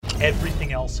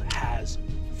Everything else has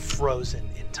frozen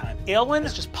in time. Aylwin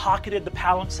has just pocketed the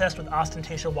palimpsest with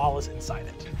Ostentatious Wallace inside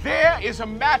it. There is a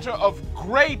matter of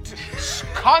great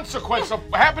consequence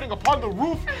happening upon the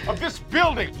roof of this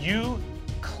building. You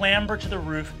clamber to the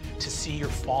roof to see your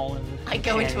fallen I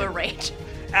go into a companion. rage.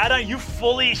 Ada, you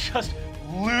fully just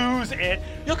lose it.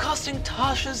 You're casting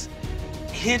Tasha's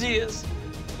hideous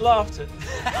laughter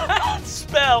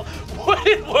spell. Would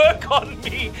it work on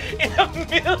me in a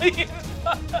million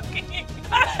fucking...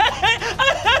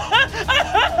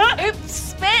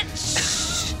 Oops, bitch!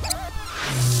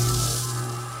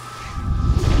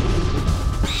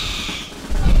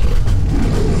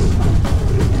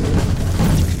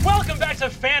 Welcome back to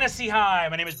Fantasy High.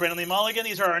 My name is Brandon Lee Mulligan.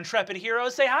 These are our intrepid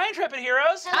heroes. Say hi, intrepid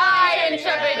heroes. Hi,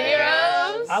 intrepid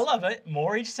heroes! I love it.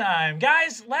 More each time.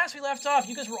 Guys, last we left off,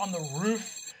 you guys were on the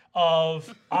roof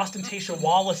of Ostentatious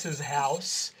Wallace's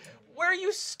house, where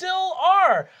you still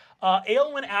are.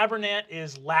 Aylwin Abernant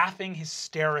is laughing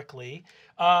hysterically,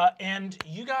 and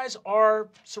you guys are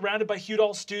surrounded by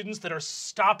Hudol students that are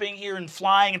stopping here and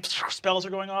flying, and spells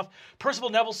are going off. Percival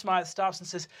Neville Smythe stops and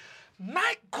says,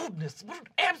 "My goodness, what an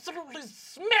absolutely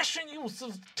smashing use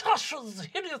of Tasha's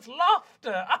hideous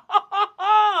laughter.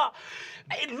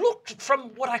 It looked, from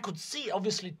what I could see,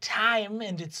 obviously time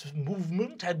and its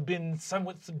movement had been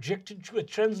somewhat subjected to a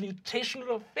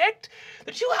transmutational effect,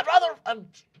 that you had rather a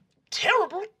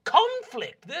terrible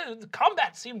conflict. The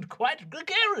combat seemed quite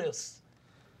gregarious."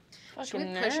 Should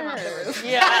we push him off the roof?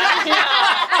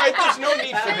 Right, there's no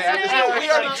need for that. We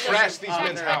already trashed these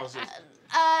men's houses.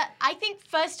 I think,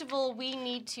 first of all, we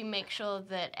need to make sure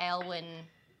that Aylwin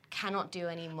cannot do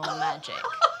any more magic.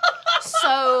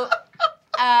 So,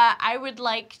 I would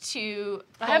like to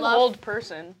I have pull off old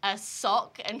person. a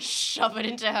sock and shove it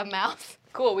into her mouth.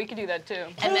 Cool, we could do that too.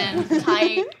 And then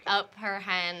tie up her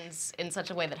hands in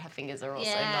such a way that her fingers are also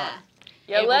not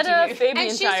Yeah, able let to move. Fabian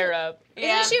And she's- tie her up.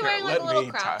 Isn't she wearing like a let little me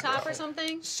crop tie her top or up.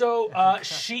 something? So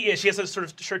she is. She has a sort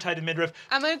of shirt tied to midriff.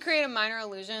 I'm gonna create a minor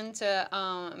illusion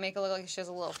to make it look like she has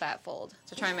a little fat fold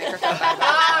to try and make her feel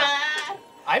bad.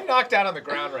 I'm knocked out on the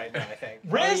ground right now, I think.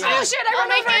 Riz, Oh shit!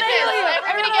 Everybody get ready!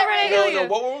 Everybody get ready! No,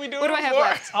 what were we doing What do I have before?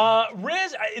 left?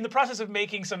 Riz, in the process of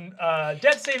making some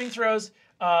death saving throws,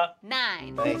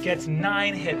 9. gets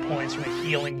 9 hit points from a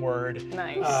healing word.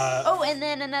 Nice. Oh, and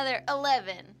then another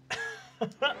 11.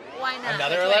 Why not?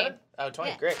 Another 20. 11? Oh, 20,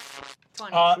 Yeah. great.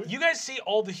 20. You guys see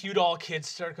all the Hudol kids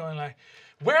start going like,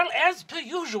 "Well, as per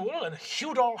usual, a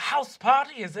Hudol house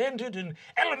party has ended in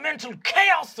elemental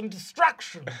chaos and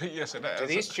destruction." Yes, it has. Do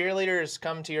these cheerleaders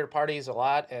come to your parties a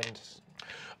lot and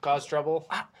cause trouble?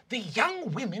 The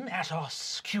young women at our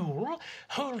school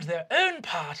hold their own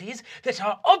parties that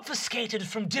are obfuscated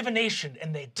from divination,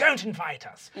 and they don't invite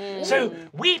us. So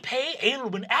we pay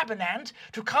Aylwin Abernant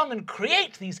to come and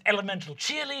create these elemental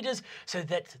cheerleaders so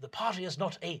that the party is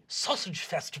not a sausage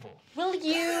festival. Will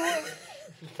you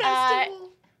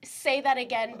say that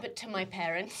again, but to my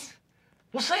parents?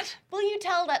 What's that? Will you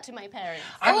tell that to my parents?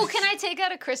 Oh, can I take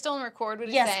out a crystal and record what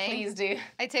he's Yes, saying? please do.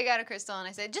 I take out a crystal and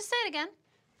I say, just say it again.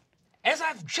 As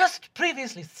I've just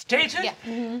previously stated,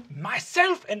 Yeah.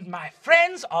 myself and my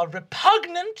friends are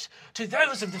repugnant to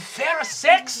those of the fairer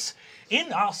sex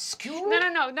in our school.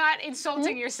 No, not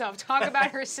insulting yourself. Talk about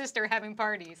her sister having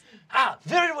parties.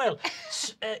 Very well.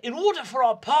 In order for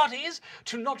our parties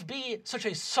to not be such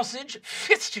a sausage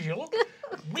festival,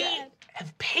 we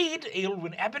have paid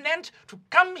Aylwin Abernant to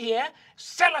come here,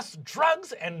 sell us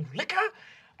drugs and liquor,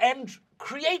 and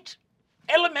create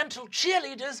elemental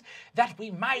cheerleaders that we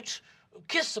might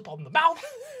kiss upon the mouth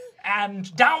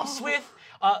and dance with.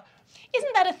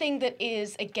 Isn't that a thing that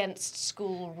is against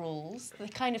school rules? The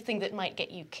kind of thing that might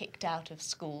get you kicked out of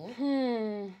school?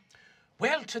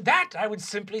 Well, to that I would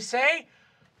simply say,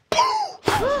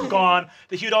 gone.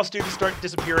 The Hudol students start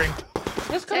disappearing.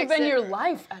 This could have been your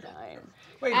life, Adine.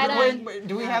 Wait, Adine.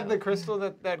 do we have the crystal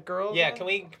that girl? Yeah, can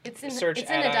we search It's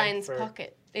in Adine Adine's for-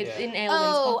 pocket. It's Yeah. in Aylwin's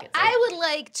Oh, pocket. I would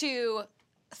like to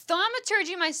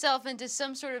thaumaturgy myself into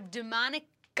some sort of demonic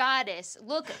goddess,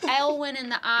 look Aylwin in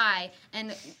the eye,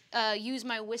 and use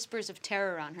my whispers of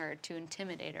terror on her to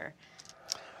intimidate her.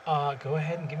 Go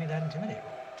ahead and give me that intimidate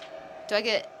roll. Do I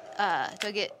get,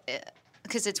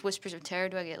 because it's whispers of terror,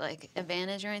 do I get, like,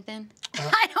 advantage or anything?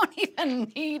 I don't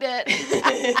even need it.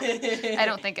 I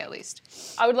don't think, at least.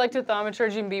 I would like to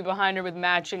thaumaturgy and be behind her with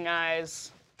matching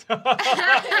eyes.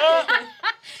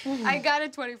 I got a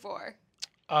 24.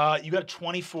 You got a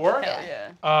 24. Hell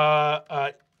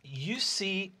yeah. You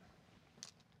see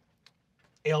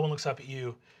Aylwin looks up at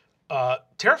you,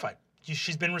 terrified.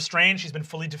 She's been restrained. She's been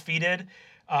fully defeated.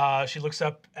 She looks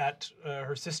up at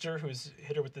her sister, who's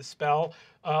hit her with this spell.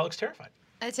 Looks terrified.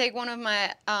 I take one of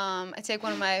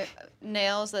my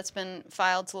nails that's been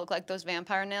filed to look like those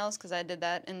vampire nails because I did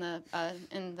that in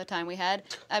the time we had.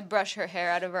 I brush her hair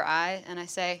out of her eye and I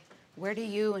say, "Where do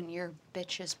you and your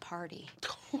bitches party?"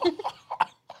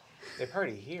 They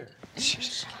party here.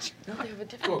 No, they have a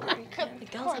different party. The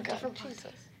girls have different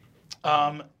Jesus.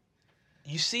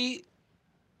 You see,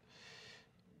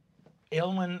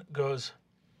 Aylwin goes,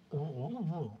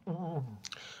 Oh,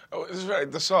 this is right.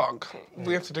 The sock.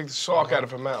 We have to take the sock out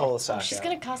of her Pull mouth. the sock She's out.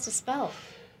 gonna cast a spell.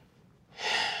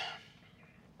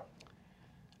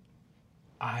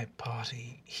 I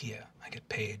party here. I get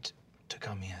paid to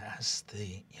come here, as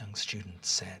the young student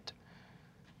said.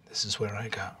 This is where I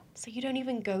go. So you don't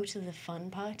even go to the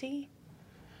fun party?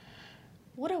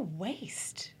 What a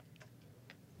waste.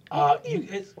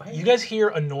 You guys hear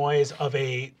a noise of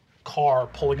a car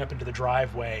pulling up into the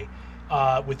driveway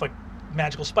with like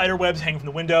magical spider webs hanging from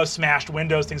the windows, smashed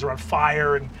windows, things are on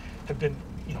fire and have been,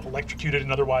 electrocuted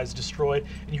and otherwise destroyed.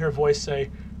 And you hear a voice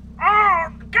say, "Oh,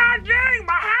 god dang,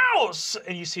 my house!"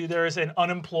 And you see there is an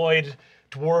unemployed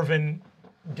dwarven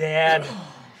dad,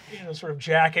 sort of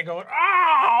jacket going,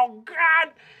 "Oh,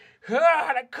 God,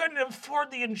 I couldn't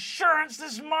afford the insurance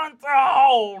this month.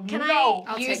 Oh, Can no."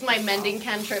 I use my mending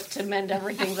cantrip to mend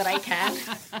everything that I can?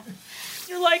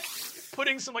 You're like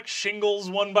putting some like shingles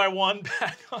one by one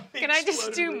back on the Can I just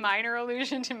exploded do roof. minor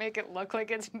illusion to make it look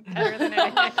like it's better than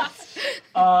it is?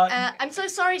 I'm so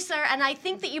sorry, sir, and I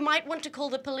think that you might want to call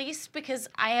the police because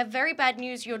I have very bad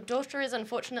news. Your daughter is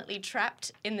unfortunately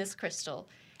trapped in this crystal,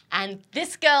 and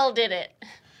this girl did it.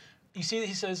 You see that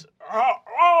he says,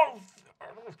 oh,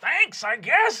 thanks, I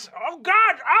guess. Oh,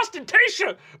 God,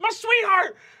 Ostentatia, my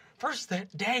sweetheart. First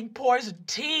that dang poison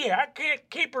tea. I can't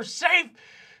keep her safe.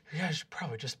 Yeah, I should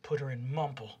probably just put her in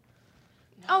Mumple.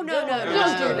 Oh, no.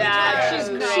 Don't do that. She's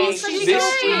great. She's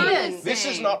This, great. this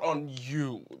is not on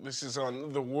you. This is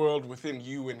on the world within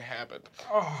you inhabit.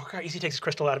 Oh, God. He takes his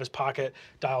crystal out of his pocket,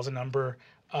 dials a number,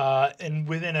 and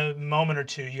within a moment or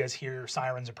two, you guys hear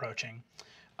sirens approaching.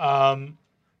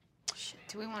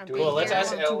 Do we want to be Well, let's here?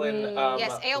 ask Aylwin.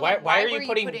 Yes, Aylwin, Why why are were you you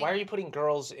putting putting- Why are you putting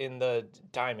girls in the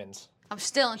diamonds? I'm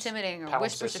still intimidating her.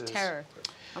 Whispers of Palimpsests. terror.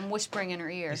 I'm whispering in her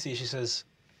ear. You see, she says,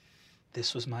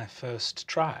 "This was my first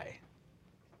try."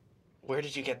 Where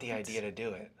did you get the idea to do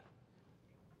it?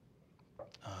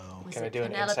 Oh. Was Can I it do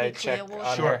an Penelope insight check Clearwater?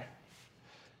 on Sure. her?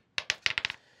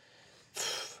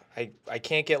 I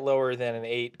can't get lower than an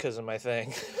 8 because of my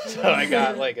thing, so I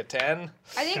got like a 10.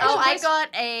 I think. Oh, I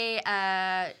got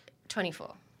a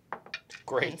 24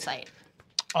 Great. insight.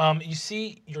 You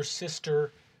see your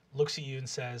sister looks at you and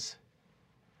says,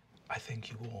 "I think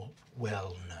you all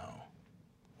well know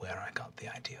where I got the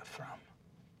idea from."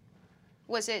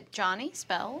 Was it Johnny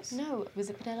Spells? No, was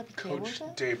it Penelope Coach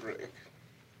Clearwater? Daybreak.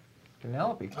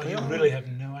 Penelope. Oh, you really have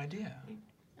no idea.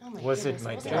 Oh my Was it goodness,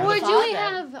 my wasn't dad? Or my do we father.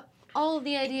 have all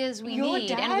the ideas we Your need,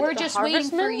 dad, and we're the just waiting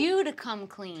for harvestman? you to come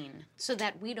clean so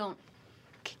that we don't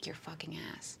kick your fucking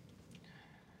ass?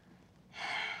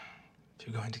 If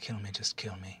you're going to kill me, just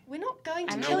kill me. We're not going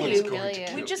to I'm kill not you. gonna kill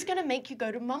you. We're just going to make you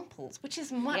go to Mumple's, which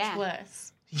is much Yeah.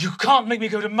 worse. You can't make me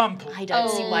go to Mumple. I don't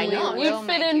see why we not. will. You We'll fit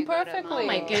make in you go to perfectly. Oh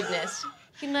my goodness.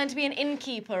 You can learn to be an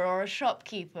innkeeper or a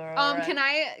shopkeeper. Or Can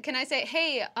I say,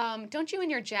 hey, don't you in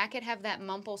your jacket have that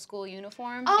Mumple school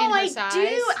uniform Oh, in her I size?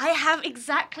 do. I have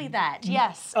exactly that.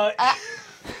 Yes. No, yes,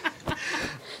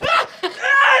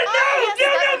 no,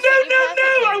 that would fit you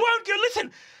perfectly. I won't go.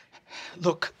 Listen.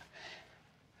 Look,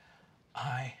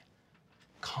 I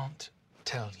can't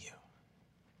tell you.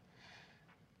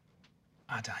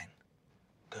 Ardine,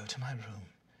 go to my room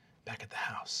back at the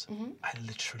house. I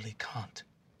literally can't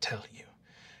tell you.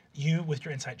 You, with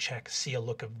your insight check, see a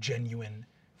look of genuine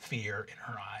fear in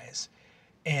her eyes.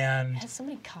 And Has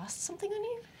somebody cast something on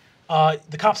you?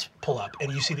 the cops pull up,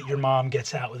 and you see that your mom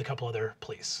gets out with a couple other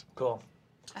police. Cool.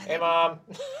 Hey, Mom.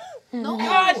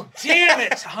 God damn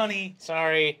it, honey.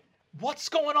 Sorry. What's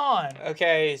going on?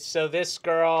 Okay, so this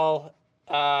girl,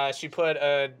 she put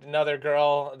another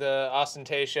girl, the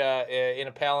Ostentatia, in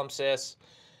a palimpsest.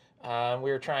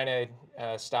 We were trying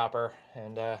to stop her,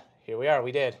 and here we are.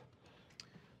 We did.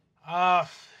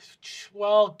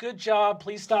 Well, good job.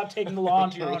 Please stop taking the law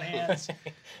into your own hands.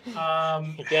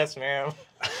 Yes, ma'am.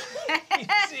 You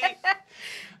see,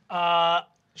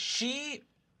 she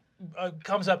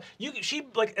comes up. She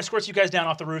like escorts you guys down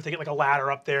off the roof. They get like a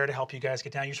ladder up there to help you guys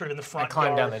get down. You're sort of in the front. I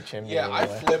climb down yard. the chimney. Yeah, I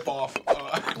anyway. flip off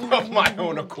of my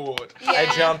own accord. I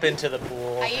jump into the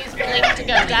pool. I use Blink to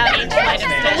go down each flight of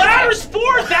The stairs. ladder's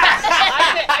for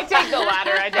that. I take the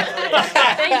ladder. I definitely.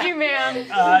 Thank you,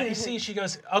 ma'am. You see, she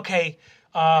goes, okay.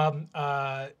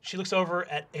 She looks over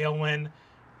at Aylwin.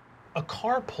 A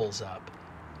car pulls up,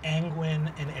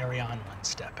 Angwin and Arianlin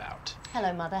step out.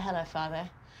 Hello, mother. Hello, father.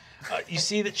 You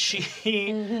see that she.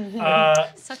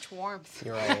 Such warmth.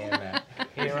 Here I am, Matt.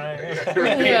 Here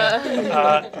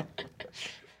I am.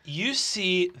 You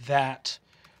see that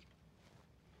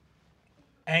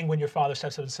Angwin, your father,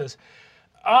 steps up and says,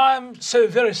 I'm so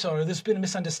very sorry. There's been a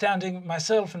misunderstanding.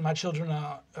 Myself and my children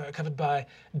are covered by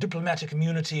diplomatic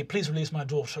immunity. Please release my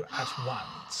daughter at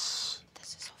once.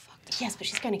 This is so fucked up. Yes, but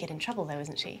she's going to get in trouble, though,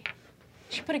 isn't she?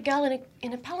 She put a girl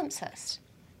in a palimpsest.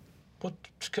 What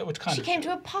kind She of... came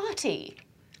to a party.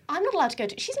 I'm not allowed to go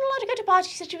to... She's not allowed to go to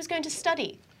parties. She said she was going to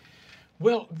study.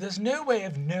 Well, there's no way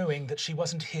of knowing that she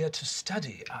wasn't here to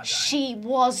study, Ardine. She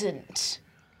wasn't.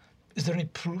 Is there any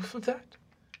proof of that?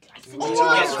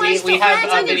 Yes, we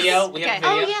have a video. We have a video.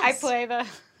 Oh, yes.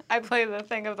 I play the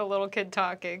thing of the little kid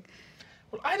talking.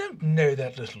 Well, I don't know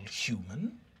that little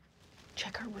human.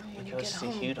 Check her room when you Go get see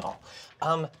home. Hugh doll.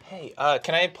 Hey,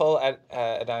 can I pull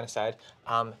Adine aside?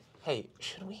 Hey,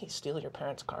 should we steal your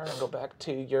parents' car and go back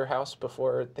to your house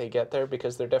before they get there?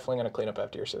 Because they're definitely going to clean up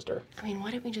after your sister. I mean, why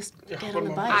don't we just get on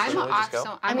the bike? I'm Shall we just off.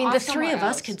 go? I mean, the three of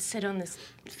us could fit on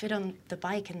the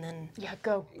bike and then... Yeah,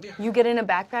 go. You get in a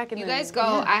backpack and You then... guys go.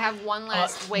 I have one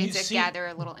last way you to see gather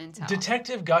a little intel.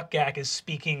 Detective Gukgak is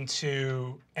speaking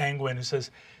to Angwin, who says,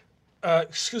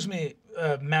 excuse me,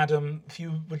 madam, if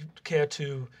you would care to...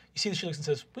 You see that she looks and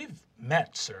says, we've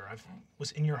met, sir. I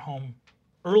was in your home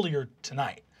earlier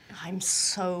tonight. I'm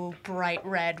so bright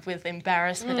red with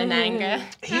embarrassment and anger.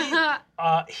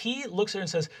 He looks at her and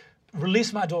says,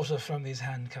 release my daughter from these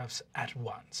handcuffs at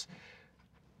once.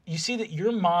 You see that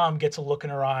your mom gets a look in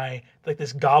her eye, like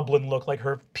this goblin look, like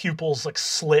her pupils like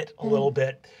slit a little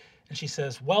bit. And she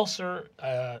says, well, sir,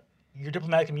 your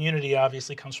diplomatic immunity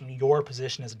obviously comes from your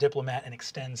position as a diplomat and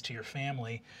extends to your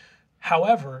family.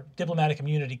 However, diplomatic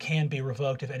immunity can be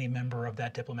revoked if any member of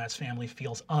that diplomat's family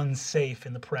feels unsafe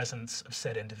in the presence of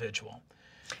said individual.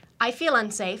 I feel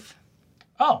unsafe.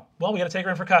 Oh, well, we got to take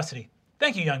her in for custody.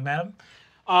 Thank you, young madam.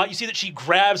 You see that she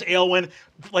grabs Aylwin,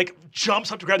 like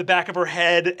jumps up to grab the back of her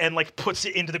head and like puts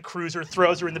it into the cruiser,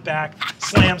 throws her in the back,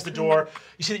 slams the door.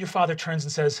 You see that your father turns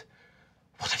and says,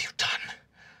 what have you done?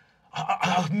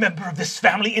 A member of this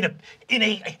family in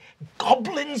a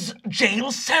goblin's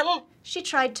jail cell? She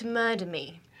tried to murder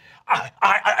me.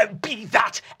 I be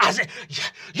that as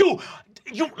you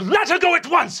let her go at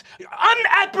once.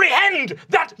 Unapprehend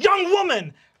that young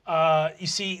woman. You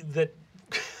see that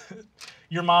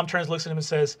your mom turns, looks at him, and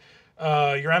says,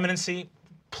 "Your Eminency,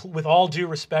 with all due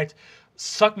respect,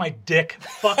 suck my dick.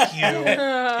 Fuck you.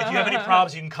 If you have any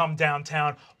problems, you can come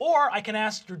downtown, or I can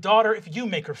ask your daughter if you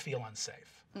make her feel unsafe."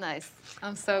 Nice.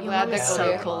 I'm so Your glad mom is that so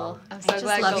Gold- cool. I'm so I just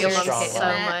glad love your Gold's mom hitting so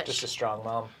that. much. Just a strong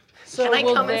mom. So Can I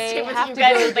will come and they stay with have you to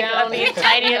guys go in the down?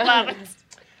 tiny apartments?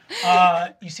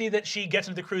 You see that she gets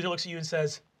into the cruiser, looks at you, and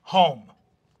says, "Home."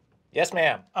 Yes,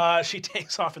 ma'am. She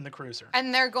takes off in the cruiser.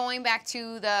 And they're going back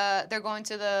to the. They're going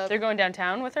to the They're going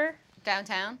downtown with her?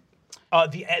 downtown.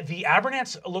 The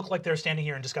Abernats look like they're standing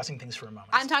here and discussing things for a moment.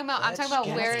 I'm talking about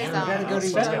where is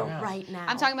Let's go. Right now.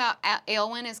 I'm talking about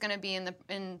Aylwin is going to be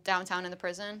in downtown in the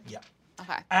prison. Yeah.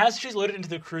 Okay. As she's loaded into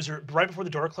the cruiser, right before the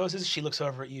door closes, she looks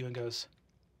over at you and goes,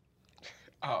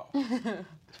 Oh.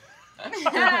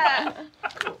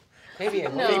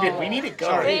 Fabian, we need to go.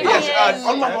 Sorry. Yes,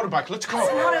 on my motorbike. Let's go.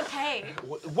 Not okay.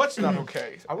 What's not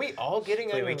okay? Are we all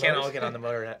getting on We the can't road? all get on the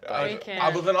motor. We can.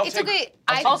 Well, then I'll It's take. okay.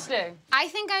 I'll stay. I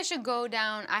think I should go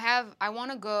down. I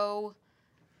want to go.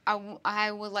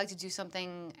 I would like to do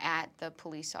something at the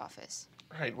police office.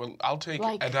 Right. Well, I'll take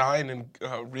Like- Adine and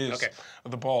Riz Okay.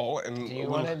 the ball, and Do you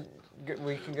want to?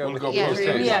 We can go. we'll with go you. Yeah, both we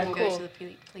days. Yeah, can cool. go to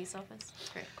the police office.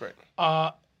 Great. Great.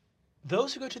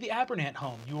 those who go to the Abernant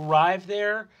home, you arrive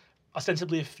there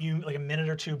ostensibly a minute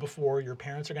or two before your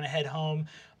parents are going to head home.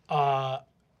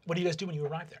 What do you guys do when you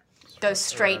arrive there? Go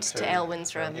straight to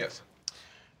Aylwin's room. Yes.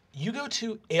 You go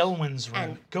to Aylwin's room.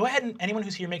 And- Go ahead and anyone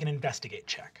who's here make an investigate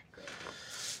check.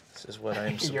 This is what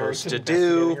I'm You're supposed to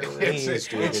do. investigating. Please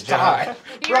do the It's job. time.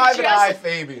 Private Eye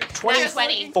Fabian.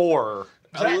 20. 4.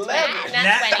 11.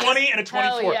 Nat 20 and a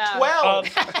 24. yeah. 12.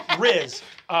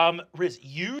 Riz,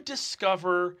 you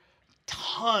discover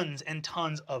tons and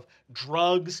tons of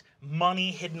drugs, money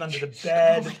hidden under the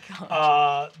bed.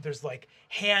 There's like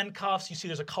handcuffs. You see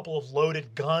there's a couple of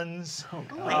loaded guns.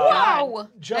 Wow.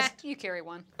 just- Matt, you carry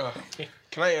one.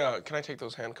 Can I take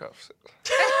those handcuffs?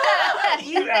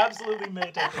 You absolutely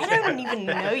may take I don't even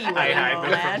know you I anymore, hide them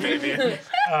from man. Fabian.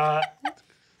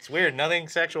 It's weird. Nothing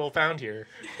sexual found here.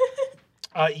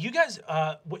 You guys,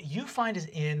 what you find is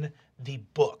in the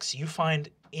books. You find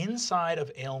inside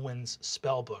of Aylwin's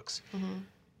spell books,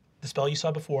 the spell you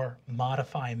saw before,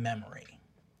 Modify Memory.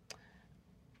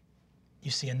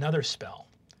 You see another spell,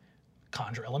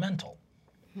 Conjure Elemental.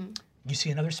 You see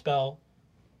another spell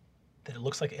that it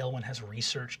looks like Aylwin has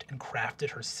researched and crafted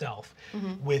herself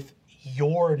with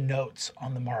your notes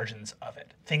on the margins of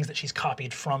it, things that she's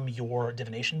copied from your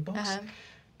divination books.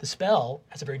 The spell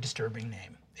has a very disturbing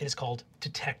name. It is called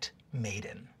Detect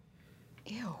Maiden.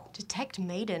 Ew. Detect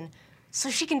Maiden.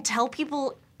 So she can tell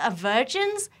people are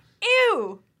virgins?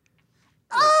 Ew!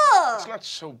 Oh! It's not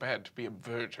so bad to be a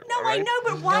virgin. No, all right? I know,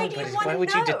 but why do you want to know? Why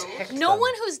would you detect No them?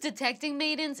 one who's detecting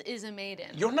maidens is a maiden.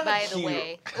 You're not by the here.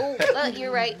 way. Oh,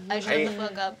 you're right. I shut the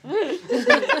fuck up.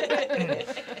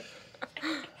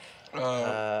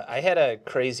 I had a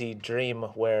crazy dream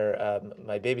where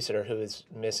my babysitter, who is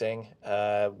missing,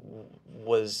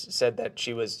 said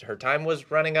that her time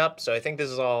was running up. So I think this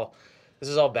is all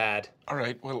bad. All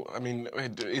right. Well, I mean,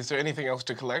 is there anything else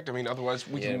to collect? I mean, otherwise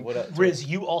we can. Riz,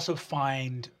 you also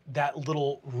find that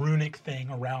little runic thing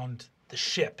around the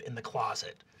ship in the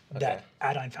closet that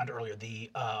Adine found earlier, the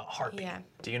harpy. Yeah.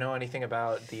 Do you know anything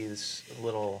about these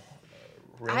little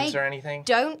runes or anything?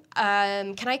 Don't.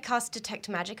 Can I cast Detect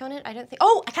Magic on it? I don't think.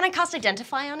 Oh, can I cast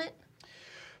Identify on it?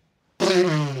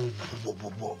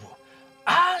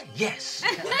 Ah, yes.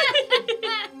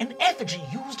 An effigy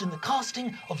used in the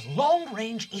casting of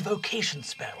long-range evocation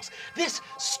spells. This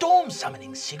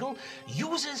storm-summoning sigil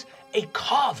uses a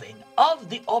carving of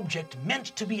the object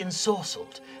meant to be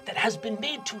ensorcelled that has been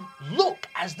made to look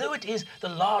as though it is the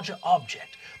larger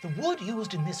object. The wood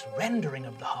used in this rendering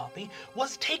of the harpy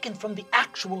was taken from the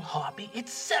actual harpy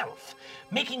itself,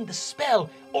 making the spell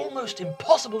almost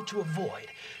impossible to avoid.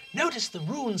 Notice the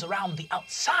runes around the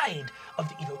outside of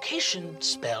the evocation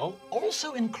spell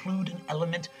also include an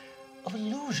element of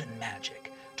illusion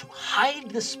magic to hide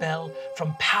the spell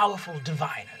from powerful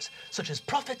diviners, such as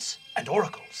prophets and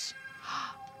oracles.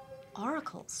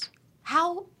 Oracles?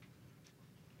 How?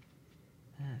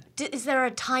 Is there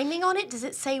a timing on it? Does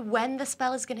it say when the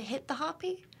spell is going to hit the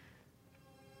harpy?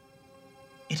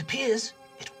 It appears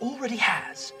it already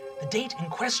has. The date in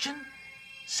question,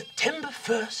 September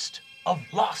 1st of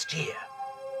last year.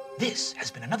 This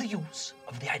has been another use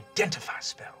of the Identify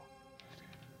spell.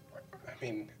 I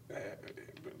mean.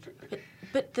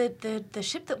 But the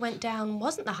ship that went down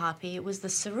wasn't the harpy, it was the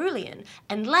cerulean.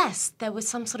 Unless there was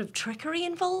some sort of trickery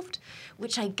involved,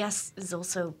 which I guess is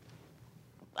also.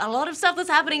 A lot of stuff that's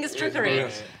happening is trickery.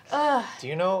 Do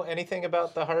you know anything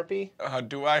about the harpy?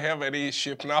 Do I have any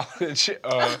ship knowledge?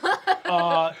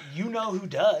 You know who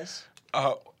does.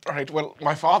 All right, well,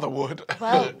 my father would.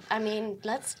 Well, I mean,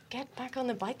 let's get back on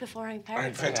the bike before our All right,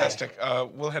 parents. fantastic.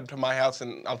 We'll head to my house,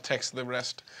 and I'll text the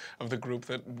rest of the group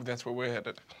that's where we're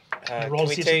headed. Roll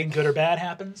to see if something good or bad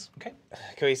happens. Okay.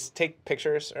 Can we take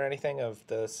pictures or anything of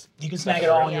this? You can snag it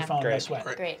all on your phone, no Great. sweat.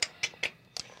 Great.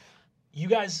 You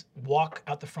guys walk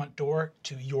out the front door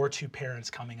to your two parents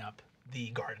coming up the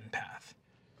garden path.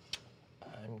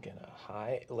 I'm gonna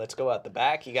hide. Let's go out the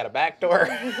back. You got a back door?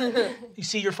 You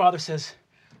see your father says,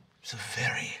 it's a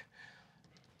very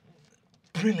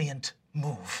brilliant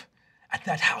move at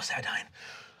that house, Adine.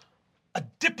 A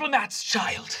diplomat's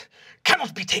child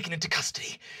cannot be taken into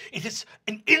custody. It is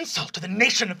an insult to the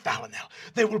nation of Valinor.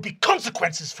 There will be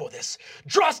consequences for this.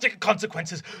 Drastic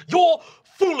consequences. Your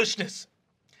foolishness.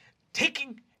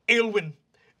 Taking Aylwin.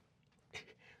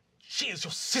 She is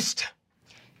your sister.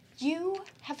 You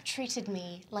have treated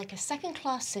me like a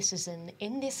second-class citizen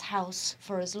in this house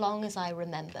for as long as I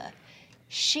remember.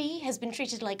 She has been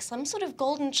treated like some sort of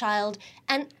golden child,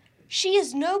 and she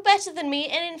is no better than me,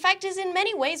 and in fact is in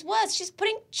many ways worse. She's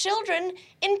putting children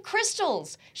in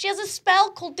crystals. She has a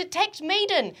spell called Detect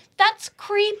Maiden. That's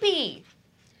creepy.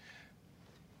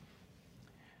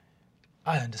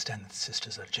 I understand that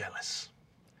sisters are jealous.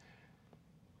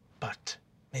 But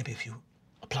maybe if you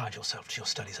applied yourself to your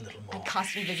studies a little more.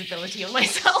 Cast invisibility on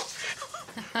myself.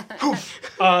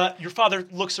 Your father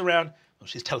looks around. Oh,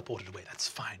 she's teleported away. That's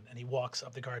fine. And he walks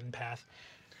up the garden path.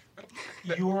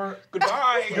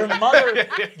 Goodbye.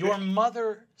 Your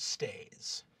mother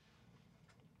stays.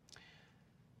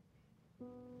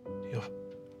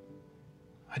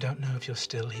 I don't know if you're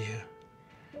still here.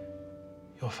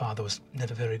 Your father was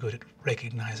never very good at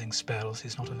recognizing spells.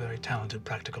 He's not a very talented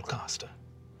practical caster.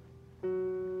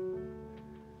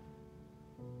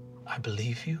 I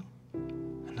believe you,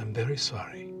 and I'm very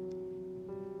sorry.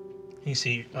 You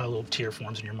see a little tear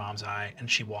forms in your mom's eye,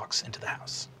 and she walks into the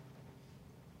house.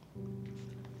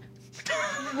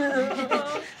 All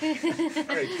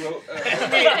right, well,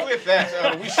 with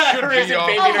that, we should be off.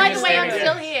 Oh, by the way, I'm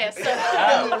still here, so.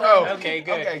 Oh, Okay,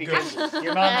 good. Okay, because good.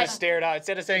 your mom just stared out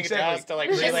instead of saying it to Exactly. us to like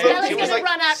The relay spell it. is She going was to like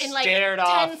run out in like stared 10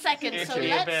 off seconds, into so the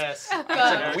let's abyss. go.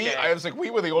 I was like, we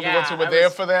were the only Yeah, ones who were I there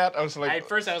was- for that. I was like, At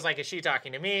first, I was like, "Is she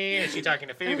talking to me? Is she talking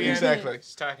to Fabian?" Exactly.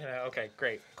 She's talking to. Okay,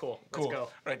 great, cool. cool. Let's go.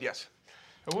 Right, yes.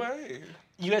 Away.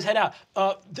 You guys head out.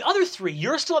 The other three,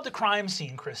 you're still at the crime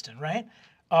scene, Kristen, right?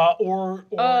 Or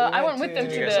I went with them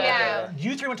to the. Yeah.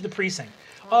 you three went to the precinct.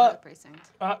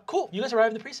 Precinct. Cool. You guys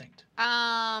arrived at the precinct.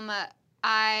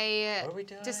 I What are we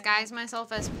doing? disguise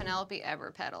myself as Penelope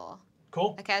Everpetal.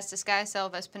 Cool. I cast disguise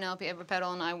self as Penelope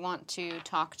Everpetal, and I want to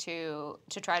try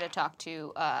to talk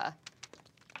to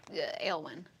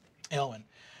Aylwin. Aylwin.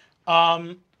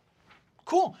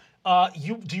 Cool.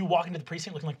 Do you walk into the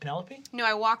precinct looking like Penelope? No,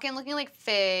 I walk in looking like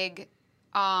Fig.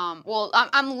 Well,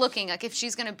 I'm looking like if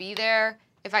she's gonna be there.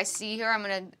 If I see her, I'm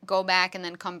gonna go back and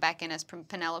then come back in as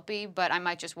Penelope. But I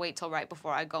might just wait till right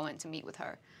before I go in to meet with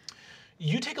her.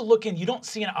 You take a look in. You don't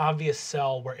see an obvious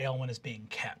cell where Aylwin is being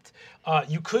kept.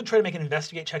 You could try to make an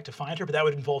investigate check to find her, but that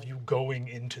would involve you going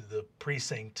into the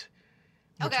precinct.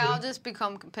 Okay, I'll just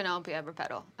become Penelope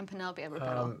Everpetal. I'm Penelope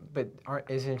Everpetal. But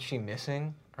isn't she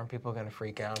missing? Aren't people gonna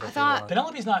freak out? if they thought- walk-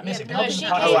 Penelope's not missing. no, Penelope's she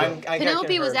possibly- came- I got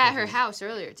Penelope was at her confused. house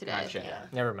earlier today. Gotcha.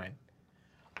 Never mind.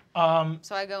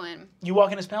 So I go in. You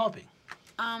walk in as Penelope.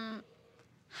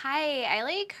 Hi, I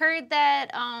like heard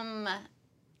that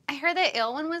I heard that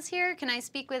Aylwin was here. Can I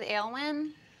speak with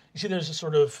Aylwin? You see there's a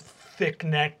sort of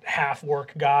thick-necked,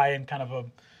 half-work guy in kind of a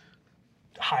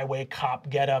highway cop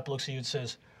getup, looks at you and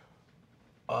says,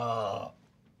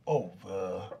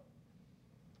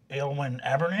 Aylwin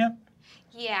Abernant?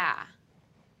 Yeah.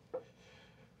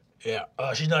 Yeah,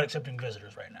 she's not accepting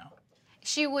visitors right now.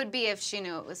 She would be if she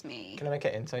knew it was me. Can I make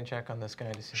an insight check on this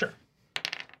guy to see? Sure.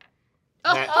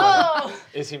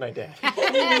 Is he my dad?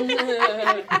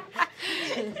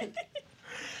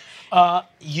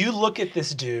 You look at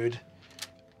this dude,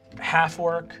 half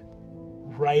work,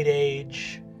 right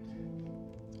age,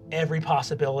 every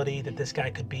possibility that this guy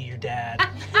could be your dad.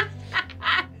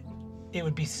 It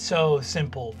would be so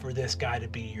simple for this guy to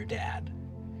be your dad.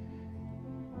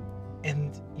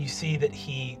 And you see that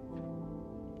he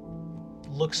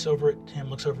looks over at him,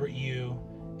 looks over at you,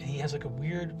 and he has like a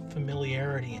weird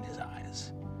familiarity in his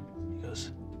eyes. He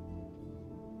goes,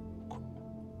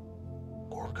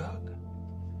 Gorgug?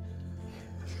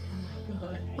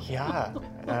 Yeah.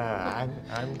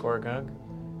 I'm Gorgug.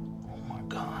 Oh my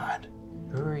God.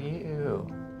 Who are you?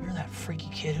 You're that freaky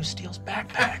kid who steals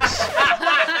backpacks.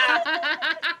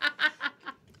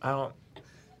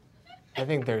 I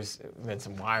think there's been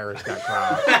some wires got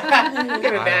crossed.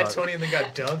 Get a nat 20 and then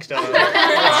got dunked on.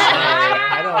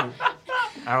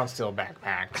 I don't steal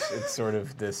backpacks. It's sort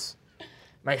of this.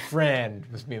 My friend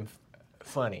was being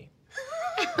funny.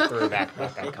 I threw a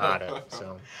backpack. I caught it.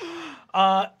 So.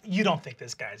 You don't think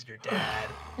this guy's your dad.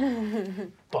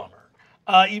 Bummer.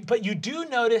 But you do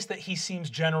notice that he seems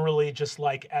generally just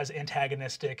like as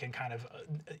antagonistic and kind of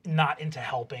not into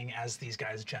helping as these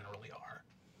guys generally are.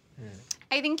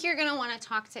 I think you're gonna want to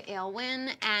talk to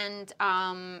Aylwin, and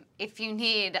if you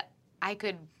need, I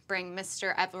could bring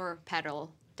Mr. Everpetal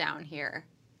down here.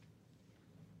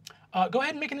 Go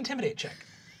ahead and make an intimidate check.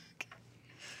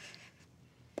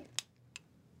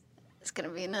 It's gonna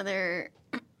be another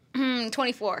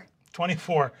 24.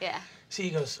 24. Yeah. See, he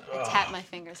goes, I tap my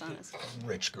fingers on his.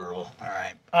 rich girl. All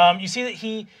right. You see that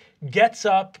he gets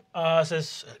up,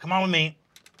 says, come on with me.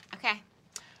 Okay.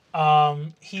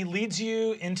 He leads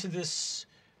you into this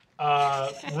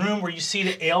room where you see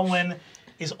that Aylwin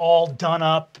is all done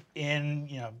up in,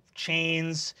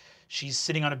 chains. She's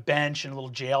sitting on a bench in a little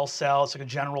jail cell. It's like a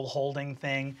general holding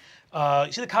thing.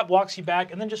 You see the cop walks you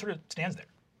back and then just sort of stands there.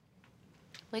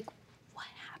 Like, what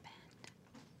happened?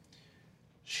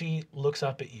 She looks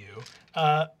up at you.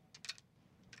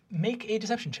 Make a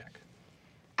deception check.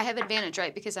 I have advantage,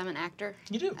 right? Because I'm an actor.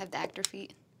 You do. I have the actor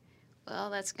feat. Well,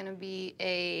 that's gonna be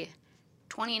a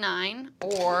 29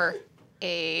 or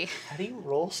a How do you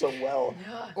roll so well?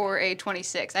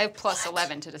 26. I have plus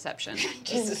 11 to deception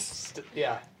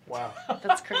Yeah. Wow.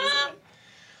 That's crazy.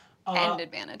 and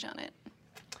advantage on it.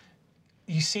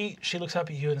 You see, she looks up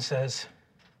at you and says,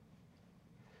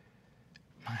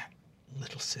 my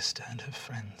little sister and her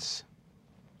friends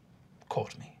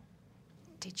caught me.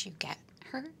 Did you get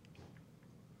her?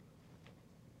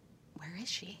 Where is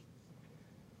she?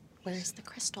 Where is the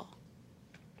crystal?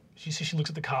 You see, she looks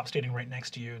at the cop standing right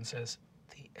next to you and says,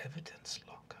 the evidence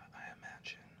locker, I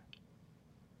imagine.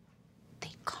 They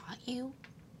caught you?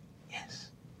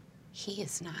 Yes, He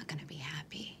is not gonna be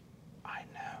happy. I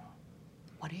know.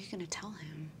 What are you gonna tell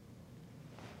him?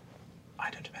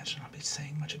 I don't imagine I'll be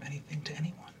saying much of anything to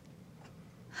anyone.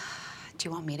 Do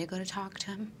you want me to go to talk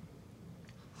to him?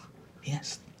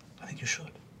 Yes, I think you should.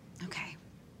 Okay.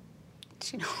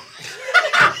 Do you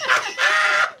know?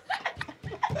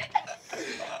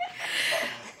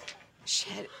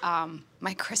 Shit.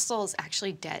 My crystal is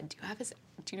actually dead.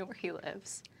 Do you know where he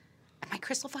lives? My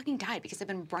crystal fucking died because I've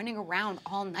been running around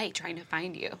all night trying to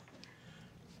find you.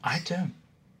 I don't.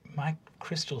 My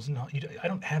crystal's not. I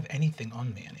don't have anything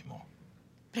on me anymore.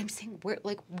 But I'm saying,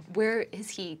 where is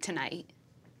he tonight?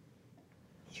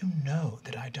 You know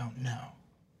that I don't know.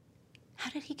 How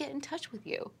did he get in touch with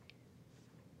you?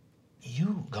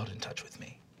 You got in touch with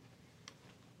me.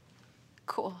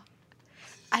 Cool.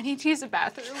 I need to use the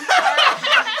bathroom.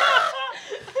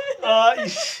 You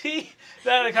see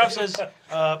that the cop says,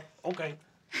 okay.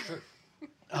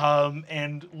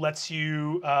 And lets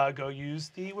you go use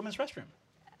the women's restroom.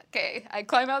 Okay, I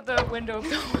climb out the window of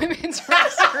the women's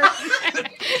restroom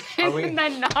and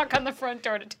then knock on the front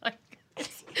door to tell you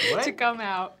guys to come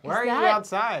out. Why are you that-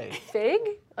 outside? Fig?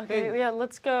 Okay, yeah,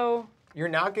 let's go. You're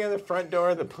knocking on the front door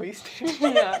of the police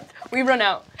station? Yeah, we run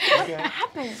out. Okay. What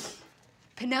happened?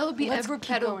 Penelope Let's keep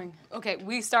Everpetal. going. Okay,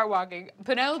 we start walking.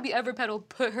 Penelope Everpetal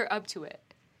put her up to it.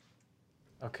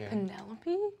 Okay.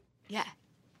 Penelope? Yeah.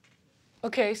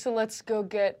 Okay, so let's go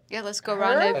get. Yeah, let's go Her?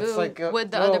 rendezvous That's like,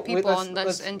 with the well, other people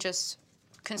let's- and just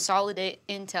consolidate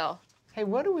intel. Hey,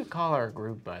 what do we call our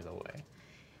group, by the way?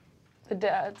 The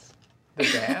dads. The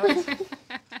dads?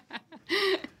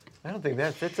 I don't think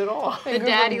that fits at all. The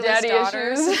daddyless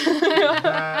daughters.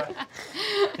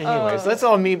 Anyways, let's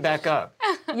all meet back up.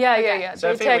 Yeah. So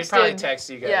I They think we probably texted. text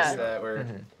you guys yeah. that we're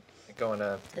going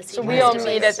to. So we all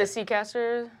meet at the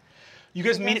Seacaster. You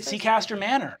guys meet at Seacaster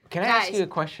Manor. Can I ask Guys. you a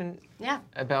question Yeah.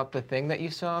 about the thing that you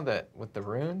saw with the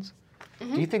runes?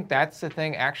 Mm-hmm. Do you think that's the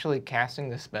thing actually casting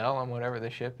the spell on whatever the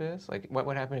ship is? Like, what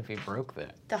would happen if you broke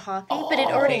that? The harpy, but it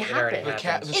already it already happened.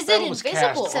 happened. The Is spell it was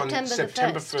invisible? cast on September the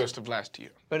September 1st. 1st of last year.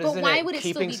 But But isn't why it would it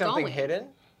still keeping be something going? hidden?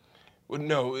 Well,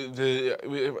 no,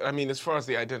 I mean, as far as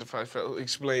the identified spell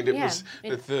explained, it Yeah, was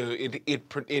that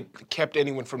it kept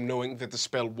anyone from knowing that the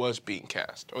spell was being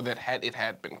cast or that it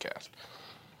had been cast.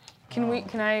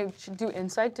 Can I do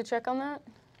insight to check on that?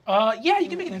 Yeah, you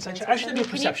can make an insight check. Actually, do a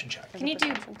perception check. Can you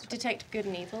do detect good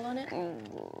and evil on it?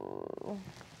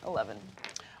 11.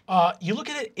 You look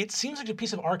at it, it seems like a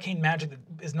piece of arcane magic that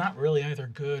is not really either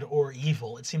good or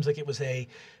evil. It seems like it was a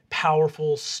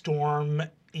powerful storm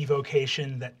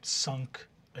evocation that sunk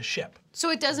a ship. So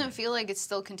it doesn't feel like it's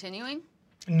still continuing?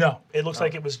 No, it looks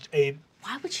like it was a...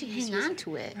 Why would she hang on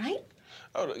to it? Right?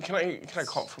 Oh, can I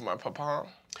call for my papa?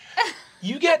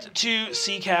 You get to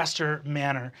Seacaster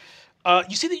Manor.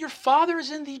 You see that your father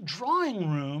is in the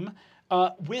drawing room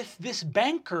with this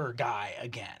banker guy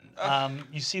again.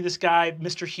 You see this guy,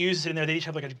 Mr. Hughes, sitting there. They each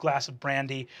have like a glass of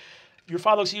brandy. Your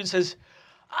father looks at you and says,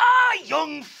 "Ah,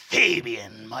 young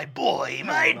Fabian, my boy,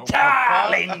 my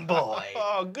darling boy.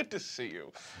 Oh, good to see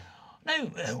you. Now,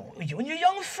 you and your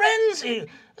young friends, you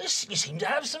seem to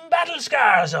have some battle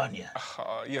scars on you."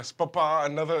 Yes, papa,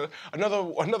 another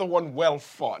one well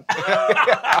fought.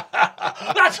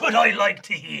 That's what I like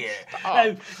to hear.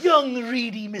 Now, young,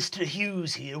 reedy Mr.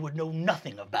 Hughes here would know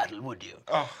nothing of battle, would you?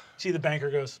 See, the banker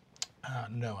goes,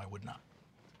 "No, I would not."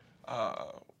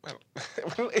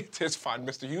 Well, it is fine,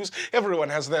 Mr. Hughes. Everyone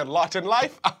has their lot in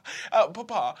life.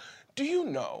 Papa, do you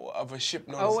know of a ship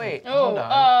known as... Oh, wait. Hold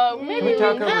on. Maybe Can we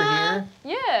talk over here?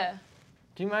 Yeah.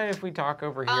 Do you mind if we talk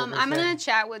over here? I'm gonna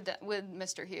chat with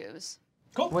Mr. Hughes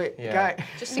Cool. Wait, Yeah. guy.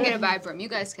 just to get a vibe from him. You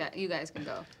guys can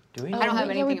go. Do we? I don't have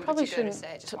Yeah, anything we in probably particular to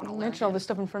shouldn't say. I just want to learn. mention all this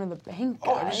stuff in front of the bank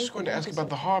guy. Oh, I was just going to ask about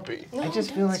the harpy. I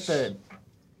just feel like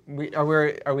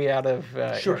are we out of?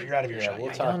 Sure, you're out of your Yeah, shot. we'll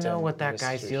yeah. I talk don't to know what that Mr.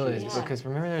 guy's deal is Hughes. because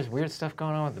remember there's weird stuff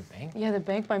going on with the bank. Yeah, the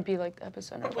bank might be like the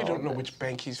epicenter. of We all don't of know this. which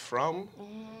bank he's from.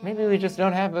 Maybe we just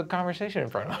don't have a conversation in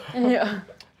front of him. Yeah.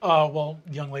 Well,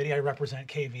 young lady, I represent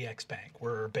KVX Bank.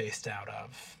 We're based out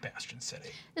of Bastion City.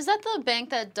 Is that the bank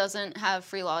that doesn't have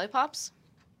free lollipops?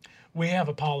 We have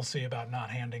a policy about not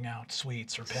handing out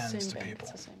sweets or pens Same to bank, people.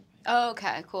 it's the same. Oh,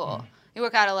 okay, cool. You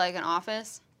work out of like an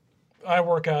office? I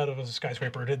work out of a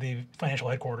skyscraper at the financial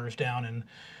headquarters down in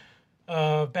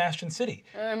Bastion City.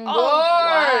 I'm Oh,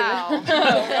 bored.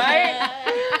 wow.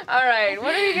 Right? All right,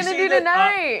 what are you gonna See do that,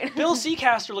 tonight? Bill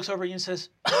Seacaster looks over at you and says,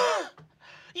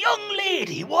 "Young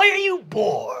lady, why are you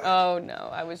bored?" Oh no,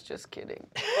 I was just kidding.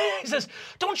 He says,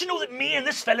 "Don't you know that me and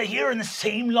this fella here are in the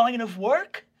same line of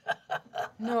work?"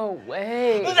 No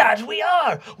way. "That we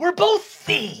are. We're both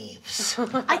thieves."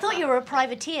 I thought you were a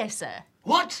privateer, sir.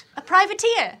 "What? A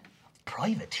privateer?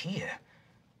 Privateer?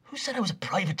 Who said I was a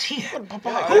privateer?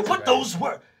 Who put those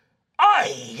words? I,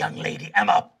 young lady, am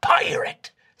a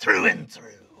pirate through and through."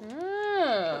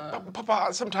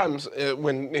 Papa, sometimes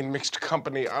when in mixed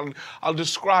company, I'll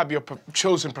describe your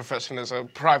chosen profession as a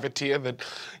privateer, that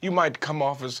you might come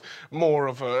off as more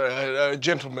of a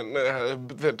gentleman,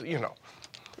 that, you know,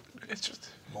 it's just...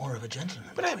 More of a gentleman.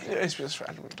 But I mean, it's just,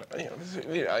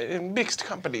 you know, in mixed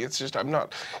company, it's just, I'm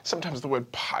not, sometimes the word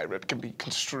pirate can be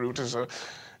construed as a,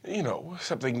 you know,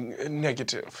 something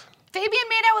negative. Fabian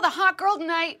made out with a hot girl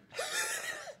tonight.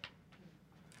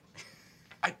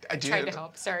 I did. Tried to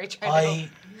help. Sorry, tried to help.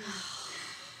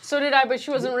 So did I, but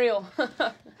she wasn't real.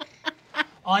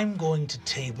 I'm going to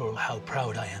table how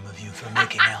proud I am of you for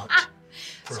making out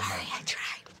for a moment. I tried.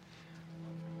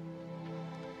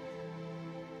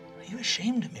 Are you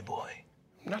ashamed of me, boy?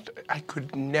 Not, I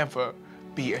could never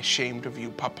be ashamed of you,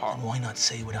 Papa. Why not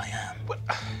say what I am? What?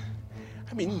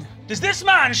 I mean... Does this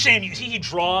man shame you? See, he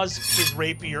draws his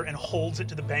rapier and holds it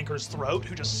to the banker's throat,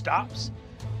 who just stops.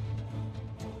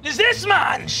 Does this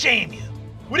man shame you?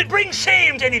 Would it bring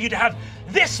shame to any of you to have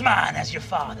this man as your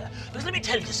father? Because let me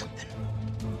tell you something.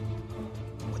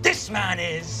 What this man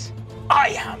is, I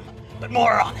am, but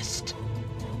more honest.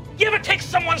 You ever take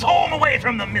someone's home away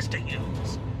from them, Mr.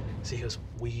 Hughes? See, he goes,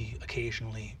 we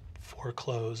occasionally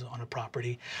foreclose on a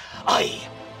property.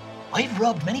 I've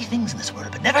robbed many things in this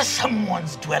world, but never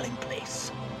someone's dwelling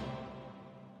place.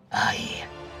 I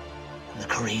am the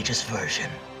courageous version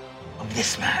of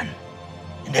this man,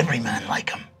 and every man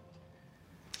like him.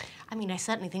 I mean, I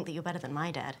certainly think that you're better than my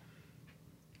dad.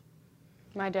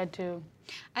 My dad, too.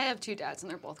 I have 2 dads, and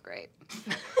they're both great.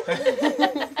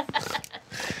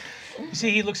 You see,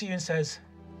 he looks at you and says,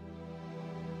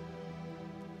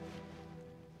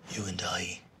 you and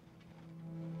I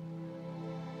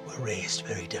were raised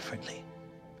very differently,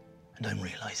 and I'm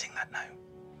realizing that now.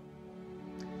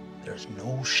 There's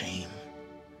no shame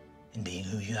in being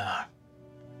who you are.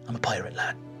 I'm a pirate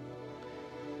lad.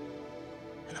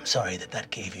 And I'm sorry that that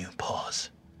gave you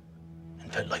pause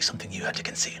and felt like something you had to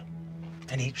conceal.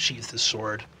 And he sheathes his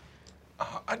sword.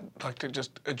 I'd like to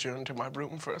just adjourn to my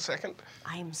room for a second.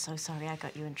 I'm so sorry I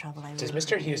got you in trouble. I Does really Mr.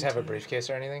 didn't Hughes mean have a to. briefcase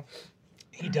or anything?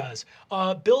 He does.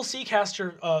 Bill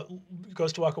Seacaster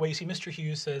goes to walk away. You see Mr.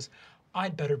 Hughes says,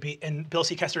 I'd better be... And Bill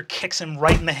Seacaster kicks him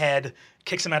right in the head,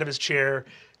 kicks him out of his chair,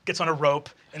 gets on a rope,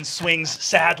 and swings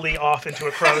sadly off into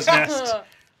a crow's nest.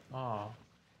 Aw.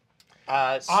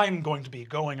 I'm going to be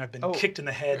going. I've been kicked in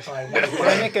the head by one of Can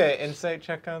I make an insight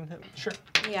check on him? Sure.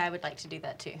 Yeah, I would like to do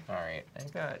that too. All right. I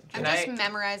got. I'm just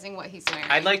memorizing what he's wearing.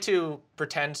 I'd like to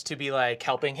pretend to be like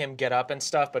helping him get up and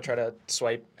stuff, but try to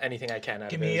swipe anything I can out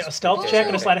Give of me his a stealth check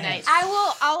and a sleight of hand.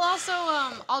 I'll also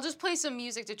I'll just play some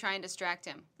music to try and distract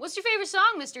him. What's your favorite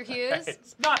song, Mr.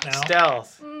 Hughes? Not now.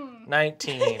 Stealth.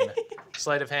 19.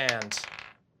 Sleight of hand.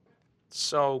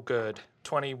 So good.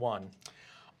 21.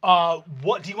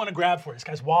 What do you want to grab for this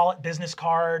guy's wallet, business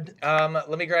card?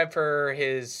 Let me grab for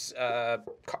his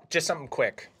just something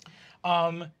quick.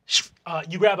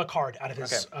 You grab a card out of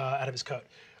his coat.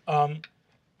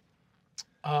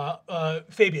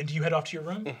 Fabian, do you head off to your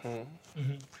room?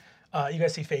 You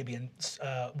guys see Fabian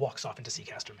walks off into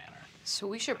Seacaster Manor. So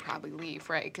we should probably leave,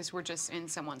 right? Because we're just in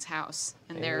someone's house,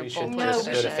 and Maybe they're we should both. No,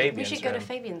 listening. go to We Fabian's should go to room.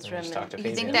 Fabian's room. Just talk to and Fabian.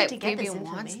 You think we that need to get this Fabian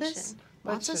wants this? information.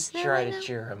 Wants us Let's there try right to now?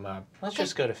 cheer him up. Let's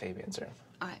just go to Fabian's room.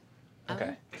 All right.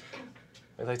 Okay.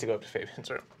 I'd like to go up to Fabian's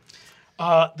room.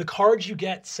 The card you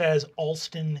get says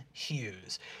Alston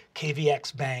Hughes,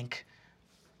 KVX Bank.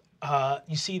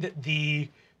 You see that the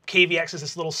KVX is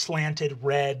this little slanted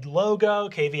red logo,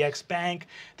 KVX Bank.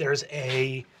 There's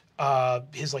a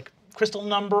his like crystal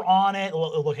number on it, a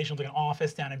location of like an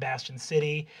office down in Bastion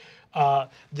City.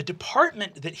 The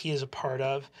department that he is a part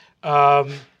of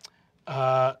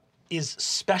is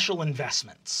special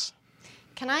investments.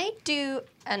 Can I do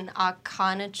an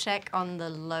Arcana check on the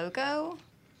logo?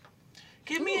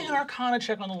 Give me an Arcana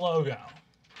check on the logo.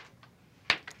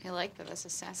 I like that. That's a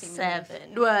sassy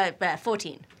move.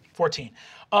 14. 14.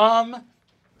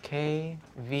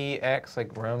 KVX,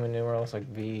 like Roman numerals, like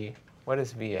V. What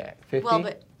is VX? 50? Well,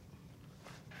 but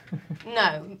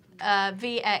no,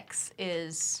 VX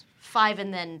is 5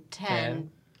 and then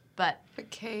 10, but But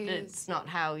K it's not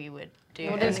how you would do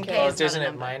What it. is And K? K Oh, is not a isn't it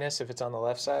number. minus if it's on the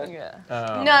left side? Yeah.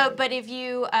 No, but if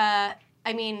you, I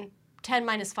mean, 10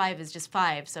 minus 5 is just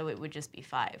 5, so it would just be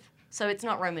 5. So it's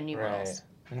not Roman numerals.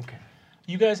 Right. Okay.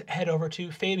 You guys head over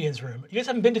to Fabian's room. You guys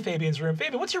haven't been to Fabian's room.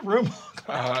 Fabian, what's your room look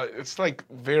like? It's like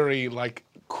very like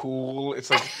cool. It's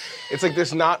like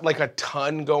there's not like a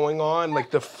ton going on. Like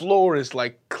the floor is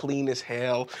like clean as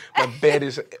hell. My bed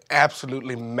is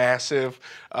absolutely massive.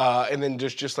 And then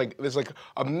just like there's like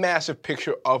a massive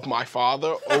picture of my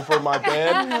father over my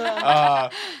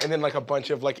bed. And then like a bunch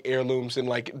of like heirlooms and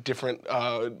like different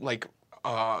like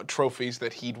trophies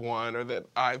that he'd won or that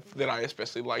I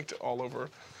especially liked all over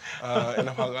and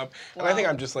I've hung up. And I think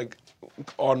I'm just like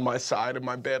on my side of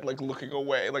my bed, like looking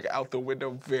away, like out the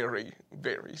window, very,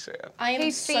 very sad. I am Hey,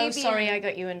 so Fabian. sorry I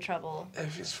got you in trouble.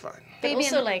 It's fine. But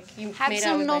Fabian, also, like, you have made out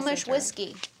some with my gnomish sister.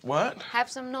 whiskey. What? Have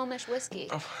some gnomish whiskey.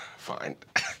 Oh, fine.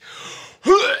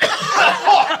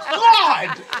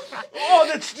 God! Oh,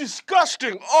 that's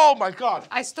disgusting. Oh my God.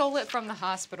 I stole it from the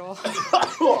hospital.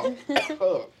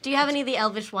 Do you have any of the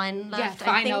Elvish wine left? Yeah,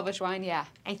 fine Elvish wine, yeah.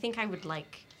 I think I would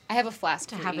like I have a flask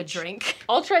to for have a each. drink.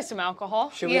 I'll try some alcohol.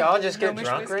 Should we all just get Gnomish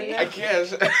drunk whiskey. right I now?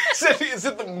 guess. Is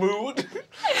it the mood?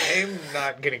 I'm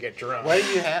not gonna get drunk. What do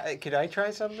you have? Could I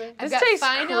try something? I've This got tastes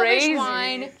fine crazy. Elvish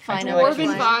wine, Fine Elvish dwarven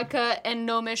wine. vodka, and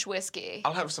gnomish whiskey.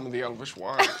 I'll have some of the Elvish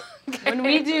wine. When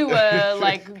we do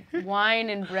like wine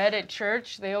and bread at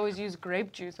church, they always use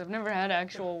grape juice. I've never had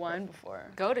actual wine before.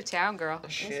 Go to town, girl.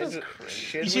 Should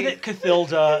You see that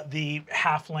Cathilda, the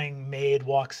halfling maid,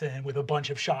 walks in with a bunch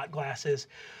of shot glasses.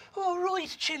 Oh, right,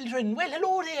 children. Well,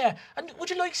 hello there. And would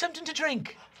you like something to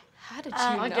drink? How did you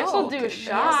I know? guess I'll do a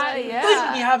shot. Well, we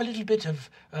Yeah. have a little bit of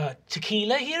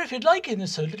tequila here if you'd like, and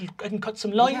so I can cut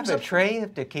some You limes have up. a tray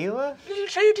of tequila? A little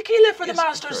tray of tequila for Yes, the of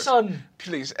master's course. son.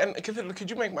 Please, and Cathilda, could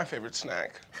you make my favorite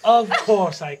snack? Of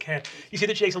course I can. You see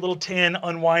that she takes a little tin,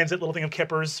 unwinds that little thing of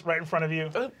kippers right in front of you.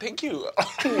 Thank you.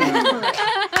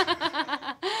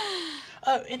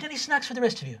 And any snacks for the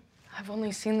rest of you? I've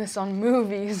only seen this on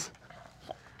movies.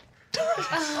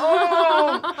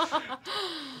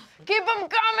 Keep them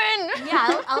coming!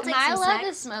 Yeah, I'll take Am I some allowed to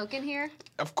snacks. smoke in here?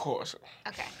 Of course.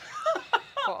 Okay.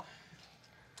 Cool.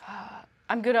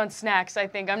 I'm good on snacks, I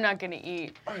think. I'm not gonna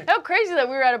eat. How crazy that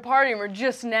we were at a party and we're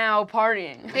just now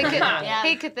partying. Hey, Yeah.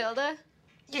 hey, Cathilda.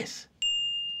 Yes.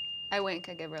 I wink.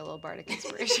 I give her a little bardic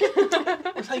inspiration.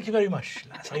 Well, thank you very much,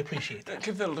 lass. I appreciate that.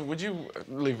 Cathilda, would you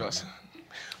leave us?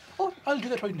 Oh, I'll do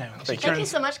that right now. Thank Thank you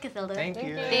so much, Cathilda. Thank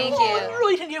you. Thank Oh, you.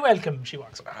 right, and you're welcome. She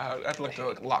walks away. I'd like to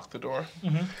lock the door.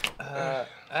 I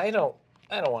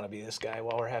don't want to be this guy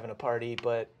while we're having a party,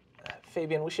 but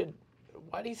Fabian,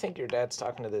 why do you think your dad's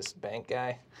talking to this bank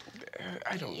guy?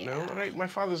 I don't know, right? My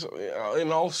father's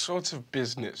in all sorts of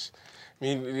business.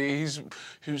 I mean, he's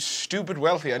stupid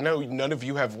wealthy. I know none of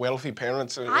you have wealthy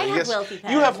parents. I have wealthy You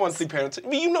have parents. wealthy parents. I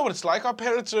mean, you know what it's like. Our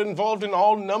parents are involved in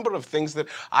all number of things that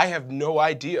I have no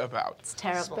idea about. It's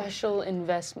terrible. Special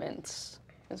investments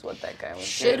is what that guy was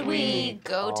Should saying. we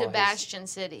go to always- Bastion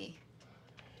City?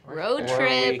 Road Or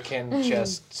we trip. can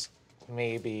just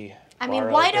maybe I mean,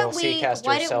 borrow why Bill don't we- Seacaster's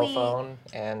why don't cell we- phone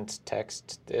and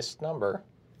text this number.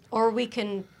 Or we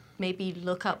can maybe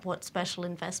look up what special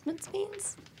investments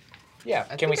means. Yeah,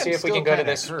 I can we think see I'm if we still can go to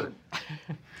kinda this? hurt.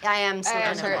 I am still I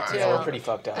am kind hurt of too. Yeah, we're pretty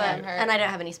fucked up. I'm hurt. and I don't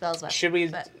have any spells left. Should we?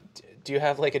 but- Do you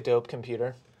have like a dope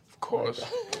computer? Of course.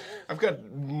 I've got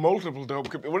multiple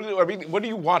dope. What do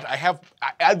you want?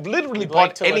 I've literally like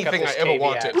bought to look up anything I this ever KVX.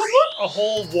 wanted. A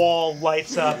whole wall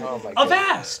lights up. Oh my God.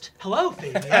 Avast! Hello,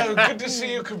 Fabian. Good to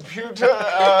see you, computer.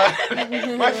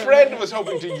 My friend was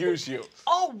hoping to use you.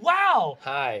 Oh, wow!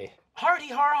 Hi. Hardy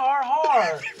har har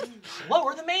har!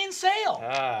 Lower the mainsail!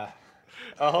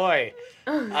 Ahoy.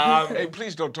 Hey,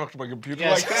 please don't talk to my computer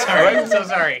Yes, like that. sorry, I'm so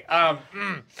sorry.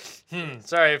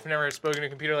 Sorry, I've never spoken to a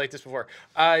computer like this before.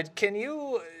 Can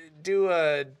you do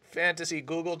a fantasy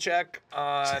Google check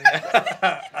on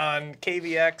on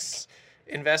KVX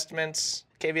investments,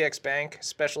 KVX Bank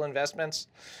special investments?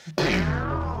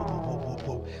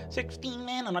 16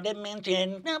 men on a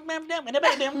dimension. Oh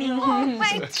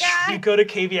my God! You go to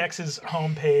KVX's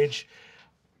homepage.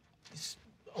 It's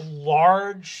a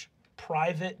large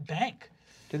private bank.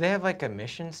 Do they have like a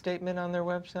mission statement on their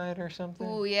website or something?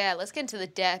 Ooh, yeah. Let's get into the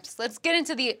depths. Let's get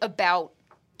into the about.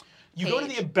 You go to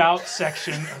the Page. About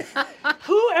section.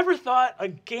 Who ever thought a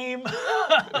game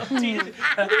of D&D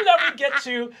that would get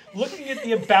to looking at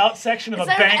the About section of a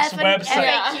bank's website?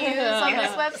 FAQs on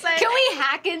this website? Can we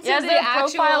hack into Yeah, is the there a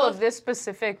actual profile of this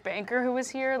specific banker who was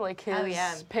here? Like his Oh,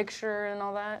 yeah. picture and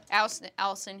all that?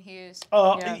 Alson Hughes?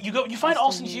 Yeah. You find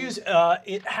Alston Hughes.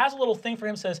 It has a little thing for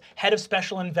him. Says head of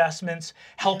special investments,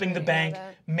 helping the bank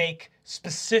make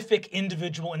specific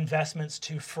individual investments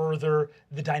to further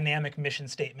the dynamic mission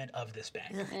statement of this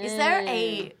bank. Is there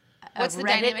a What's the Reddit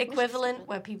dynamic equivalent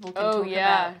where people can Oh, talk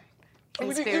yeah. about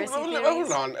conspiracy theories?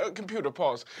 Hold on, computer,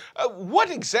 pause. What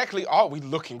exactly are we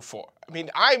looking for? I mean,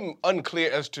 I'm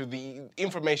unclear as to the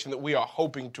information that we are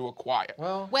hoping to acquire.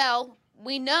 Well,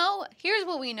 we know. Here's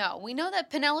what we know. We know that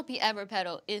Penelope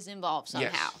Everpedo is involved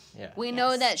somehow. Yeah. We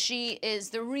know that she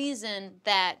is the reason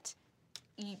that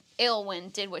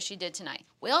Aylwin did what she did tonight.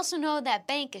 We also know that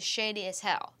bank is shady as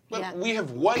hell. Well, we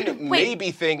have one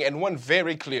maybe thing and one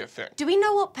very clear thing. Do we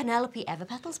know what Penelope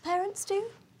Everpetal's parents do?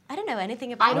 I don't know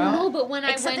anything about I don't know, but when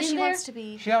I Except went that in she there, wants to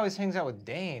be. She always hangs out with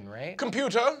Dane, right?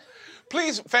 Computer,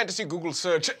 please fantasy Google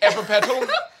search Everpetal.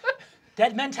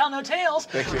 Dead men tell no tales.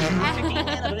 Thank you.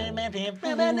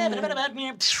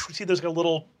 See, there's like a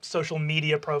little social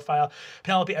media profile.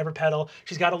 Penelope Everpetal.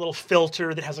 She's got a little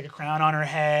filter that has like a crown on her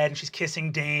head, and she's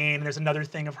kissing Dane. And there's another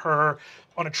thing of her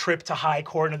on a trip to High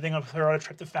Court, and a thing of her on a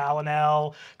trip to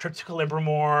Falinel, trip to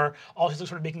Calimbramore. All she's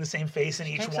sort of making the same face in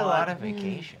each Takes one. a lot of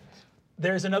vacations.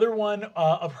 There's another one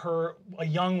of her, a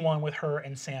young one with her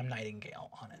and Sam Nightingale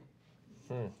on it.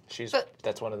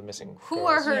 That's one of the missing. who girls.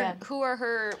 are her? Yeah. Who are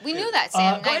her? We knew that Go Sam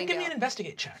ahead and give Nightingale. me an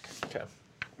investigate check. Okay.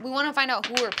 We want to find out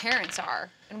who her parents are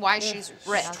and why she's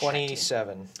rich.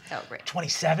 27. Oh, rich.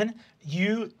 27,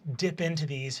 you dip into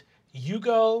these. You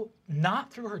go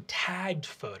not through her tagged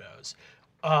photos,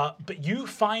 but you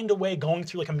find a way going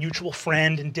through like a mutual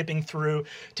friend and dipping through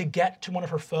to get to one of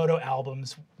her photo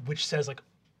albums, which says like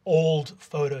old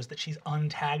photos that she's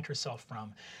untagged herself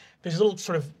from. There's little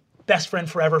sort of best friend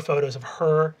forever photos of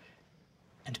her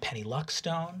and Penny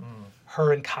Luckstone,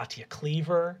 her and Katya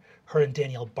Cleaver, her and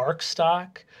Danielle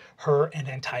Barkstock, her and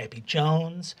Antiope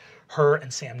Jones, her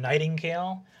and Sam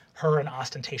Nightingale, her and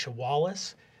Ostentatia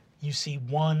Wallace. You see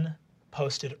one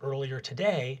posted earlier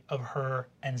today of her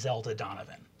and Zelda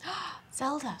Donovan.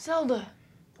 Zelda,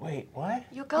 Wait, what?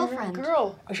 your girlfriend.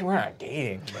 Girl. Actually, we're not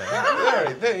dating,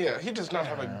 but Yeah, he does not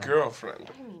have a girlfriend.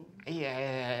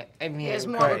 yeah, I mean, He has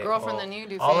more of a girlfriend than you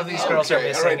do. All of these girls are Okay,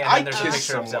 missing, all right, and I then there's a kissed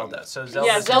picture of someone. Zelda. So Zelda's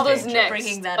Yeah, Zelda's in danger. next.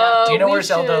 Bringing that up. Do you know we where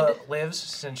Zelda should- lives,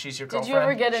 since she's your Did girlfriend? you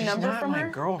ever get a she's number not from my her?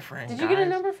 girlfriend. Did you get a guys.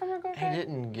 number from her I girlfriend?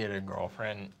 didn't get a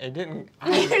girlfriend. I didn't.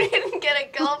 You didn't get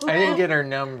a girlfriend. I didn't get her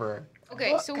number.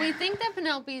 Okay, so we think that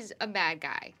Penelope's a bad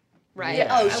guy, right? Yeah.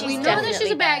 Oh, And she's we know that she's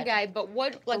definitely a bad bad. guy, but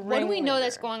what do we know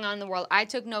that's ringleader. going on in the world? I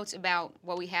took notes about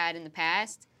what we had in the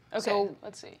past. Okay, So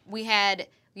let's see. we had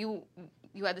you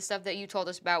had the stuff that you told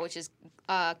us about, which is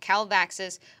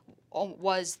Calvaxis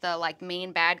was the like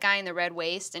main bad guy in the Red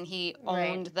Waste, and he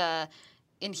owned the.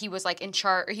 And he was like in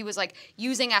charge. He was like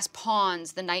using as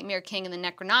pawns the Nightmare King and the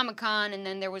Necronomicon, and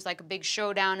then there was like a big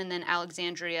showdown, and then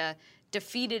Alexandria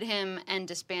defeated him and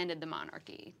disbanded the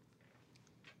monarchy.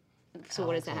 So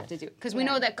what does that have to do? Because we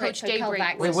know that Coach so Daybreak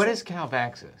Calvaxis- Wait, was, what is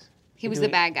Calvaxis? he was the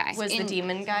bad guy. Was the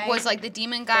demon guy? Was like the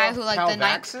demon guy who like the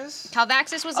night. Calvaxis?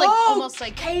 Calvaxis was like almost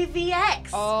like.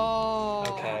 KVX. Oh.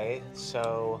 Okay,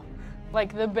 so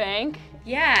Like the bank?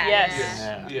 Yeah.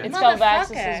 Yes. Yeah. It's Motherfucker.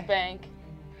 Calvaxis' bank.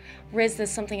 Riz,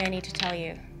 there's something I need to tell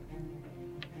you.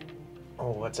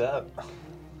 oh, what's up?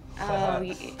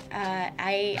 I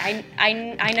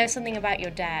know something about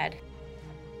your dad.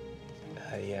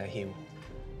 Yeah, he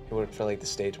worked for like the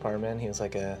State Department. He was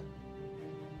like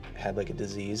had like a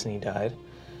disease and he died.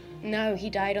 No, he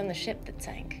died on the ship that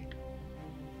sank.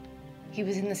 He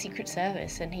was in the Secret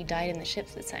Service and he died in the ship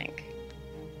that sank.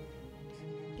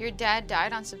 Your dad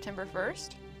died on September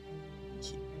 1st?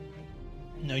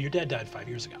 No, your dad died 5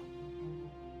 years ago.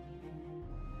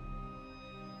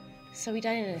 So he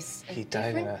died in a He died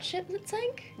in different a- ship that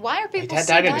sank? Why are people dad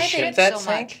died in a sinking ship ships that so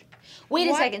sank? much? Wait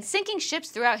a What? second. Sinking ships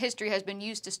throughout history has been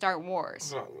used to start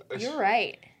wars. You're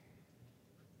right.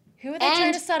 Who are they trying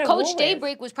And to start a war Coach with?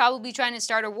 Daybreak was probably trying to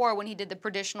start a war when he did the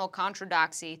traditional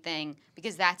contradoxy thing,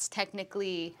 because that's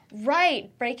technically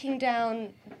Right, breaking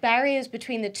down barriers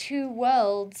between the two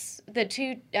worlds, the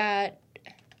two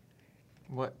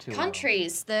What two?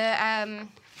 countries, the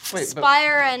Wait, but-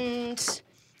 Spire and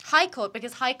High Court,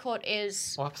 because High Court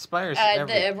is Well, Spire's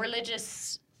the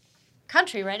religious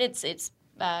country, right? It's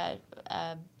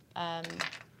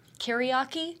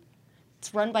Kyriaki.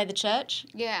 It's run by the church.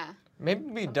 yeah. Maybe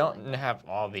we don't have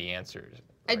all the answers.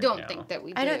 I right don't now. think that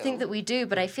we do. I don't think that we do,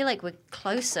 but I feel like we're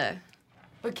closer.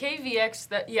 But KVX,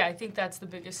 I think that's the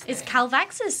biggest thing. Is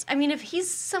Calvaxis? I mean, if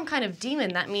he's some kind of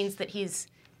demon, that means that he's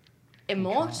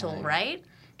immortal, right?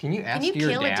 Can you ask you your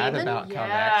kill a dad demon? about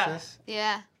Yeah. Calvaxis?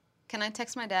 Yeah. Can I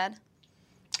text my dad?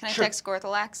 Can I Sure. text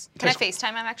Gorthalax? Can I FaceTime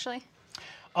him actually?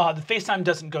 The FaceTime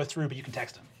doesn't go through, but you can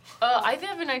text him. I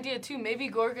have an idea too. Maybe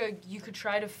Gorgug, you could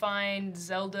try to find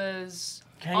Zelda's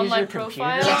Can I use online your computer?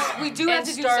 profile. Yes, we do have and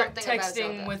to do start something about texting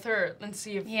Zelda. with her and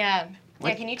see if. Yeah.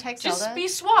 Yeah, can you text Just Zelda? be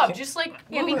suave. Just like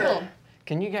Yeah, be woo her. cool.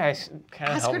 Can you guys kind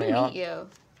of Ask help her to me meet out? you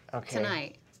Okay.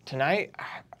 tonight. Tonight?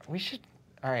 We should.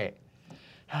 All right.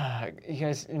 You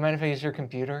guys, you mind if I use your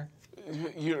computer?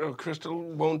 Your crystal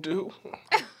won't do.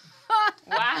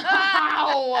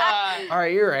 Wow. All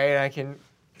right, you're right. I can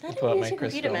Pull up Use my your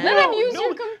computer, crystal. man. Let him use No,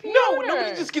 your computer. no,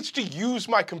 nobody just gets to use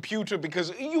my computer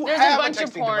because you There's have a bunch of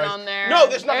texting porn device. on there. No,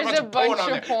 there's not There's a bunch of porn on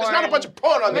there. There's not a bunch of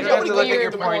porn on there. You don't have Nobody to goes look at to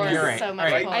your my porn. computer. You're right. So much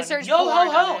All right. fun. I searched Yo porn ho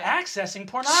on ho! it. Accessing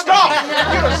pornography. Stop!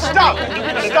 Stop!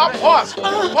 Stop! Pause!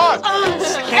 Pause!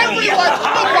 Everyone,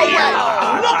 look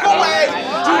away! Look away!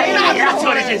 That's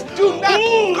what it is. Do not!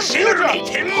 Ooh, Computer! shivery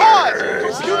timbers.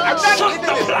 Pause! Computer! I'm not Shut into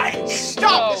the this. lights.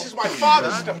 Stop! This is my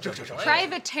father's stuff.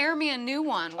 Private, tear me a new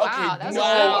one. Wow, Okay, that's no,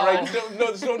 all right. No,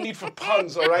 there's no need for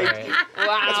puns, all right? Wow.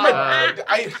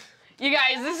 I, You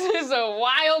guys, this is a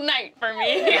wild night for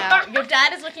me. Yeah, your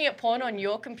dad is looking at porn on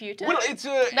your computer. well, it's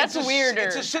a. That's it's a, weirder.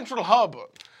 It's a central hub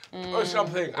or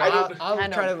something. I I'll, don't. I'll I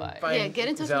know try to why. find Yeah, get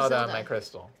in touch with Zelda on Zelda. my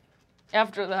crystal.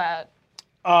 After that,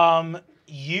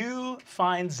 You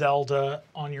find Zelda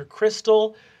on your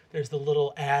crystal. There's the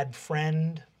little add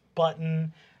friend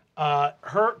button.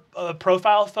 Her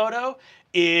profile photo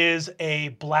is a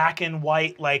black and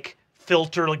white, like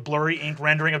filter, like blurry ink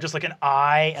rendering of just like an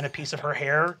eye and a piece of her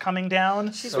hair coming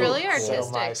down. She's really cool. artistic.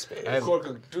 MySpace. I have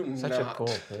Gorgug, do such not. a cool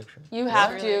picture. you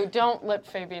have really- to. Don't let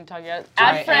Fabian talk yet.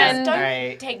 I- Add friend. Don't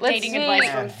I- take Let's dating see. advice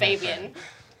Yeah. from Fabian.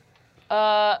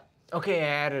 Okay, I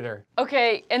added her.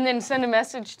 Okay, and then send a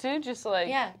message too, just like.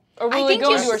 Yeah. Or will I it think go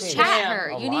you into her should chat spam? her.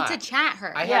 A You need to lot. chat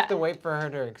her. I Yeah. have to wait for her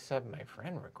to accept my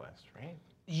friend request, right?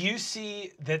 You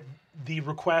see that the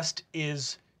request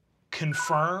is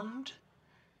confirmed,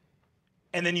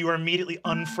 and then you are immediately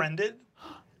unfriended.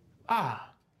 Ah,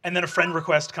 And then a friend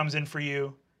request comes in for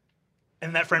you,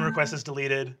 and that friend request is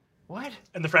deleted, what?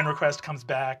 and the friend request comes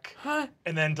back, Huh?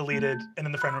 and then deleted, and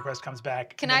then the friend request comes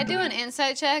back. Can and I then do an deleted.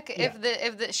 insight check if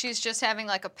the she's just having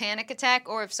like a panic attack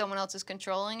or if someone else is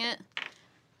controlling it?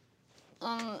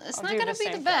 It's I'll not do gonna the be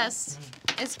same the thing. best.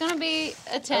 It's gonna be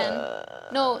a 10.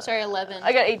 No, sorry, 11.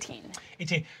 I got 18.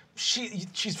 18.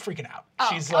 She's freaking out. Oh.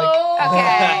 She's like,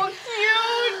 Okay.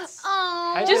 Cute.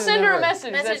 Oh. Just send her a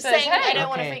Message message, Message that says, saying, "Hey." I don't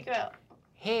want to Okay. freak you out.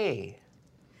 Hey.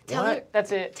 Tell what? her.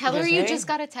 That's it. Tell her Just you hey? just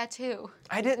got a tattoo.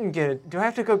 I didn't get it. Do I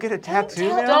have to go get a tattoo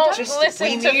tell- now? Don't Just- listen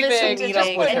we to need to Fig. meet Just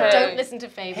up with play. her. Don't listen to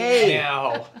Fabian. Hey.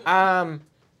 Now.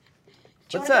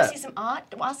 Do you What's want to go up? see some art?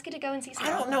 Ask her to go and see some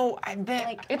I art. don't know. I bet.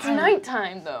 Like, It's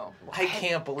nighttime though. I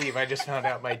can't believe I just found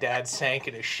out my dad sank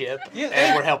in a ship,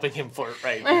 and we're helping him flirt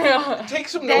right now. Take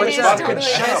some That notes, is Vodka, totally, and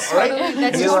shut that's up, all right? totally,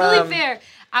 that's You, totally fair.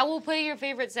 I will play your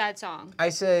favorite sad song. I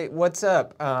say, what's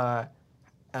up?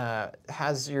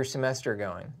 How's your semester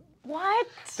going? What?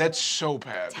 That's so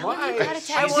bad. Why? you got a I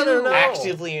tattoo. want to know.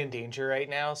 Actively in danger right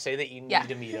now. Say that you need Yeah.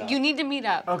 to meet up. You need to meet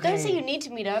up. Okay. Don't say you need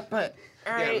to meet up. But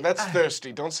all Yeah, right. that's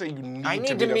thirsty. Don't say you need, I need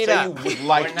to to meet meet up. up. Say you would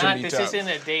like We're to not. meet This up. isn't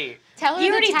a date. Tell her You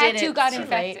the already did tattoo it, got so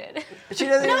infected. She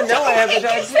doesn't even know I have a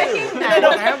tattoo. I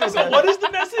don't have a so what does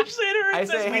the message say to her? It I says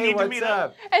say, we hey, need to what's meet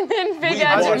up? And then Fig We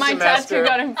adds want my semester. tattoo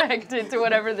got infected to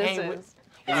whatever this Hey, is.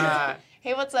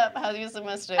 Hey, what's up? How's your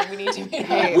semester? We need to meet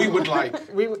Hey. up. We would like.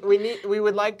 we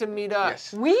would like to meet up.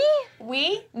 Yes. We?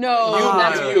 We? No. You,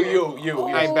 that's you.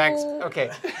 I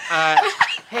okay.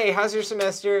 Hey, how's your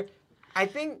semester? I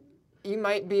think you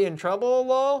might be in trouble,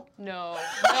 lol. No.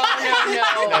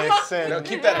 No,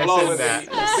 keep that low. that.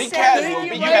 Be casual. Be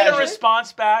You get a casual.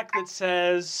 response back that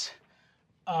says,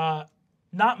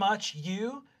 not much,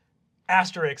 you,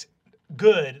 asterisk,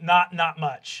 good, not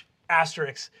much,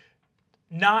 asterisk,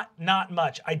 not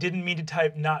much. I didn't mean to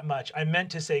type not much. I meant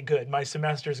to say good. My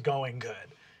semester's going good.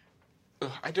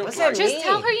 I don't What's like. that Just mean?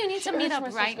 tell her you need to meet up Christmas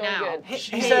is right going now.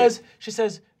 good. She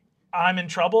says, I'm in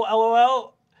trouble,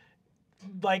 LOL.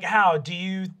 Like how? Do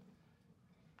you, ...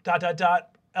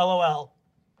 LOL. ...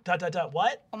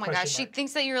 What? Oh my Question gosh, she mark.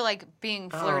 thinks that you're like being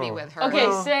flirty Oh. with her. Okay,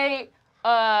 Well- say,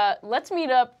 let's meet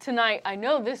up tonight. I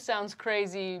know this sounds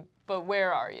crazy, but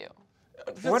where are you?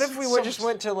 What if we just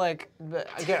went to like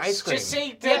get ice cream? Just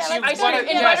say that you ice want cream.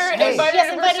 to. Invite her, Hey. invite Yes,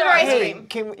 her invite her first. ice Hey,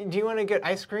 cream. do you want to get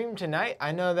ice cream tonight?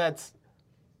 I know that's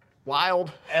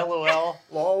wild. LOL.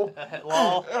 Lol.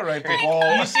 Lol. All right, the You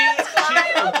ball. see,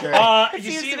 Okay.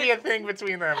 you Seems see to that be a thing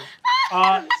between them.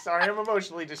 Sorry, I'm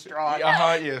emotionally distraught.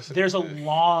 Yes. there's a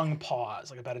long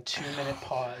pause, like about a 2-minute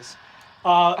pause.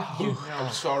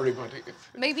 I'm sorry, buddy.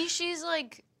 Maybe she's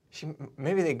like,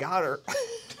 Maybe they got her.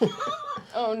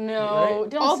 Oh no!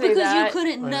 Don't oh, say because that. you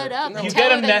couldn't nut up and You tell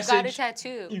get a her that you got a message.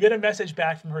 tattoo. You get a message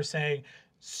back from her saying,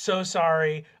 so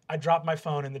sorry, I dropped my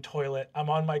phone in the toilet. I'm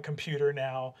on my computer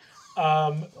now.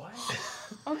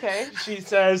 Okay. She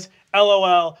says,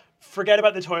 LOL, Forget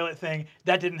about the toilet thing.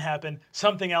 That didn't happen.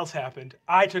 Something else happened.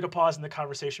 I took a pause in the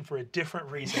conversation for a different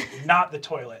reason, not the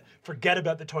toilet. Forget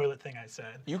about the toilet thing I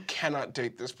said. You cannot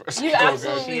date this person. You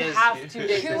absolutely have to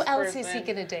date Who this else person. is he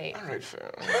gonna date? All right,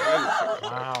 fair.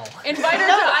 Wow. Invite her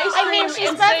to ice cream I mean, she's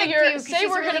and perfect say, for you 'cause say she's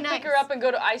we're really gonna pick her nice. up and go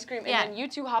to ice cream, Yeah. and then you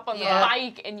two hop on the Yeah.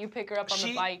 bike and you pick her up on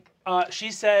the bike.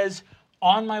 She says,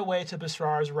 on my way to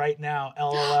Basrar's right now,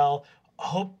 LOL.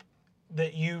 Hope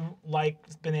that you like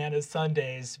banana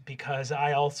sundaes because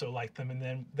I also like them, and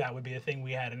then that would be a thing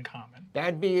we had in common.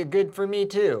 That'd be a good for me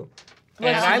too.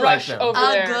 Let's and I like rush them. over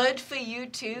there. Good for you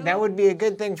too. That would be a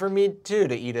good thing for me too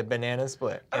to eat a banana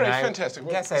split. All And right, I fantastic.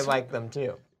 Well, guess I so- like them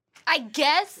too. I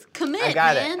guess. Commit, I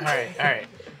got man. it. All right.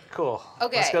 Cool.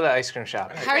 Okay. Let's go to the ice cream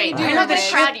shop. How are you Great. doing? I'm today?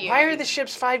 proud of you. Why are the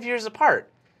ships 5 years apart?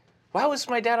 Why was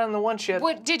my dad on the one ship?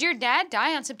 What, did your dad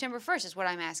die on September 1st is what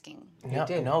I'm asking.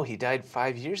 No, he died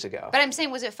 5 years ago. But I'm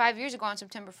saying, was it 5 years ago on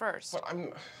September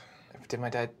 1st? Did my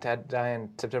dad die on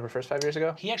September 1st 5 years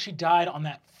ago? He actually died on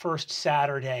that first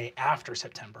Saturday after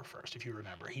September 1st, if you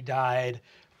remember. He died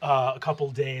a couple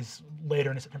days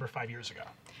later in September 5 years ago.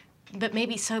 But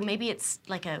maybe it's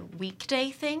like a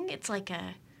weekday thing. It's like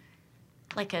a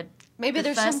Maybe the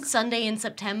there's first some- Sunday in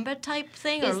September type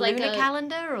thing, or It's like lunar a-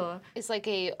 calendar, or. It's like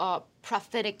a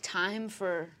prophetic time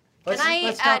for... Can I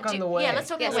let's talk on do, the way. Yeah, let's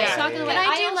talk Yes, on the way. let's talk on the way. Can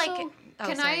I do I like? also- Oh,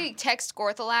 Can sorry. I text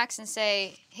Gorthalax and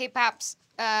say, hey, Paps,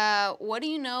 what do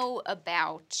you know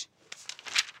about...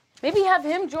 Maybe have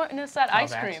him join us at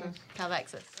ice cream.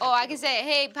 Calvexis. Oh, I can say,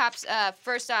 hey, Pops,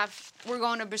 first off, we're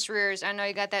going to Basreer's. I know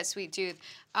you got that sweet tooth.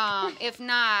 If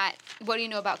not, what do you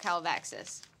know about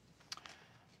Calvaxis?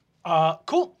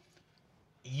 Cool.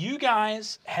 You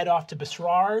guys head off to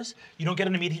Basrar's. You don't get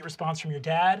an immediate response from your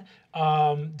dad.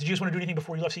 Did you just want to do anything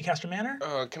before you left Seacaster Manor?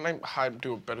 Can I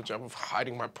do a better job of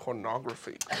hiding my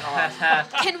pornography? Can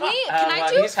I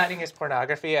While do... he's hiding his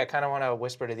pornography, I kind of want to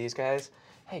whisper to these guys,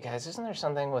 hey guys, isn't there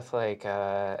something with like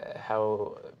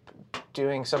how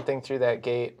doing something through that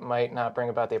gate might not bring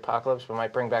about the apocalypse, but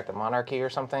might bring back the monarchy or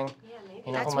something? Yeah, maybe.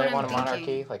 You know That's who what might I'm want a thinking.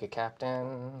 monarchy? Like a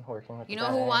captain working with You the know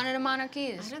who guy? wanted a monarchy?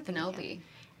 Is Penelope.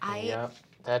 Yep,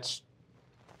 that's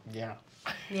Yeah.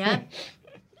 Yeah.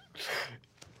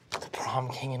 the prom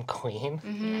king and queen.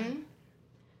 Mm-hmm.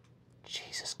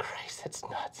 Jesus Christ, that's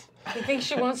nuts. I think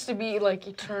she wants to be like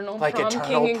eternal Like prom eternal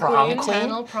king and prom queen. queen?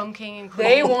 Eternal prom king and queen.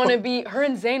 They want to be, her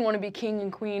and Zane want to be king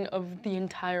and queen of the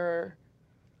entire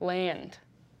land.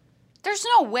 There's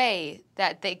no way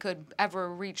that they could ever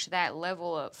reach that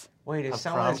level of... Wait, is A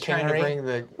someone prom trying to kingery? bring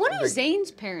the? What do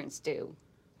Zane's parents do?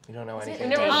 You don't know We anything.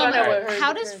 never about found out what her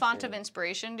How does parents Font do. of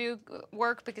Inspiration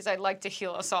work? Because I'd like to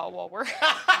heal us all while we're...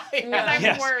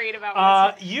 Yes. worried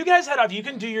about You guys head off. You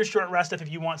can do your short rest stuff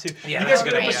if you want to. Yeah, you that's guys a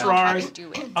go good to idea. Basrar's.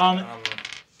 do it.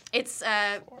 It's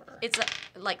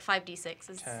like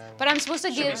 5d6. But I'm supposed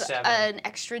to give 7. an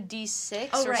extra d6?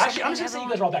 Oh, or right. Actually, I'm something? just going to say you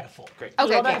guys are all back at full. Great. Okay,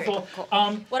 You're all back okay, at full.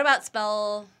 cool. What about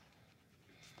spell?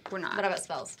 We're not. What about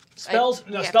spells? Spells?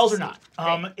 No, we have spells to are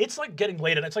see. not. It's like getting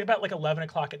late at night. It's like about like 11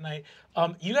 o'clock at night.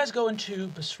 You guys go into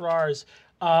Basrar's.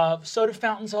 Soda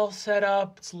fountain's all set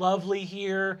up. It's lovely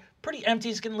here. Pretty empty.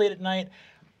 It's getting late at night.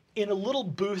 In a little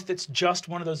booth that's just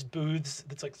one of those booths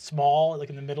that's like small, like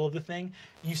in the middle of the thing,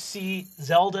 you see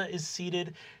Zelda is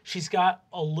seated. She's got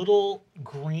a little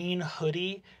green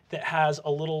hoodie that has a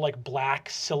little like black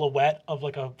silhouette of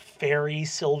like a fairy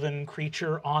sylvan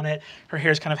creature on it. Her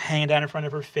hair's kind of hanging down in front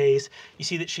of her face. You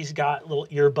see that she's got little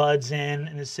earbuds in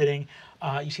and is sitting.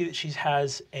 You see that she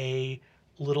has a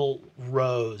little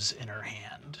rose in her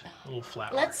hand, a little flower.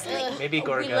 Let's Maybe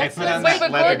Gorgug. let's Put on Wait, that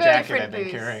but leather Gorgug- jacket different I've been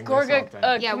booths. carrying.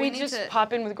 Gorgug, Yeah, can we we need just to-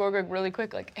 pop in with Gorgug really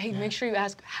quick? Like, hey, make sure you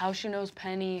ask how she knows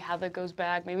Penny, how that goes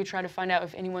back. Maybe try to find out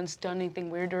if anyone's done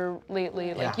anything weirder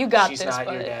lately. Like, you got She's this, not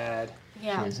but your dad.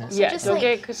 yeah. yeah, just don't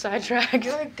like, get sidetracked.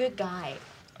 you're a good guy.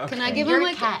 Can I give You're him a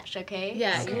like... catch, okay?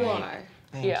 Yeah, you are.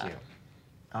 Thank Yeah. you.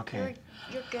 Okay.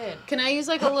 You're good. Can I use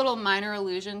like a little minor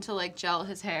illusion to like gel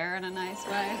his hair in a nice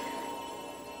way?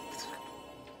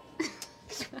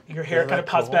 Your hair kind of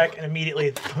pops back and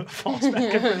immediately falls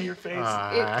back in front of your face.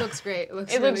 It looks great. It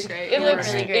looks It really looks great. It Yeah.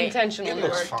 looks really great. intentionally It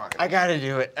looks work. fine. I gotta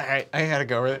do it. All right, I gotta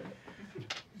go with it.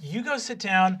 You go sit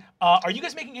down. Are you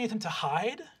guys making anything to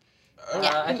hide?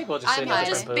 I think we'll just sit I'm in a hiding.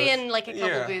 Just booth. be in like a couple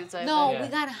Yeah. booths over. No, Yeah. we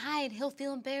gotta hide. He'll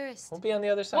feel embarrassed. We'll be on the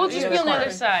other side. We'll These just are be on the corner.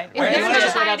 other side. If Wait, do you they're want to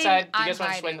just wait hiding, outside? Do I'm you guys want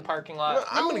to just wait in hiding. the parking lot?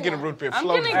 I'm gonna get a root beer I'm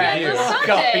float gonna for get you. the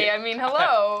Sunday. I mean,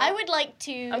 hello. I would like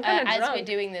to, I'm kinda as drunk. we're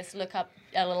doing this, look up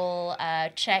a little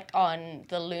check on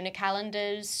the lunar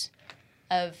calendars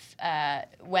of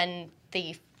when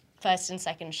the first and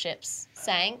second ships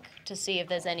sank to see if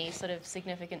there's any sort of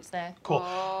significance there. Cool.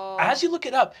 As you look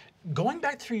it up, going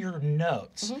back through your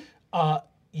notes,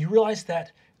 you realize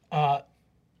that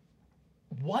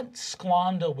what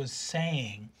Sklanda was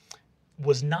saying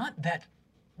was not that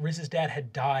Riz's dad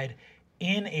had died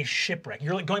in a shipwreck.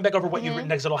 You're like going back over what you've written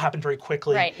because it'll happen very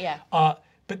quickly. Right, yeah.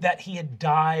 But that he had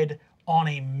died on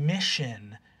a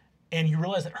mission, and you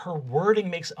realize that her wording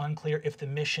makes unclear if the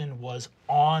mission was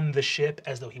on the ship,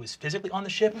 as though he was physically on the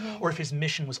ship, or if his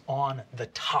mission was on the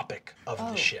topic of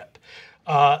the ship.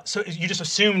 So you just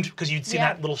assumed, because you'd seen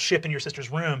that little ship in your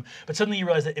sister's room, but suddenly you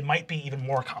realize that it might be even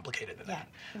more complicated than that.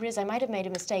 Riz, I might have made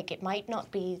a mistake. It might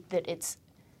not be that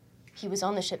he was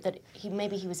on the ship, that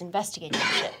maybe he was investigating the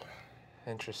ship.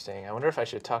 Interesting. I wonder if I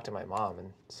should talk to my mom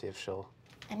and see if she'll...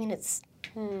 I mean, it's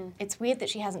weird that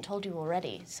she hasn't told you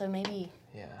already, so maybe...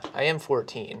 Yeah, I am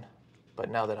 14, but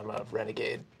now that I'm a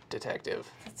renegade detective,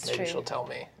 maybe true. she'll tell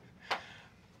me.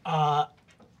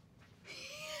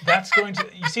 That's going to...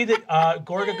 You see that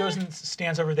Gorgug goes and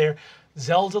stands over there.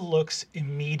 Zelda looks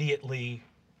immediately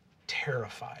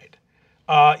terrified.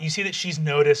 You see that she's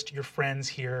noticed your friends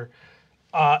here,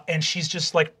 and she's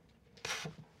just like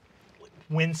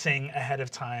wincing ahead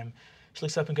of time. She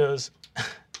looks up and goes,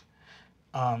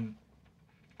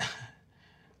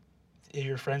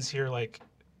 your friends here like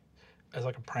as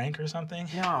like a prank or something?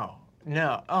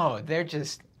 No. Oh, they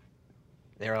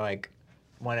were like,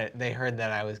 they heard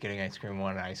that I was getting ice cream,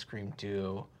 wanted ice cream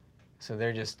too. So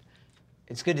they're just,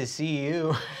 it's good to see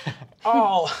you.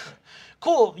 Oh,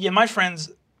 cool. Yeah, my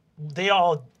friends, they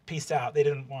all pieced out. They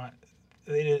didn't want,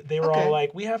 they were all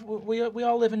like, we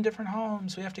all live in different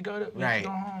homes. We have to go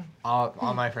home.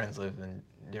 All my friends live in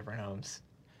different homes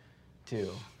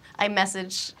too. I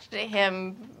messaged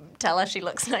him, tell her she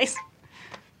looks nice.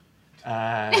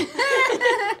 I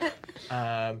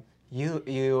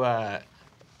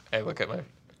look at my.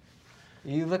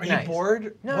 You look Are nice. you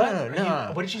bored? No, What?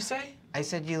 no. What did you say? I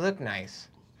said you look nice.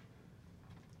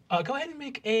 Go ahead and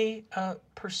make a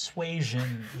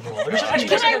persuasion roll. Or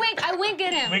I wink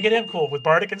at him. Wink at him, cool, with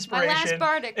bardic inspiration. My last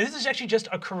bardic. And this is actually just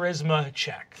a charisma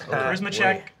check. Charisma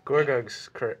check. Gorgug's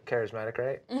charismatic,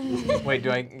 right? Wait,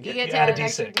 do I You get get to add add a an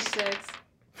extra D6.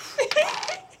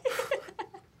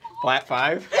 flat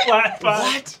 5? Flat 5.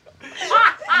 What?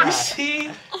 You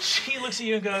see, she looks at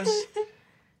you and goes,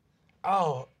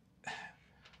 "Oh,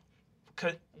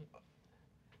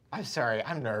 I'm sorry,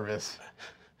 I'm nervous.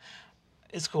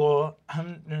 it's cool.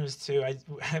 I'm nervous too.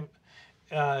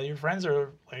 Your friends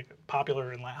are like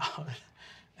popular and loud."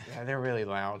 Yeah, they're really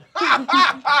loud.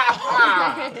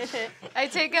 I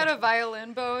take out a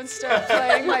violin bow and start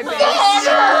playing my bass.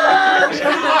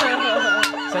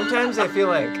 Sometimes I feel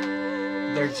like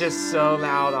they're just so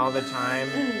loud all the time,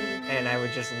 and I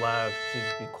would just love to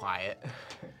just be quiet.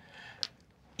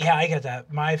 Yeah, I get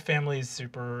that. My family's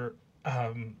super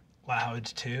loud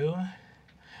too.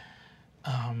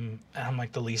 And I'm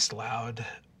like the least loud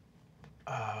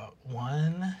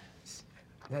one.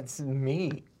 That's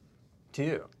me,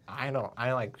 too. I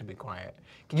like to be quiet.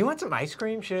 Do you want some ice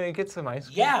cream? Should I get some ice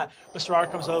cream? Yeah, Mr. R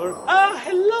comes over.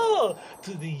 Hello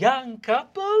to the young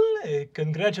couple.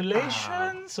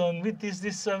 Congratulations on with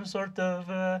this some sort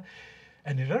of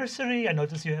anniversary. I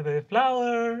notice you have a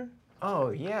flower.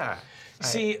 Oh, yeah.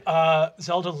 See,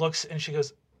 Zelda looks and she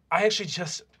goes, I actually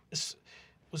just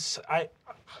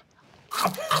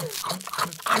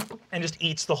and just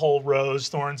eats the whole rose,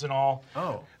 thorns and all.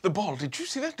 Oh. The ball, did you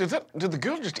see that? Did the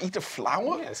girl just eat a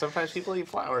flower? Yeah, sometimes people eat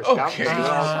flowers. Okay.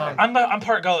 I'm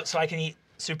part goat, so I can eat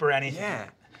super anything.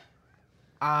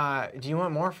 Yeah. Do you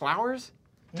want more flowers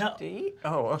No. to eat?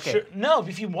 Oh, okay. Sure. No,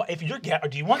 if you're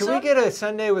do you want Can some? we get a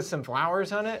sundae with some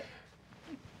flowers on it?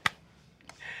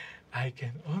 I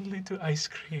can only do ice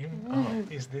cream.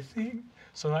 Is the thing.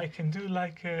 So I can do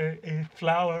like a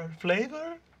flower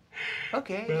flavor.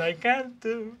 Okay. But I can't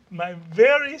do my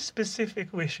very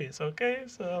specific wishes, okay?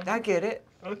 So I get it.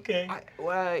 okay.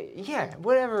 Yeah,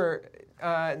 whatever.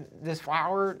 This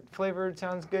flower flavor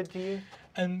sounds good to you?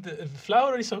 And the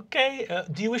flower is okay.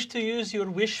 Do you wish to use your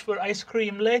wish for ice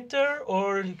cream later,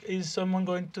 or is someone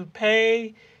going to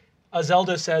pay?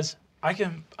 Zelda says,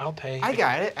 I'll pay. I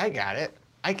got it.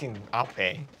 I'll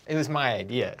pay. It was my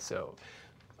idea, so.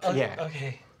 Yeah.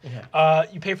 Okay. Yeah.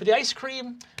 You pay for the ice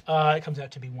cream. It comes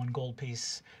out to be 1 gold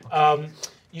piece.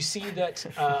 You see that.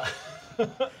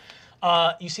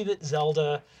 You see that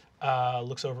Zelda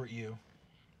looks over at you.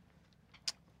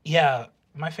 Yeah,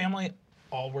 my family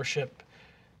all worship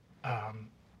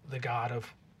the god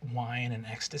of wine and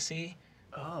ecstasy.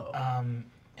 Oh.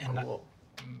 And Cool.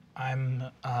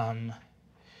 I'm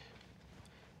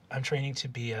training to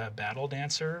be a battle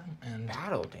dancer and.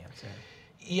 Battle dancer.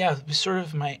 Yeah, sort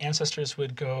of my ancestors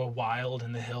would go wild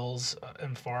in the hills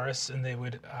and forests, and they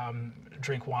would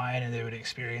drink wine, and they would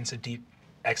experience a deep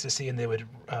ecstasy, and they would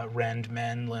rend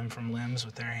men limb from limbs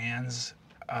with their hands.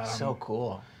 So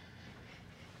cool.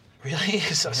 Really?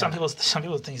 Some people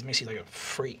think it makes you like a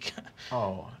freak.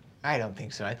 Oh, I don't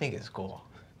think so. I think it's cool.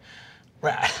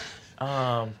 Right.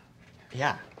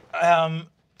 Yeah.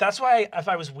 That's why if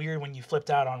I was weird when you flipped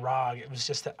out on Rog, it was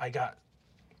just that I got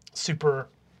super.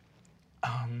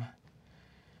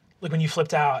 Like when you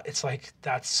flipped out, it's like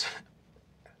that's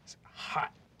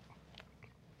hot.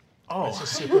 Oh. It's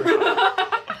just super.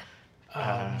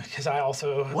 Because I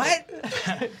also. What?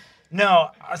 No,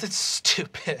 that's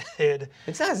stupid. It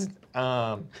says,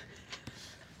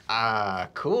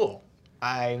 cool.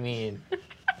 I mean,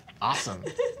 awesome.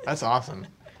 That's awesome.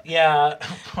 Yeah,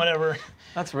 whatever.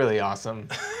 That's really awesome.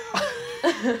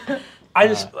 I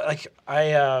just like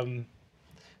I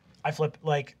flip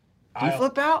like. Do you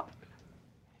flip out?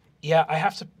 Yeah, I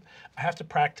have to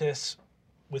practice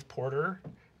with Porter.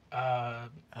 Oh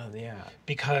yeah.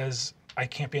 Because I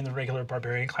can't be in the regular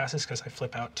barbarian classes because I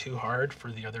flip out too hard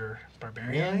for the other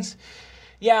barbarians.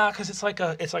 Really? Yeah, because it's like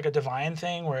a divine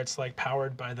thing where it's like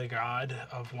powered by the god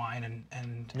of wine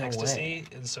and No ecstasy, way.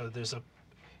 and so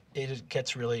it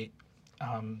gets really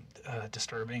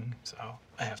disturbing. So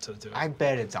I have to do it. I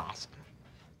bet it's awesome.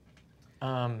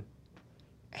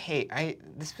 Hey,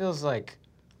 this feels like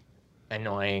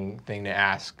annoying thing to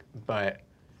ask, but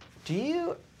do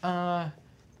you know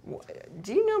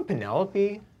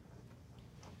Penelope?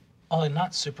 Oh,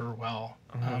 not super well.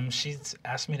 She's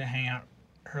asked me to hang out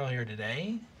earlier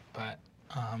today, but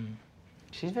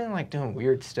She's been like doing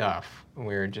weird stuff.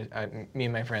 We were just, me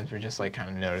and my friends were just like kind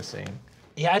of noticing.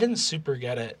 yeah, I didn't super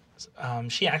get it.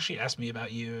 She actually asked me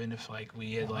about you and if like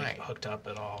we had like Why? hooked up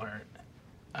at all, or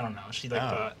I don't know. She like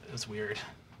thought it was weird.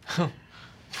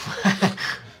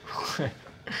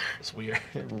 It's weird.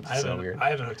 So weird. I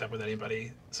haven't hooked up with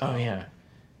anybody. So. Oh yeah.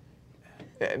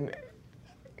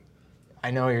 I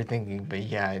know what you're thinking, but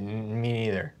yeah, me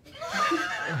neither.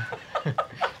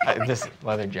 This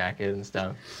leather jacket and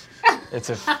stuff. It's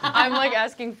a. I'm like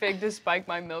asking Fig to spike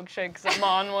my milkshake because I'm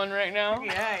on one right now.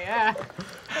 Yeah.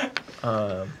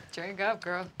 Drink up,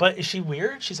 girl. But is she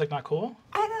weird? She's like not cool.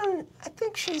 I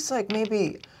think she's like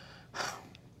maybe.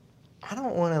 I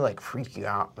don't want to like freak you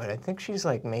out, but I think she's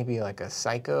like maybe like a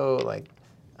psycho like.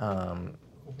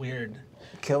 Weird.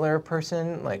 Killer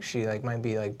person. Like she like might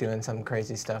be like doing some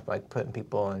crazy stuff, like putting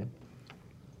people in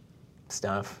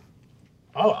stuff.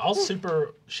 Oh, I'll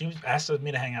super. She asked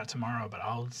me to hang out tomorrow, but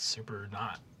I'll super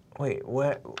not. Wait,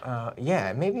 what?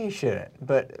 Yeah, maybe you shouldn't.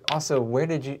 But also, where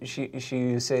did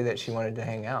she say that she wanted to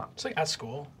hang out? It's like at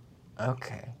school.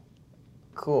 Okay,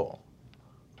 cool.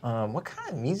 What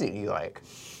kind of music do you like?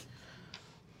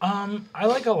 I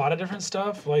like a lot of different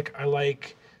stuff. Like I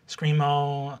like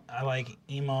screamo. I like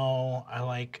emo. I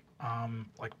like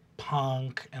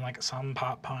punk and like some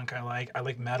pop punk. I like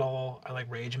metal. I like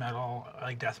rage metal. I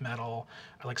like death metal.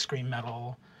 I like scream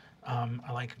metal.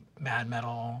 I like mad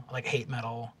metal. I like hate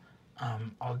metal.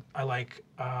 I like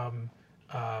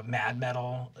mad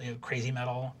metal, crazy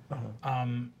metal.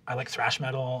 I like thrash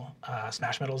metal.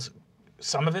 Smash metal's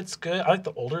some of it's good. I like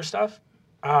the older stuff.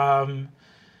 I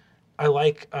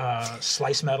like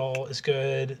slice metal is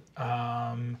good.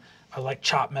 I like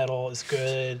chop metal is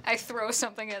good. I throw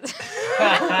something at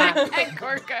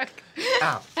Gorgug.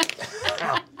 Ow.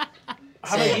 Ow.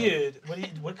 How about you?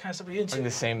 What kind of stuff are you Like into? the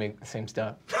same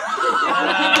stuff. You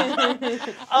guys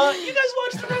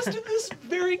watch the rest of this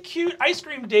very cute ice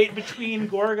cream date between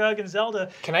Gorgug and Zelda.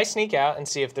 Can I sneak out and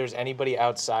see if there's anybody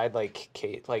outside, like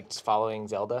Kate, like following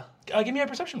Zelda? Give me a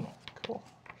perception roll.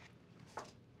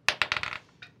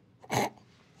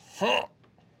 Cool.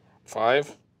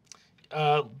 5.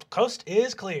 Coast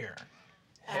is clear.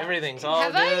 Everything's all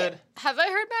Have good. I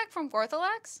heard back from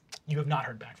Gorthalax? You have not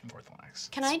heard back from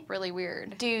Gorthalax. Can I Really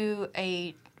weird. do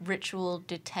a ritual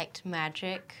detect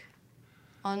magic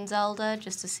on Zelda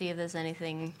just to see if there's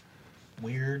anything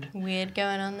Weird. weird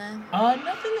going on there?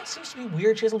 Nothing that seems to be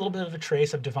weird. She has a little bit of a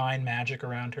trace of divine magic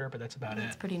around her, but that's about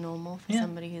It's it. pretty normal for Yeah.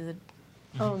 somebody who's a...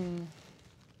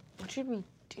 What should we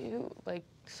do? Like,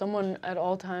 someone at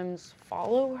all times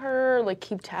follow her? Like,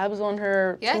 keep tabs on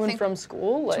her Yeah, I to and think from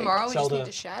school? Like, Tomorrow we just Zelda need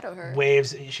to shadow her.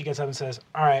 Waves. She gets up and says,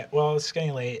 "All right, well, it's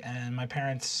getting late, and my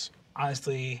parents,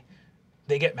 honestly,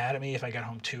 they get mad at me if I get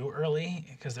home too early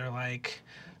because they're like,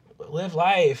 live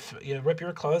life, rip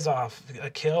your clothes off,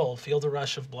 kill, feel the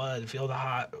rush of blood, feel the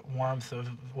hot warmth of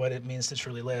what it means to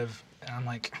truly live." And I'm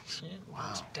like,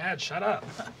 "Wow, Dad, shut up,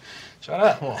 shut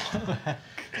up."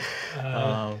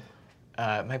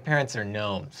 My parents are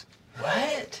gnomes.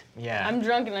 What? Yeah. I'm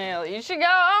drunk and I yell, you should go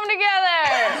home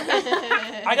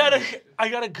together! I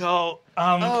gotta go.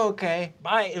 Oh, okay.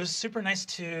 Bye. It was super nice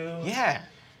to. Yeah.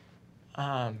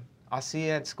 I'll see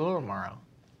you at school tomorrow.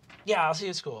 Yeah, I'll see you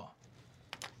at school.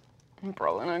 I'm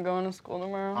probably not going to school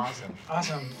tomorrow. Awesome.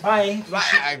 Awesome. Bye.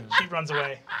 Bye. She runs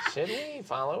away. Should we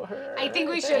follow her? I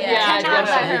think we should. Yeah, We cannot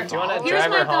I let her. Do you want to Here's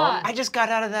drive my her home? thought. I just got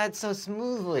out of that so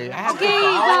smoothly. I have Okay, to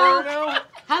follow her now?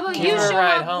 How about Give you her a show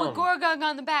ride up home. with Gorgug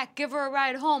on the back, give her a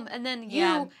ride home, and then you,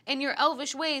 Yeah. in your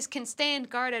elvish ways, can stand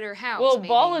guard at her house. Well, maybe.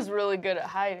 Ball is really good at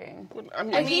hiding. I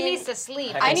mean, And he needs to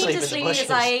sleep. I can need sleep to in the sleep bushes.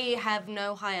 because I have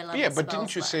no higher level yeah, but spells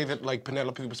didn't you left. say that like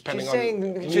Penelope was planning She's on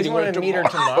saying she's meeting wanting to meet her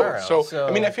tomorrow, So, so-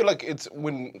 I mean, I feel like it's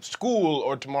when school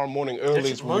or tomorrow morning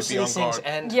early is when Most we'd of be these on things guard.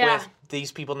 end Yeah. with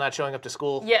these people not showing up to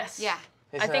school. Yes. Yeah.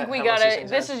 Is I think that we how most of these gotta. things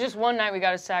This end? is just one night we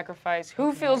gotta sacrifice.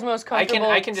 Who feels most I can-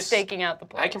 comfortable I can just- staking out the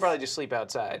place? I can probably just sleep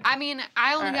outside. I mean,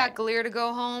 I only Alright. got Glear to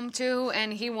go home to,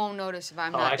 and he won't notice if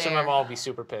I'm Oh, not actually, there. my mom will be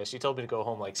super pissed. She told me to go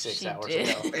home like 6 hours did.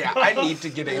 ago. Yeah, I need to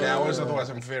get 8 hours, otherwise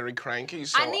I'm very cranky.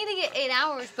 So I need to get 8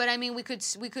 hours, but I mean, we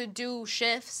could do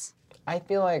shifts. I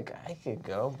feel like I could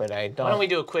go, but I don't. Why don't we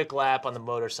do a quick lap on the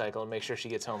motorcycle and make sure she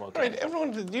gets home okay? Right,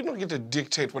 everyone, you don't get to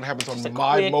dictate what happens Just a on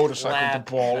my quick motorcycle lap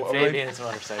to Paul. on All right? Fabian's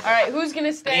motorcycle. All right, who's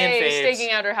gonna stay Fades.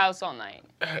 staking out her house all night?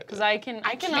 Because I can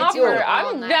can't do offer. it all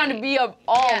I'm night. down to be up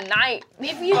all night.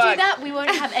 If you But do that, we won't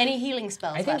have any healing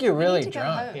spells. I think left. you're We really need to go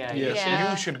drunk. home. Yeah, Yes,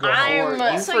 Yeah. you should go I'm- home. You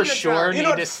Also, for you're sure drunk. need You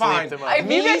know to what's sleep fine. tomorrow.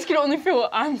 If you guys could only feel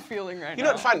what I'm feeling right You now.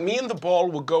 know, it's fine. Me and the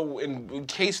ball will go and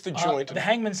encase the joint. The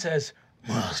hangman says,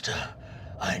 Master,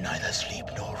 I neither sleep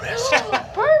nor rest.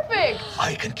 Perfect.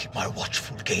 I can keep my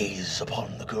watchful gaze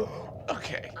upon the girl.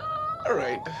 Okay. All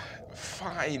right.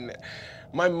 Fine.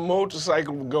 My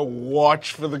motorcycle will go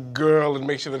watch for the girl and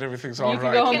make sure that everything's all You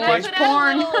right. can go home and watch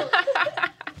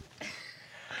porn.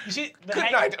 you see the,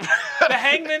 Good night. the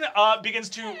hangman begins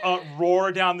to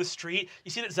roar down the street.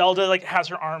 You see that Zelda like has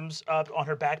her arms up on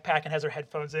her backpack and has her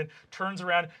headphones in, turns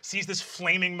around, sees this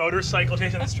flaming motorcycle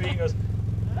chasing down the street and goes,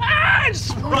 ah! And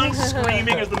just runs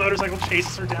screaming as the motorcycle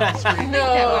chases her down the street.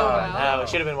 No, we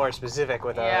should have been more specific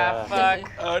with Yeah, fuck.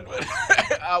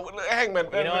 Hangman,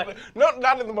 You know what?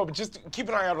 not in the moment. Just keep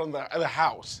an eye out on the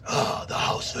house. Ah, the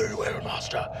house very well,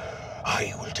 master.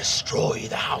 I will destroy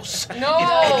the house.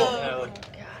 No.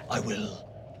 I will.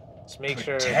 Just make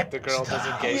sure Protect the girl doesn't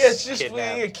the get Yes, just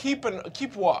kidnapped.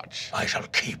 keep watch. I shall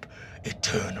keep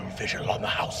eternal vigil on the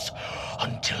house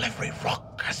until every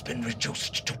rock has been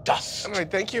reduced to dust. All right,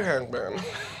 thank you, Hangman.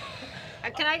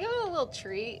 Can I give him a little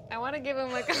treat? I want to give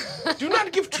him like a. Do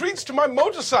not give treats to my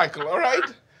motorcycle, all right?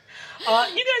 You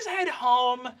guys head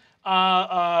home. Can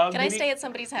I maybe- stay at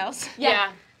somebody's house?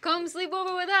 Yeah. Come sleep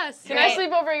over with us. Can I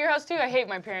sleep over at your house too? I hate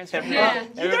my parents. Yeah.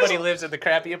 Everybody lives in the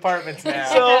crappy apartments now.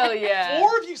 Hell yeah.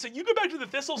 Four of you. So you go back to the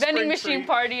Thistle Vending Spring machine tree.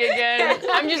 party again.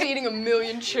 I'm just eating a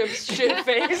million chips, shit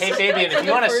face. Hey Fabian, For if you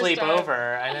the want to first sleep time.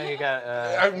 over, I know you got.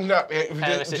 I'm not. of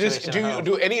a situation at home.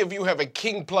 Do any of you have a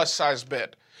king plus size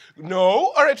bed? No?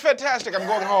 All right, fantastic. I'm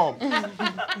going home.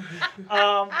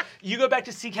 You go back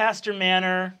to Seacaster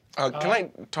Manor. Can I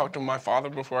talk to my father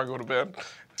before I go to bed?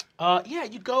 Yeah,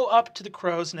 you go up to the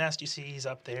crow's nest. You see he's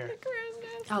up there.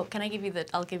 Oh, can I give you the?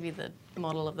 I'll give you the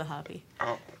model of the harpy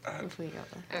Oh, if we go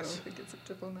there. I don't think it's a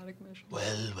diplomatic mission.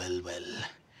 Well.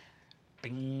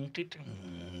 Bing, ding,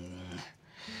 ding.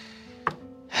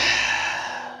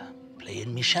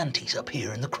 Playing me shanties up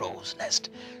here in the crow's nest.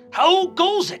 How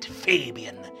goes it,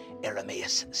 Fabian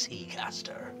Arameus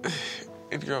Seacaster?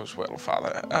 it goes well,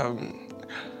 Father.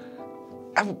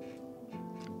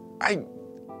 I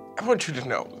want you to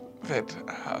know that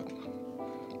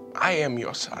I am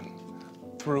your son,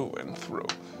 through and through.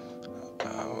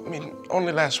 I mean,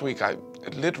 only last week I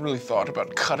literally thought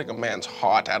about cutting a man's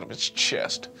heart out of his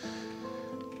chest.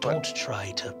 Don't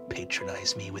try to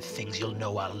patronize me with things you'll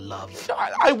know I'll love.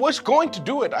 I was going to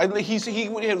do it. He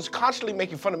was constantly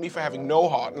making fun of me for having no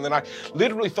heart, and then I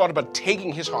literally thought about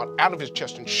taking his heart out of his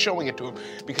chest and showing it to him,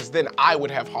 because then I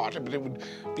would have heart, but it would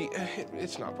be.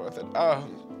 It's not worth it.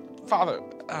 Father,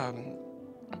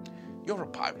 you're a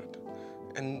pirate,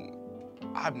 and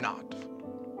I'm not,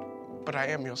 but I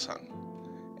am your son,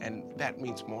 and that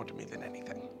means more to me than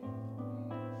anything.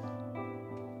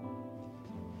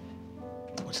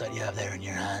 What's that you have there in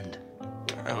your hand?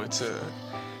 Oh, it's a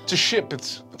ship.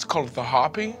 It's called the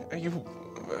Harpy. Are you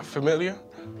familiar?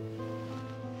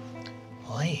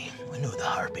 Aye, I know the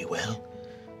Harpy well.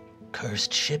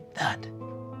 Cursed ship, that.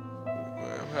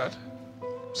 What?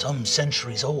 Some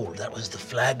centuries old, that was the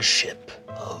flagship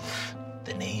of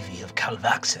the navy of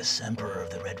Calvaxus, Emperor of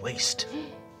the Red Waste.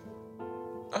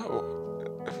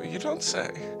 Oh, you don't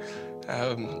say.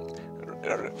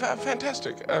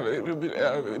 Fantastic.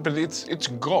 But it's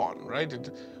gone, right?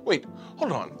 Wait,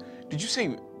 hold on. Did you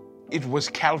say it was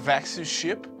Calvax's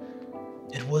ship?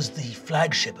 It was the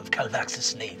flagship of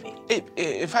Calvaxis Navy.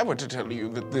 If I were to tell you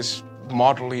that this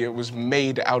model here was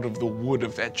made out of the wood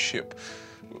of that ship,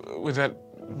 would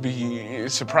that be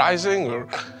surprising, or?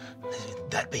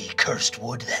 That be cursed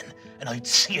wood, then, and I'd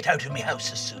see it out of my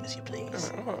house as soon as you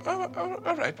please.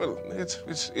 All right, well,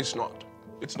 it's not.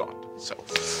 It's not, so.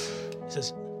 It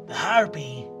says, the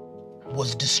Harpy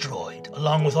was destroyed,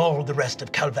 along with all the rest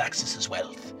of Calvaxis'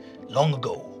 wealth, long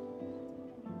ago.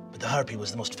 But the Harpy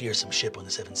was the most fearsome ship on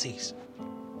the Seven Seas.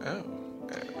 Oh.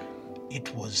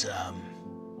 It was,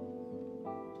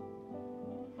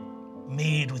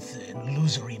 made with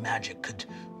illusory magic, could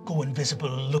go invisible,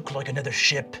 look like another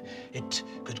ship. It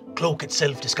could cloak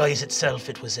itself, disguise itself.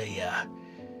 It was a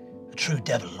true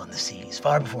devil on the seas,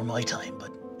 far before my time,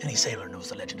 but any sailor knows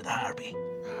the legend of the Harpy.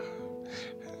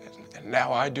 And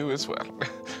now I do as well.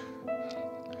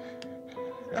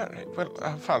 All right,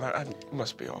 well, Father, I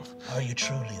must be off. Are you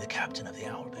truly the captain of the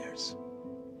Owlbears?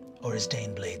 Or is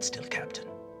Dane Blade still captain?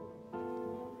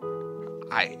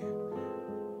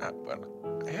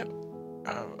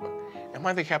 Am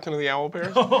I the captain of the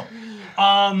Owlbears?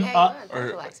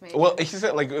 Well, he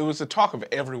said like it was the talk of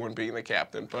everyone being the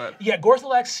captain, but yeah,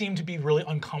 Gorthalax seemed to be really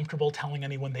uncomfortable telling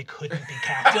anyone they couldn't be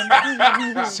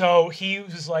captain. So he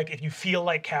was like, "If you feel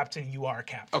like captain, you are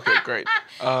captain." Okay, great.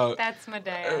 That's my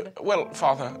dad. Well,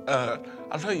 Father,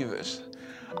 I'll tell you this: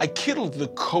 I killed the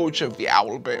coach of the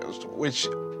Owlbears, which,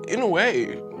 in a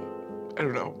way, I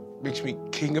don't know, makes me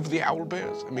king of the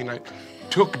Owlbears. I mean, I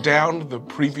took down the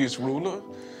previous ruler.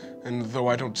 And though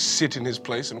I don't sit in his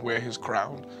place and wear his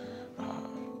crown,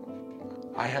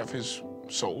 I have his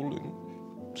soul in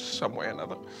some way or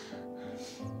another.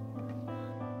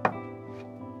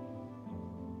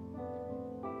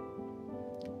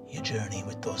 You journey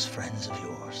with those friends of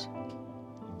yours,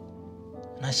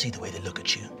 and I see the way they look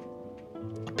at you.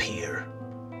 A peer.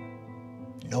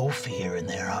 No fear in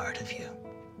their heart of you.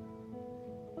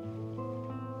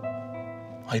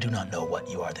 I do not know what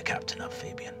you are the captain of,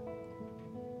 Fabian.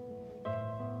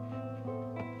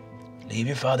 Leave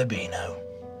your father be now.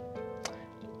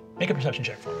 Make a perception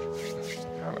check for me.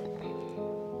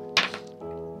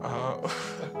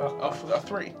 A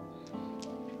 3.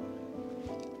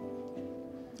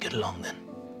 Get along then.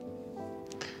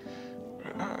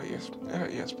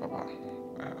 Yes, Papa.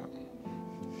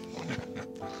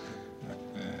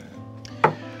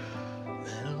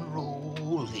 We'll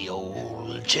roll the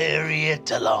old chariot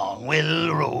along.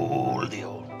 We'll roll the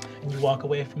old. And you walk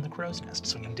away from the crow's nest,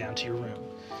 swinging down to your room.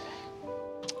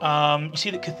 You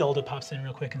see that Cathilda pops in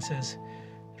real quick and says,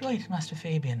 "Right, Master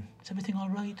Fabian, is everything all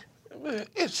right?"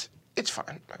 It's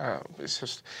fine. It's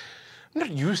just I'm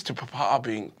not used to Papa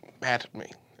being mad at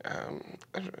me. I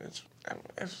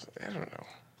don't know.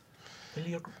 Well,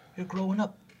 you're growing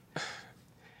up.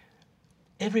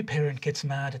 Every parent gets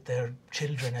mad at their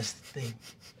children as they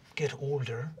get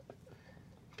older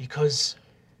because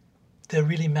they're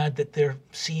really mad that they're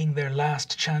seeing their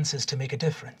last chances to make a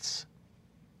difference.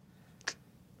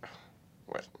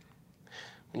 Well,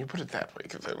 when you put it that way,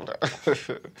 Cathilda.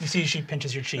 You see she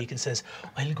pinches your cheek and says,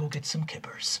 "I'll go get some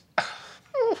kippers."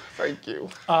 Oh, thank you.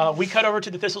 We cut over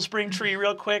to the Thistle Spring tree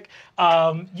real quick.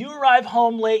 You arrive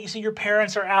home late. You see your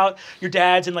parents are out. Your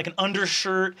dad's in like an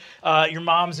undershirt. Your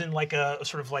mom's in like a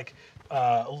sort of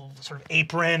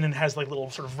apron and has like little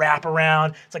sort of wrap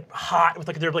around. It's like hot with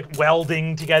like they're like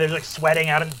welding together, like sweating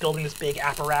out and building this big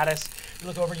apparatus. You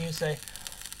look over and you say,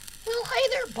 "Well, hey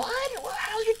there, bud.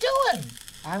 How you doing?"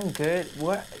 I'm good.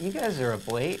 What? You guys are up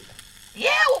late?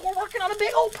 "Yeah, well, we're working on a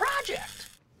big old project."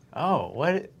 Oh,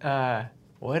 what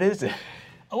is it?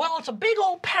 "Well, it's a big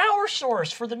old power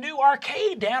source for the new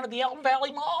arcade down at the Elton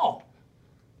Valley Mall."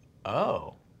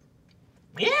 Oh.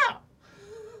 "Yeah."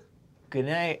 Good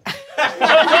night.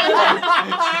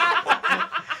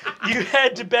 You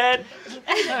head to bed.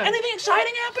 Anything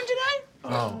exciting happened today?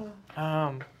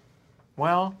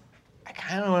 Well, I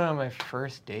kind of went on my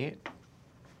first date.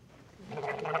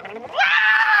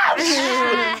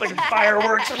 It's like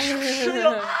fireworks. Oh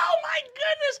my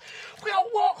goodness! Well,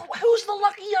 who's the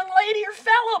lucky young lady or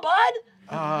fella, bud?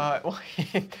 Well,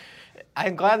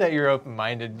 I'm glad that you're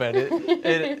open-minded, but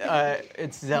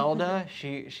it's Zelda.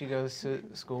 She goes to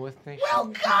school with me. Well,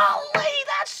 golly,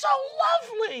 that's so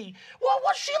lovely. Well,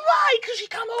 what's she like? Does she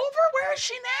come over? Where is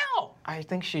she now? I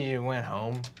think she went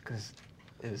home because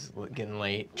it was getting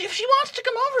late. If she wants to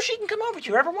come over, she can come over. If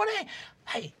you ever want to,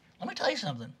 hey, let me tell you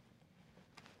something.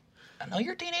 I know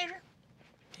you're a teenager.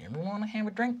 You ever want to have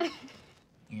a drink?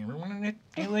 You ever want to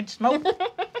do a smoke?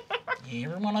 You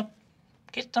ever want to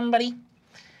kiss somebody?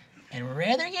 And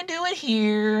rather you do it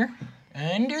here,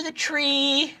 under the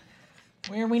tree,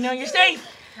 where we know you're safe.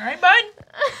 All right, bud?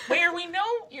 Where we know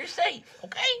you're safe,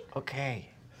 okay? Okay.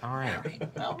 All right.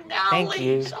 Oh, Thank golly,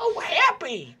 you. so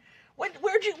happy.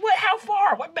 How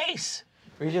far? What base?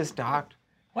 We just docked.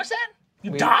 What's that?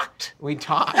 You docked? We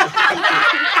talked.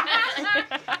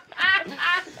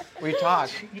 We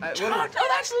talked. Docked? Oh,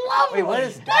 that's lovely. Wait, what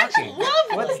is That's docking?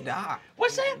 lovely. What's dock?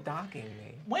 What's that? Docking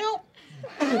me. Well,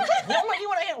 what you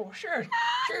want to handle? Sure,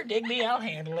 Digby, I'll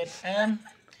handle it.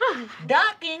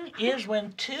 Docking is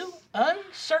when two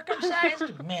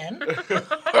uncircumcised men put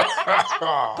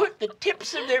the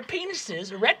tips of their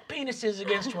penises, erect penises,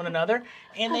 against one another,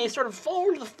 and they sort of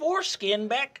fold the foreskin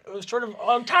back, sort of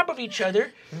on top of each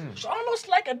other. It's almost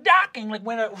like a docking, like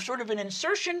when a sort of an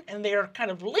insertion, and they are kind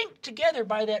of linked together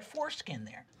by that foreskin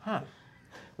there. Huh.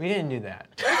 We didn't do that.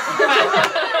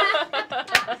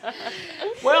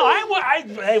 Well,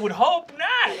 I would hope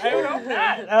not. I would hope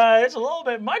not. It's a little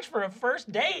bit much for a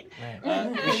first date.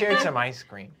 We shared some ice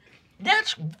cream.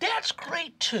 That's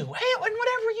great too. Hey, and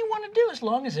whatever you want to do, as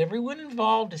long as everyone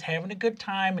involved is having a good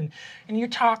time and you're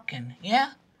talking,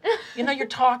 yeah. You know, you're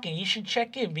talking. You should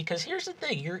check in because here's the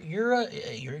thing: you're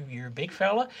a big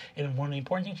fella, and one of the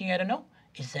important things you got to know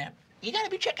is that you got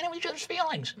to be checking in with each other's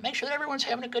feelings. Make sure that everyone's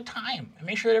having a good time, and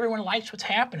make sure that everyone likes what's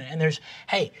happening. And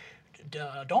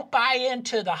don't buy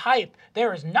into the hype.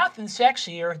 There is nothing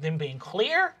sexier than being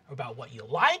clear about what you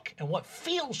like and what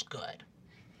feels good.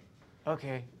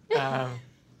 Okay. I'm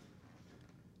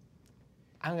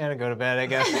gonna go to bed, I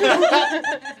guess.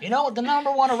 You know what the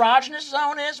number one erogenous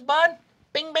zone is, bud?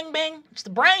 Bing, bing, bing. It's the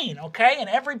brain, okay? And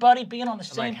everybody being on the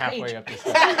same like page. halfway up this.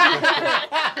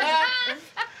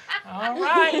 All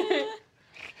right.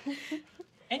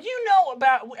 And you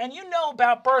know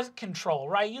about birth control,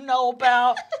 right? You know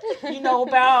about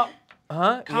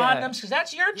condoms, because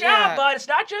that's your job, bud. It's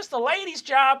not just the ladies'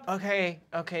 job. Okay,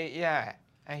 yeah.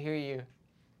 I hear you.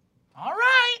 All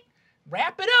right.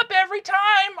 Wrap it up every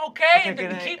time, okay? And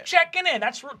keep checking in.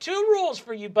 That's 2 rules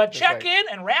for you, bud. Check in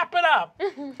and wrap it up.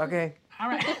 Okay. All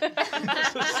right.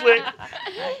 This is slick.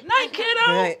 Night, kiddo.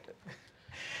 Good night.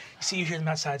 See, you hear them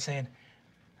outside saying,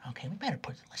 okay,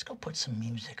 let's go put some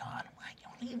music on.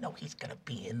 You know he's gonna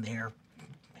be in there.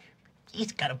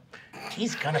 He's gonna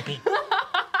be,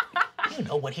 you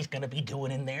know what he's gonna be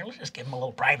doing in there. Let's just give him a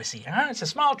little privacy, huh? It's a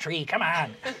small tree, come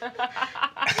on.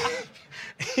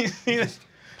 He's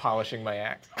polishing my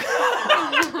act.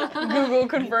 Google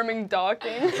confirming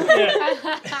docking. To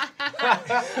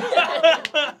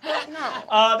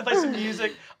play some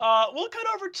music. We'll cut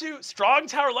over to Strong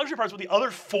Tower Luxury Parts with the other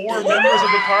 4 members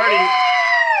of the party.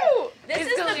 This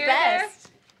is the Galir best.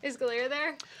 Is Galir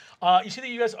there? You see that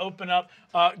you guys open up.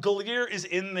 Galir is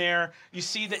in there. You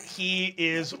see that he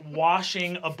is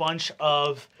washing a bunch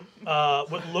of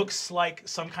what looks like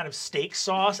some kind of steak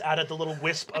sauce out of the little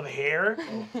wisp of hair.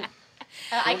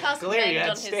 I cast Galir, you on had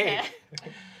his steak. hair.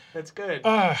 That's good.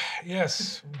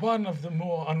 Yes, one of the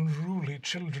more unruly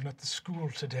children at the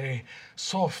school today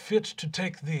saw fit to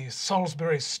take the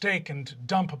Salisbury steak and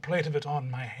dump a plate of it on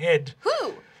my head.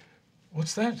 Who?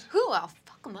 What's that? Who? I'll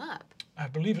fuck him up. I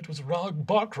believe it was Rog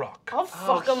Barkrock. I'll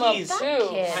fuck him up too.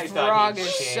 I thought Frog he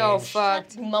is changed. so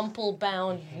fucked. Mumple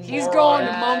bound. He's going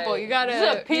to mumple. You got He's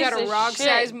a a piece of rock shit.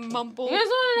 size mumple. You guys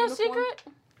want to know a uniform? secret?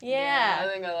 Yeah. I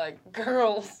think I like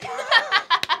girls.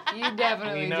 You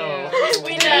definitely We know. do.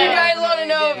 We You know. guys want to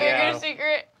know a bigger Yeah.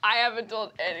 secret? I haven't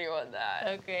told anyone that.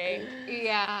 Okay.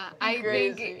 Yeah, I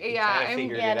Crazy. think. Kinda Yeah,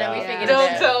 figured Yeah, it no, out. we figured it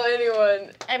Don't out. tell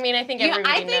anyone. I mean, I think Yeah,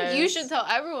 everybody I think you knows. should tell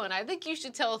everyone. I think you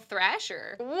should tell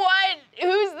Thrasher. What?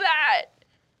 Who's that?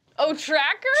 Oh,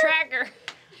 Tracker? Tracker.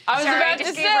 I was Sorry, about I to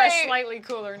just gave her a say, slightly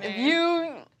cooler name. if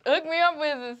you hook me up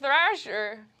with a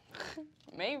Thrasher,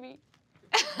 maybe.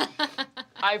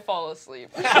 I fall asleep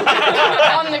on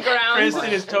the ground.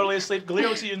 Kristen is totally asleep. Galir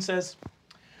looks at you and says,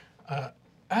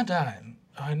 Adine,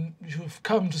 you've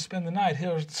come to spend the night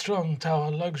here at Strong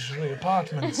Tower Luxury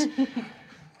Apartments.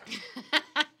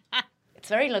 It's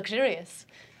very luxurious.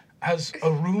 Has a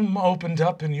room opened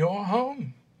up in your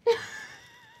home?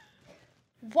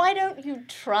 Why don't you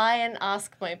try and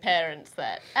ask my parents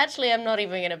that? Actually, I'm not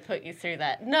even going to put you through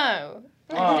that. No.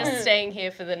 I'm just staying here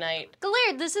for the night.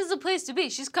 Galir, this is the place to be.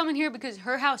 She's coming here because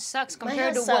her house sucks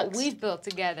compared house to what sucks. we've built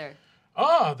together.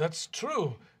 Ah, that's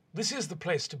true. This is the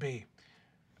place to be.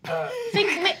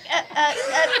 Gilly,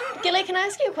 can I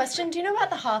ask you a question? Do you know about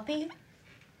the harpy?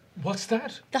 What's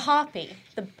that? The harpy.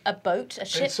 A boat, a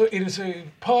ship? It is a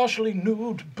partially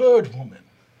nude bird woman.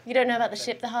 You don't know about the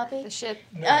ship, the harpy? The ship.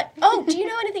 Do you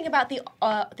know anything about the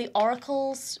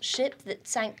Oracle's ship that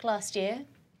sank last year?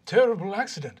 Terrible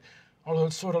accident. Although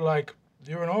it's sort of like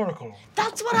You're an oracle.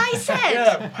 That's what I said.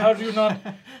 Yeah, how do you not?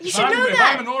 You should know If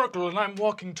that. I'm an oracle and I'm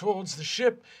walking towards the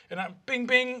ship and I'm bing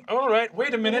bing, all right,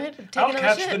 wait a minute, Take I'll another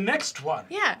catch ship. the next one.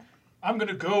 Yeah. I'm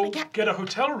gonna go get a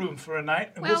hotel room for a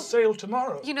night and we'll Well, sail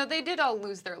tomorrow. You know, they did all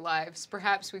lose their lives.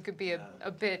 Perhaps we could be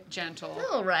a bit gentle.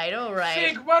 All right, all right.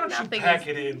 Fig, why don't Nothing you pack is-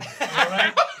 it in, all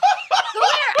right?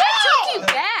 Claire, I took you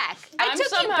back. I I'm took you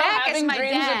somehow back as having my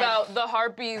dreams dad. about the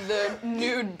harpy, the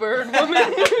nude bird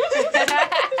woman.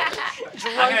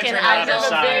 Drunken turn idol.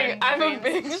 side. I have a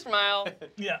big smile.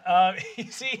 Yeah,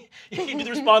 you see, you do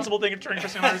the responsible thing of turning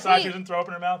Kristen on her side. She doesn't throw up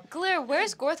in her mouth. Claire,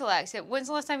 where's Gorthalax? When's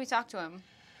the last time you talked to him?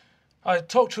 I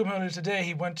talked to him earlier today.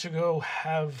 He went to go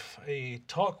have a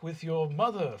talk with your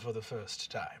mother for the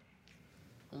first time.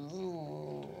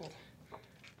 Ooh.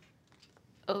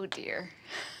 Oh dear.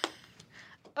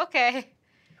 Okay.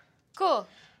 Cool.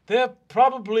 They're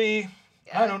probably,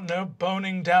 I don't know,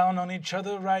 boning down on each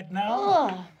other right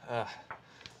now. Okay.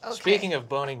 Speaking of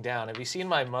boning down, have you seen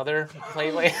my mother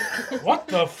lately? What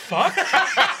the fuck?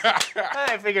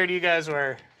 I figured you guys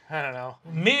were, I don't know.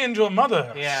 Me and your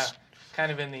mother. Yeah,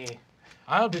 kind of in the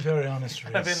I'll be very honest,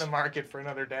 kind of in Riz. the market for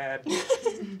another dad.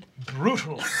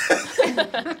 Brutal.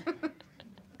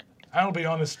 I'll be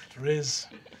honest, Riz.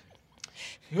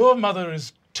 Your mother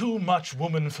is too much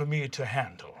woman for me to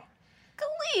handle.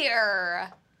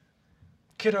 Clear.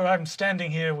 Kiddo, I'm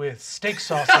standing here with steak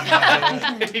sauce in my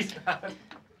hand. He's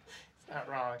not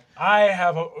wrong. I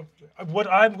have what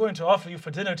I'm going to offer you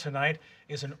for dinner tonight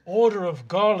is an order of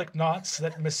garlic knots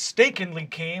that mistakenly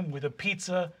came with a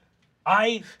pizza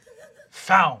I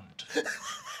found.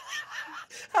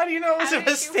 How do you know it was How a did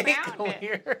you mistake, found it?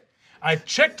 Clear? I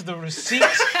checked the receipt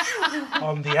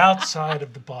on the outside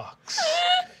of the box.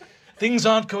 Things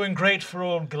aren't going great for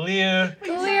old Galir.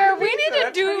 Clear, we need to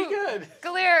That's pretty do. good.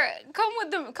 Clear,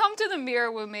 come to the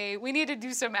mirror with me. We need to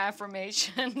do some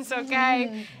affirmations,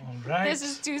 okay? All right. This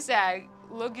is too sad.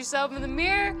 Look yourself in the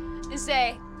mirror and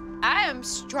say, I am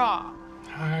strong.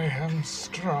 I am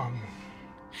strong.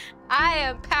 I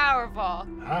am powerful.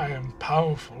 I am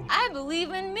powerful. I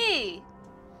believe in me.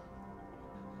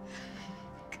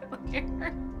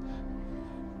 Clear.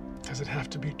 Does it have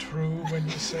to be true when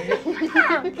you say it?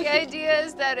 The idea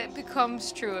is that it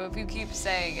becomes true if you keep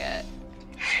saying it.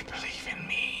 I believe in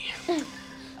me.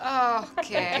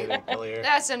 Okay. Clear.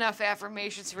 That's enough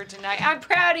affirmations for tonight. I'm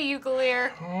proud of you,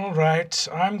 Galir. All right.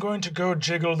 I'm going to go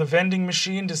jiggle the vending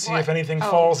machine to see if What? anything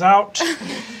Oh. falls out.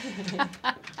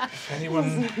 If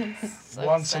anyone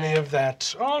wants any of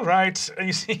that. All right. And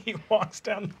you see he walks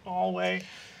down the hallway.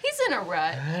 He's in a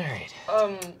rut. All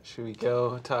right. Should we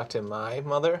go talk to my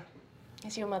mother?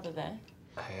 Is your mother there?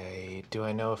 Do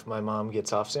I know if my mom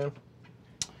gets off soon?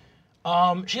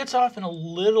 She gets off in a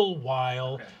little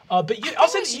while, but you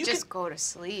also You should you just go to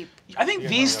sleep. I think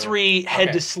these three head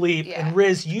Okay. to sleep, Yeah. and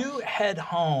Riz, you head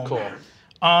home. Cool.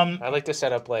 I'd like to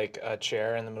set up like a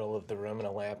chair in the middle of the room and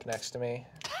a lamp next to me,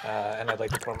 and I'd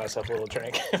like to pour myself a little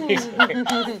drink,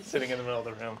 sitting in the middle of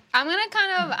the room. I'm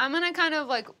gonna kind of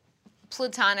like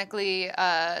platonically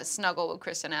snuggle with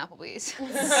Kristen Applebee's.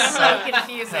 So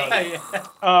confusing.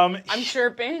 I'm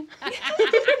chirping.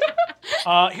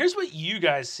 Here's what you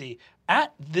guys see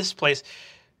at this place.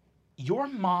 Your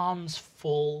mom's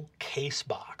full case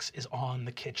box is on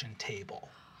the kitchen table.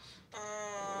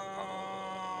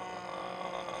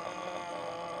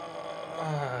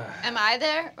 Am I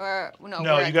there or no?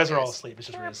 No, we're you at guys are all Gloria's. asleep. It's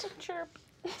just Riz. Chirp.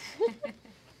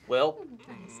 Well,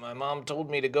 my mom told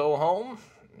me to go home.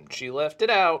 She left it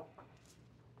out.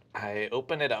 I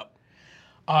open it up.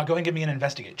 Go ahead and give me an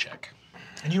investigate check.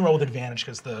 And you roll with advantage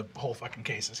because the whole fucking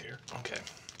case is here. Okay.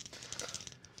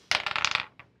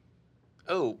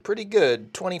 Oh, pretty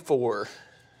good. 24.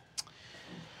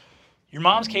 Your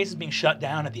mom's case is being shut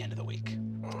down at the end of the week.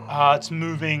 It's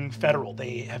moving federal.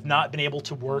 They have not been able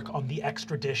to work on the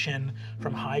extradition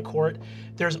from High Court.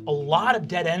 There's a lot of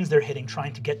dead ends they're hitting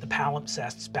trying to get the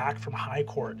palimpsests back from High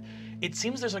Court. It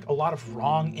seems there's like a lot of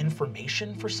wrong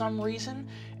information for some reason,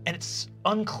 and it's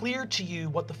unclear to you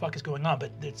what the fuck is going on,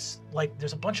 but it's like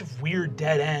there's a bunch of weird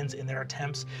dead ends in their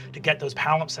attempts to get those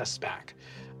palimpsests back.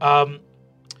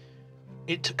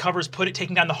 It covers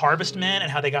taking down the Harvest Men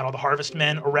and how they got all the Harvest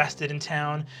Men arrested in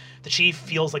town. The chief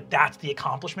feels like that's the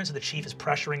accomplishment, so the chief is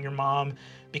pressuring your mom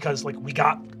because like we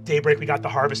got Daybreak, we got the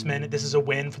Harvest Men. This is a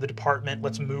win for the department.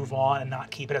 Let's move on and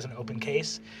not keep it as an open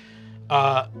case.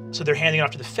 So they're handing it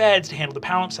off to the feds to handle the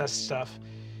palimpsest stuff.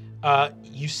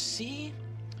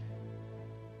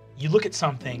 You look at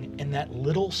something and that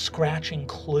little scratching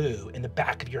clue in the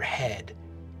back of your head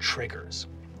triggers.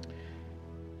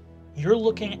 You're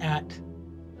looking at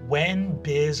when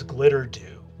Biz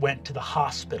Glitterdew went to the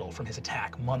hospital from his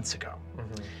attack months ago.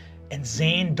 and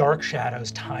Zane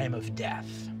Darkshadow's time of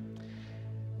death.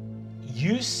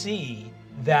 You see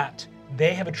that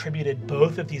they have attributed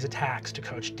both of these attacks to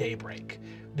Coach Daybreak.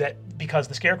 That because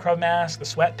the Scarecrow mask, the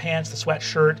sweatpants, the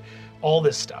sweatshirt, all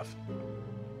this stuff.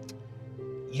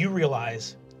 You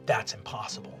realize that's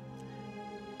impossible.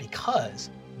 Because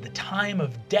the time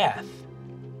of death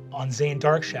on Zane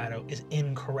Darkshadow is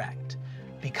incorrect.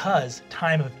 Because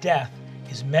time of death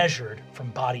is measured from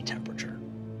body temperature.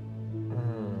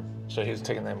 So he was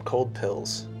taking them cold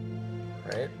pills,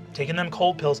 right? Taking them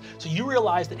cold pills. So you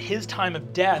realize that his time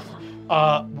of death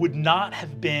would not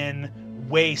have been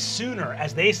way sooner,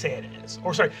 as they say it is.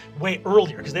 Or sorry, way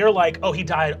earlier, because they're like, oh, he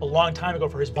died a long time ago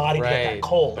for his body to get that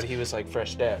cold. But he was like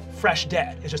fresh dead. Fresh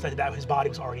dead. It's just that his body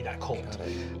was already that cold.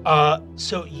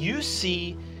 So you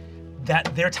see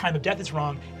that their time of death is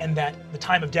wrong, and that the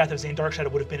time of death of Zane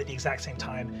Darkshadow would have been at the exact same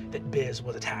time that Biz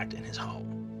was attacked in his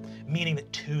home. Meaning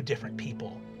that 2 different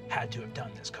people had to have done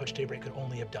this. Coach Daybreak could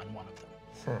only have done one of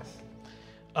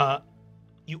them.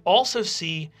 You also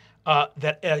see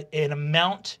that an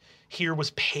amount here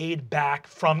was paid back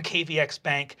from KVX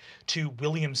Bank to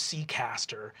William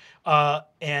Seacaster,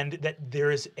 and that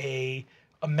there is a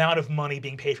amount of money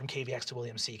being paid from KVX to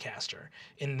William Seacaster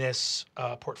in this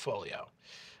portfolio.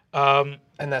 And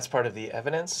that's part of the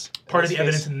evidence? Part of the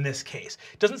evidence in this case.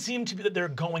 It doesn't seem to be that they're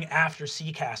going after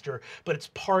Seacaster, but it's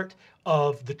part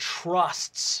of the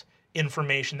trust's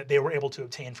information that they were able to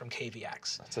obtain from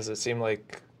KVX. Does it seem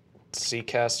like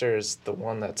Seacaster is the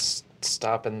one that's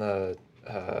stopping the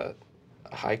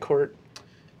high court?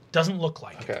 Doesn't look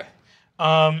like it.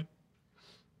 Okay.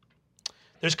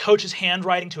 There's Coach's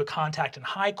handwriting to a contact in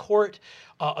high court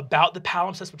about the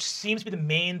palimpsest, which seems to be the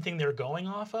main thing they're going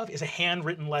off of, is a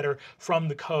handwritten letter from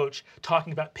the Coach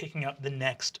talking about picking up the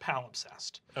next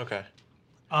palimpsest. Okay.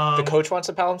 The Coach wants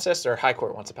a palimpsest, or High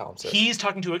Court wants a palimpsest? He's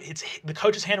talking to the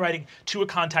Coach's handwriting to a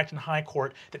contact in High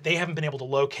Court that they haven't been able to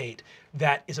locate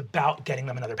that is about getting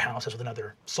them another palimpsest with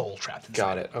another soul trapped inside.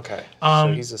 Got it. Okay.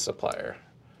 So he's a supplier.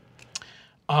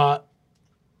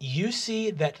 You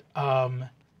see that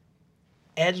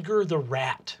Edgar the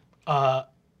Rat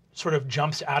sort of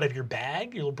jumps out of your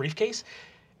bag, your little briefcase,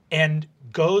 and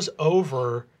goes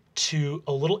over to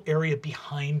a little area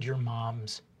behind your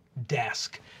mom's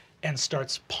desk and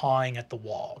starts pawing at the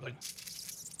wall. Like,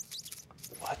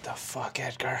 what the fuck,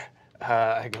 Edgar?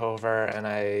 I go over and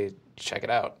I check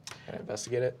it out. Can I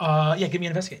investigate it? Yeah, give me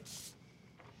an investigate.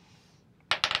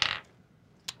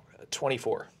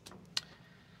 24.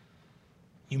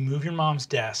 You move your mom's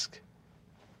desk.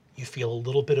 You feel a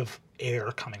little bit of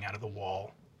air coming out of the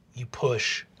wall. You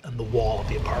push, and the wall of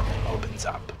the apartment opens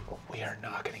up. We are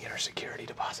not going to get our security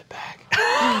deposit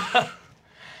back.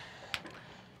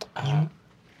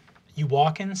 You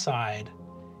walk inside,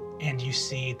 and you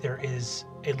see there is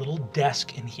a little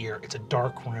desk in here. It's a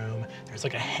dark room. There's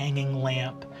like a hanging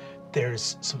lamp.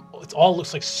 There's it all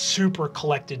looks like super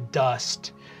collected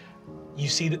dust. You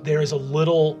see that there is a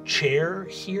little chair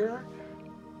here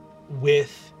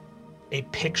with a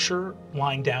picture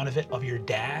lying down of it of your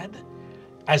dad,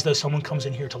 as though someone comes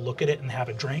in here to look at it and have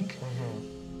a drink.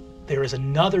 There is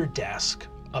another desk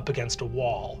up against a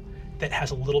wall that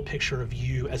has a little picture of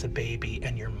you as a baby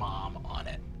and your mom on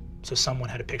it. So someone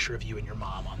had a picture of you and your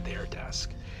mom on their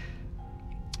desk.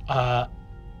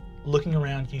 Looking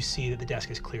around, you see that the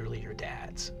desk is clearly your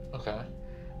dad's. Okay.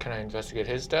 Can I investigate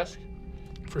his desk?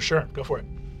 For sure, go for it.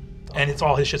 And it's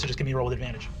all his shit, so just give me a roll with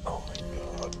advantage. Oh my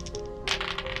god.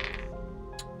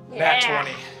 Yeah. Nat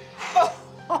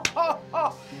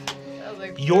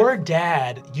 20. Your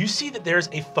dad, you see that there's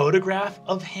a photograph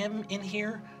of him in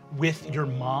here with your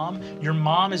mom. Your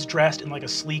mom is dressed in like a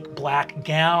sleek black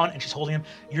gown and she's holding him.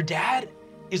 Your dad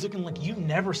is looking like you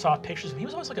never saw pictures of him. He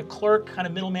was always like a clerk, kind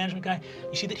of middle management guy.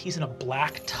 You see that he's in a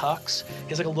black tux. He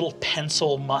has like a little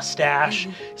pencil mustache.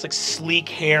 It's like sleek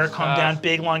hair, come down,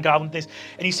 big long goblin things.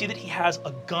 And you see that he has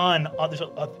a gun. There's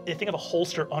a thing of a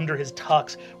holster under his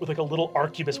tux with like a little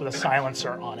arquebus with a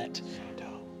silencer on it.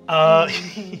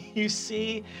 You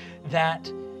see that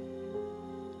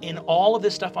in all of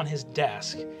this stuff on his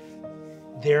desk,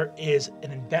 there is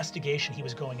an investigation he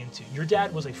was going into. Your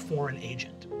dad was a foreign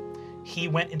agent. He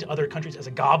went into other countries as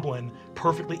a goblin,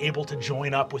 perfectly able to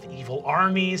join up with evil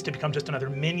armies, to become just another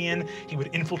minion. He would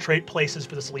infiltrate places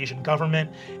for the Silesian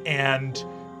government and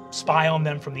spy on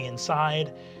them from the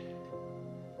inside.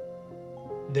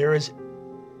 There is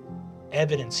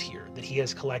evidence here that he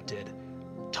has collected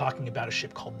talking about a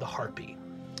ship called the Harpy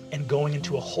and going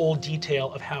into a whole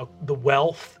detail of how the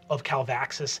wealth of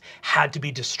Calvaxis had to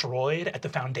be destroyed at the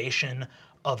foundation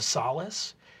of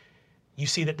Solace. You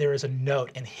see that there is a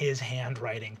note in his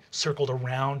handwriting circled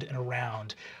around and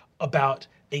around about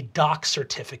a dock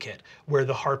certificate where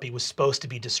the Harpy was supposed to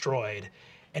be destroyed.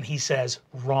 And he says,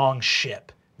 wrong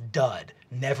ship, dud,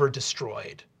 never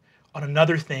destroyed. On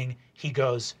another thing, he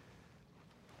goes,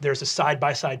 there's a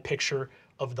side-by-side picture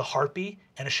of the Harpy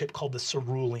and a ship called the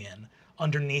Cerulean.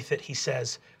 Underneath it, he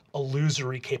says,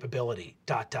 illusory capability, ...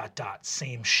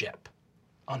 same ship,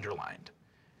 underlined.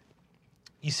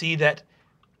 You see that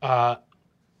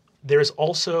there's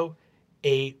also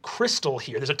a crystal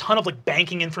here. There's a ton of like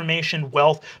banking information,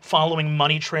 wealth, following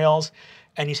money trails,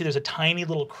 and you see there's a tiny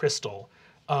little crystal.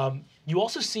 You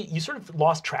also see, you sort of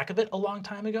lost track of it a long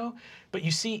time ago, but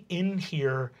you see in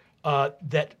here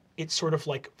that it sort of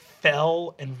like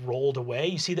fell and rolled away.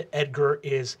 You see that Edgar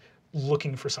is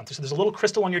looking for something. So there's a little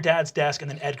crystal on your dad's desk,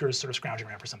 and then Edgar is sort of scrounging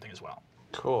around for something as well.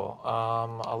 Cool.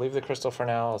 I'll leave the crystal for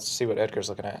now. Let's see what Edgar's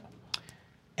looking at.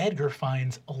 Edgar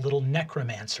finds a little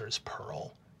necromancer's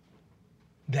pearl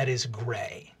that is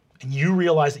gray. And you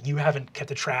realize that you haven't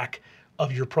kept a track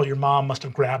of your pearl. Your mom must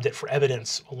have grabbed it for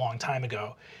evidence a long time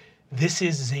ago. This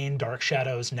is Zane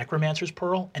Darkshadow's necromancer's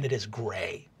pearl, and it is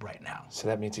gray right now. So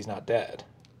that means he's not dead.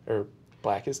 Or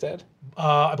Black is dead?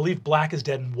 I believe Black is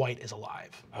dead and White is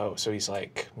alive. Oh, so he's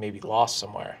like maybe lost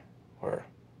somewhere. Or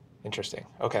interesting.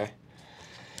 Okay.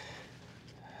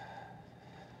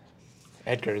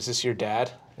 Edgar, is this your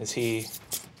dad? Is he...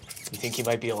 You think he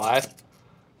might be alive?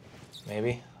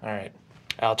 Maybe? All right.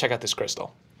 I'll check out this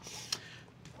crystal.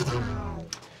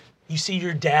 You see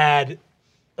your dad,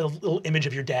 a little image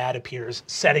of your dad appears,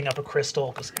 setting up a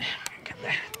crystal.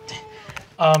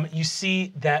 You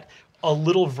see that a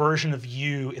little version of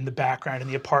you in the background in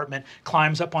the apartment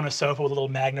climbs up on a sofa with a little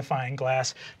magnifying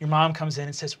glass. Your mom comes in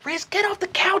and says, Riz, get off the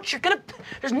couch.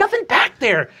 There's nothing back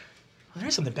there. Well, there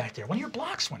is something back there. One of your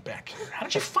blocks went back here. How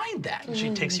did you find that? And she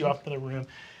takes you off to the room.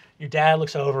 Your dad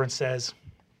looks over and says,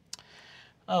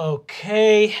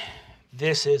 okay,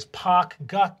 this is Pak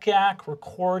Gukgak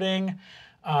recording.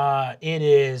 It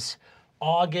is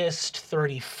August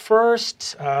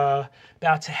 31st,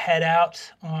 about to head out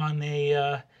on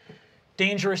a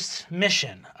dangerous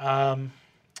mission.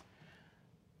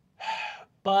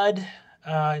 Bud,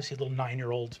 you see a little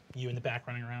 9-year-old you in the back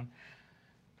running around.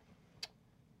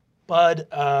 Bud,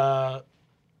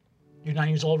 you're 9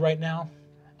 years old right now.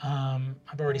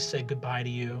 I've already said goodbye to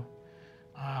you,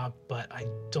 but I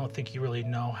don't think you really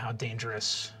know how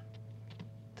dangerous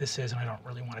this is, and I don't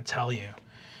really want to tell you.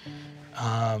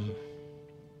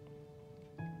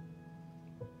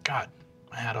 God,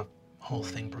 I had a whole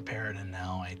thing prepared, and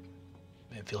now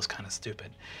it feels kind of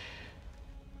stupid.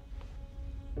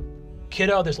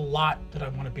 Kiddo, there's a lot that I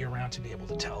want to be around to be able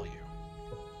to tell you.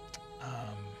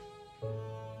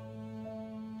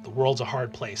 The world's a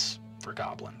hard place for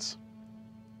goblins.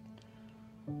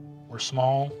 We're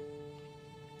small.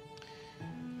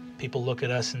 People look at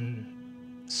us and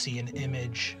see an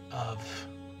image of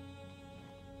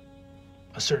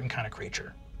a certain kind of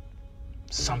creature.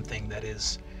 Something that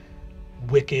is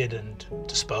wicked and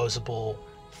disposable,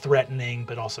 threatening,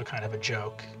 but also kind of a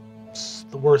joke. It's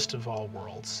the worst of all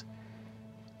worlds.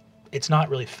 It's not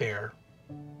really fair,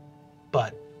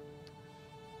 but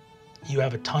you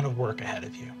have a ton of work ahead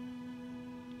of you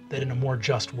that in a more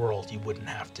just world you wouldn't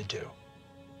have to do.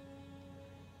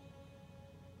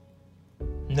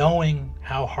 Knowing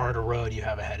how hard a road you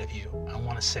have ahead of you, I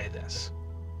want to say this.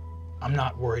 I'm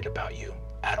not worried about you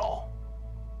at all.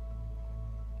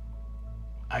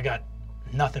 I got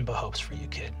nothing but hopes for you,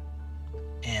 kid.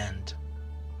 And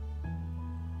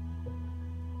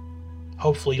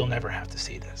hopefully you'll never have to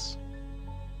see this.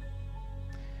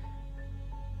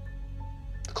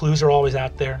 The clues are always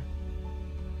out there.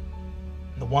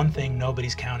 And the one thing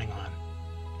nobody's counting on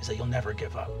is that you'll never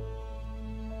give up.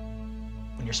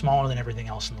 When you're smaller than everything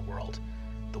else in the world,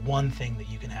 the one thing that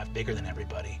you can have bigger than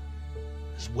everybody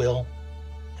is will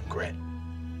and grit.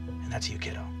 And that's you,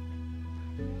 kiddo.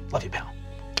 Love you, pal.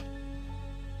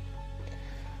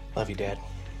 Love you, Dad.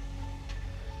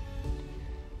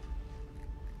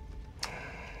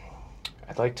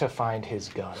 I'd like to find his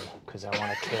gun, because I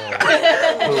want to kill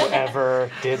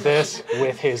whoever did this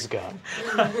with his gun.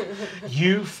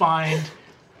 You find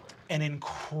an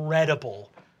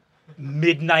incredible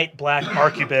midnight black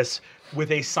arquebus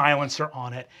with a silencer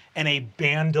on it and a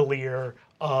bandolier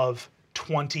of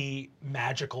 20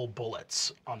 magical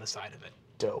bullets on the side of it.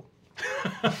 Dope.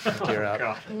 Gear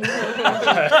up.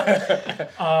 Nice.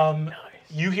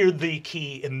 You hear the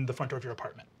key in the front door of your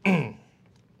apartment.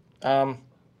 I'm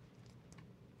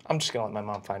just gonna let my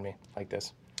mom find me like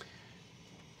this.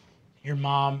 Your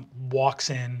mom walks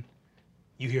in.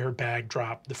 You hear her bag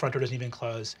drop. The front door doesn't even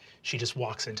close. She just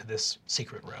walks into this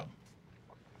secret room.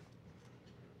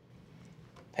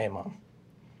 Hey, Mom.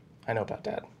 I know about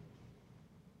Dad.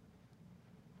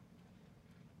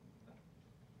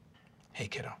 Hey,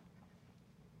 kiddo.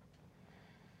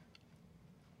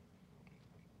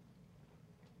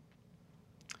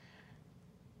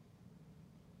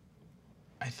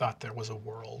 I thought there was a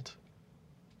world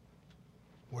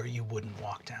where you wouldn't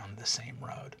walk down the same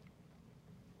road.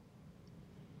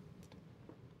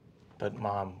 But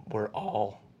Mom, we're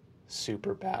all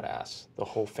super badass. The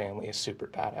whole family is super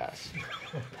badass.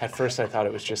 At first I thought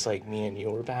it was just like me and you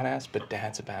were badass, but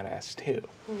Dad's a badass too.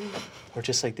 We're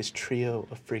just like this trio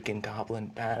of freaking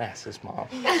goblin badasses, Mom.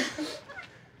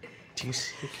 Do you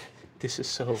see? This is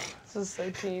so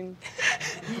teen.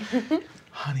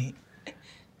 Honey,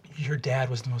 your dad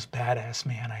was the most badass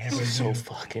man I ever knew. so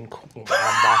fucking cool, Mom.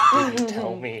 Why didn't you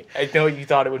tell me? I know you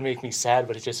thought it would make me sad,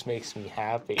 but it just makes me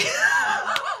happy.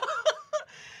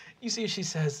 You see, she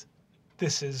says,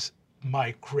 this is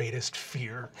my greatest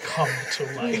fear come to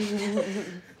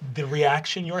life. The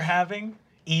reaction you're having,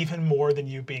 even more than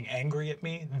you being angry at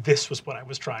me, this was what I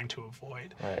was trying to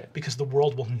avoid. Right. Because the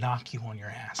world will knock you on your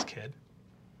ass, kid.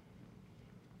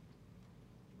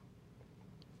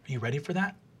 Are you ready for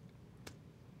that?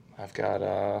 I've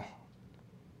got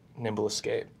nimble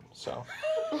escape, so.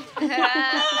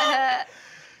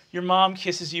 Your mom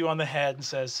kisses you on the head and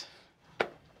says,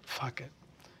 fuck it.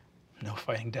 No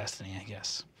fighting destiny, I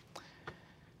guess.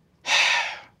 Do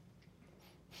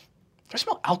I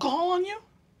smell alcohol on you?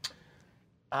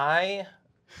 I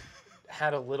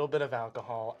had a little bit of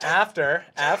alcohol after,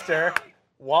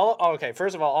 okay,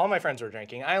 first of all my friends were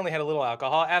drinking. I only had a little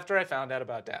alcohol after I found out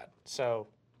about Dad. So,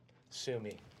 sue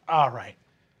me. All right.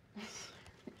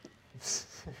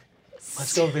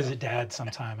 Let's go visit Dad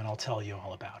sometime and I'll tell you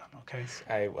all about him, okay?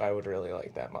 I would really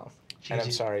like that, Mom. And I'm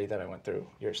sorry that I went through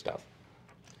your stuff.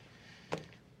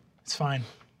 It's fine.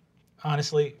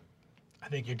 Honestly, I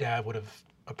think your dad would have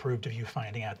approved of you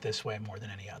finding out this way more than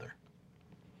any other.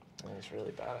 That was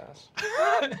really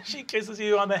badass. She kisses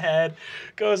you on the head,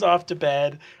 goes off to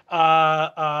bed,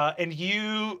 and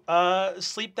you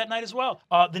sleep that night as well.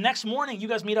 The next morning, you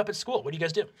guys meet up at school. What do you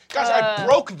guys do? Guys, I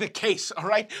broke the case, all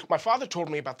right? My father told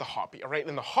me about the harpy, all right?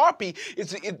 And the harpy,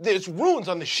 there's ruins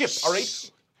on the ship, all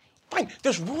right? Fine,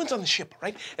 there's ruins on the ship,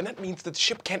 right? And that means that the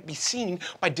ship can't be seen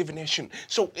by divination.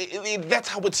 So that's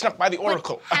how it's snuck by the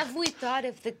oracle. But have we thought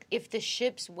if the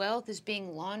ship's wealth is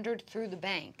being laundered through the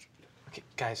bank? Okay,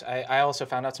 guys, I also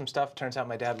found out some stuff. Turns out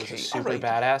my dad was a super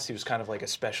badass. He was kind of like a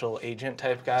special agent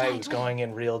type guy. He was going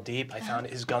in real deep. I found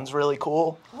his gun's really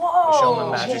cool. Whoa! I showed him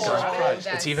a magic gun. That's...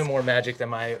 It's even more magic than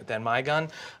my gun.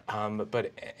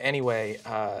 But anyway,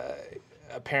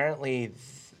 apparently,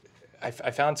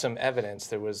 I found some evidence.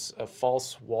 There was a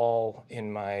false wall in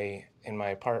my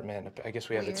apartment. I guess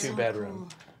we have a 2-bedroom.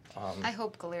 I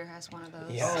hope Galir has one of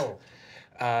those.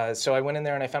 Yeah. So I went in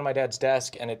there and I found my dad's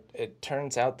desk, and it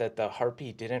turns out that the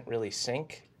harpy didn't really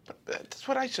sink. That's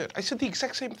what I said. I said the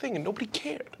exact same thing, and nobody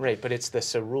cared. Right, but it's the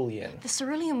Cerulean. The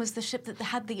Cerulean was the ship that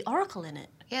had the oracle in it.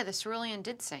 Yeah, the Cerulean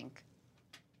did sink.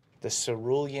 The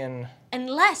Cerulean...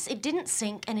 Unless it didn't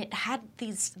sink and it had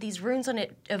these runes on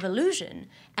it of illusion,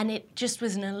 and it just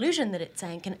was an illusion that it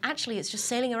sank, and actually it's just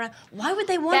sailing around. Why would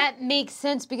they want... That makes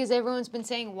sense, because everyone's been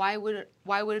saying, why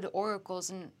would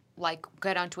oracles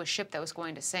get onto a ship that was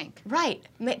going to sink? Right,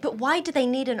 but why do they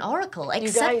need an oracle?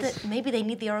 Except that maybe they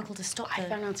need the oracle to stop I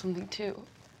found out something too.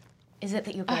 Is it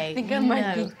that you're gay? I think I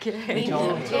might be gay.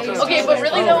 Okay, Okay, but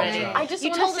really though, I just you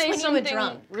want told to us say when you were something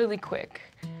drunk. really quick.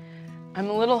 I'm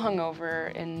a little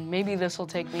hungover, and maybe this will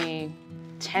take me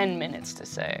 10 minutes to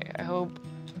say. I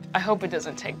hope it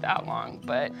doesn't take that long,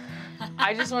 but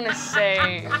I just want to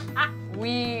say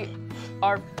we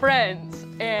are friends,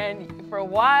 and for a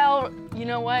while, you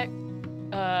know what?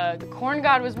 The corn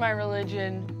god was my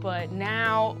religion, but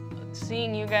now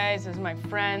seeing you guys as my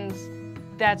friends,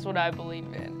 that's what I believe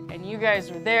in. And you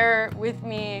guys were there with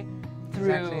me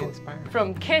through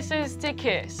from kisses to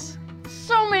kiss.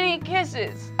 So many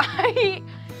kisses. I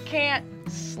can't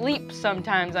sleep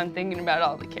sometimes. I'm thinking about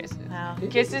all the kisses. Wow.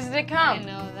 Kisses that come. I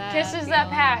know that Kisses that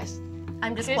pass.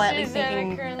 I'm just Kisses quietly that are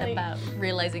thinking currently- about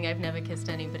realizing I've never kissed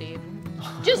anybody.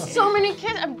 Just so many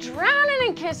kisses. I'm drowning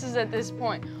in kisses at this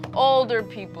point. Older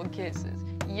people kisses.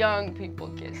 Young people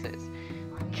kisses.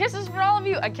 Kisses for all of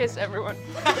you. I kiss everyone.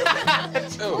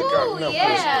 Ooh,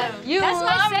 yeah. You That's my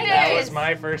loved second it. That was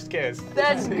my first kiss.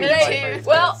 That's great.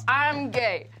 Well, I'm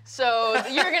gay, so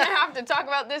you're gonna have to talk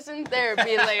about this in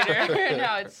therapy later.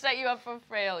 No, it set you up for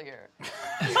failure.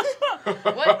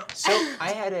 What? So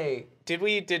did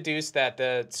we deduce that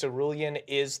the Cerulean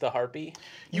is the harpy?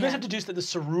 You guys have deduced that the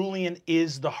Cerulean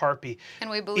is the harpy. And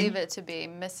we believe it to be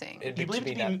missing. You believe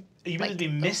it to be either Like to be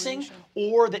missing illusion.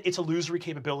 or that its illusory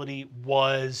capability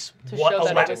was To what show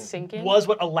that allowed, it was sinking? was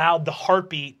what allowed the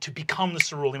heartbeat to become the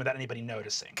cerulean without anybody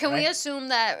noticing. Can we right? assume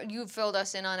that you filled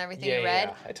us in on everything you Yeah, read?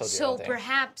 yeah, I told you So everything.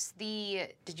 perhaps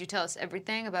did you tell us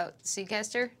everything about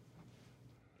Seacaster?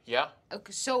 Yeah.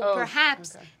 Okay, so Oh,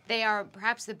 perhaps okay.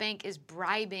 perhaps the bank is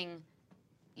bribing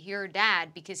your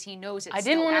dad because he knows it's I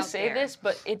didn't want want to say this,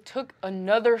 but it took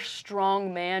another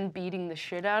strong man beating the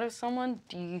shit out of someone.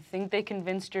 Do you think they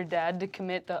convinced your dad to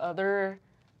commit the other,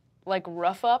 like,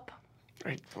 rough up?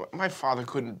 Right. My father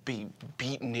couldn't be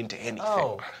beaten into anything.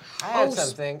 Oh, I have Oh,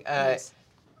 something. yes.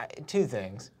 Two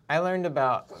things. I learned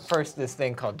about, first, this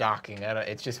thing called docking.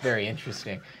 It's just very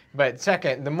interesting. But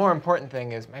second, the more important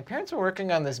thing is my parents are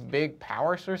working on this big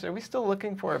power source. Are we still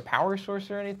looking for a power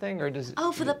source or anything? Or does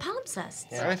Oh, for the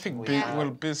palimpsest. I think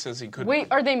Biz says he could. Wait,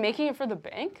 are they making it for the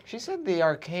bank? She said the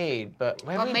arcade, but have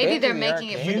Well, we maybe been to they're the making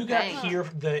it arcade? for You got bank. hear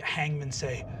the hangman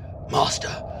say, Master,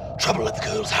 trouble at the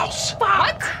girl's house.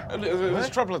 What? There's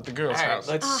trouble at the girl's All right, house.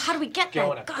 let's How do we get go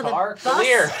there? in a God, car. the bus?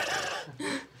 Clear.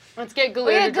 Let's get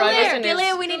Galir to drive us in his...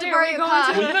 Galia, we need to Galia, borrow we're your going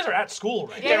car. Well, you guys are at school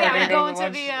right now. Yeah, we're we're gonna going go to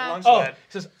the. lunch Oh, lad.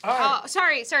 he says, I, Oh,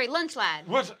 sorry, lunch lad.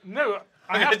 what? No, I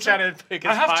I'm have gonna try to pick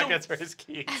his I have to- pockets for his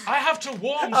keys. I have to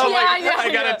warm. Oh some- my yeah, God,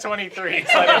 I got yeah. a 23.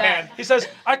 So man. He says,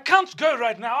 I can't go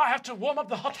right now. I have to warm up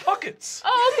the hot pockets.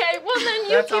 Oh, okay. Well, then you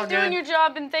That's all keep doing good. your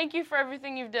job, and thank you for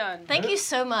everything you've done. Thank you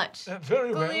so much.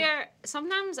 Very well. Galia,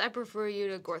 sometimes I prefer you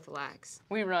to Gorthalax.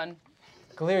 We run.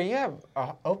 Galir, you have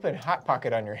an open hot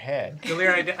pocket on your head. Galir,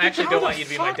 I actually How don't the want you to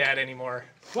be my fuck? dad anymore.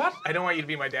 What? I don't want you to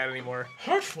be my dad anymore.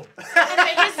 Hurtful.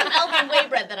 Anyway, here's some elven whey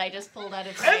bread that I just pulled out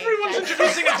of my Everyone's desk.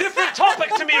 introducing a different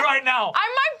topic to me right now.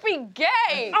 I might be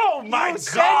gay. Oh my You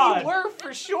said God. you were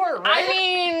for sure, I right?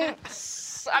 mean,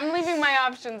 I'm leaving my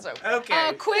options open.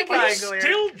 Okay. Quick, Goodbye, Are you Galir.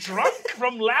 still drunk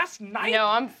from last night? No,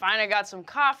 I'm fine. I got some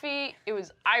coffee. It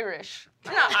was Irish.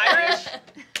 I'm not Irish.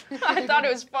 I thought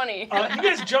it was funny. You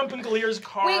guys jump in Galier's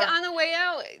car. Wait, on the way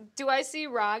out, do I see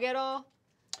Rog at all?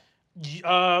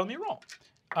 Let me roll.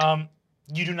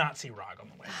 You do not see Rog on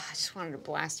the way. I just wanted to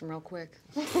blast him real quick.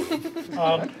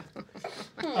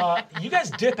 You guys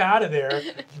dip out of there.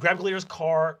 You grab Galier's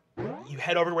car. You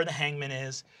head over to where the hangman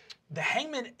is. The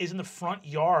hangman is in the front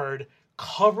yard,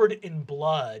 covered in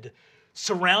blood,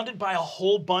 surrounded by a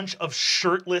whole bunch of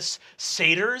shirtless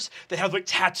satyrs that have like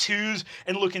tattoos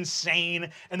and look insane.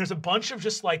 And there's a bunch of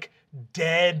just like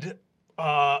dead,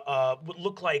 what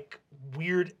look like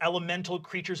weird elemental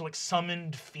creatures, like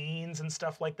summoned fiends and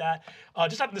stuff like that.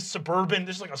 Just out in the suburban,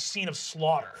 there's like a scene of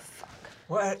slaughter.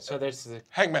 What? So there's the.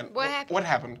 Hangman, What happened? what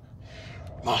happened?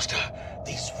 Master,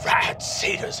 these rad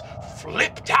satyrs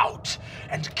flipped out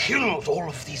and killed all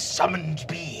of these summoned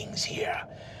beings here.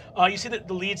 You see that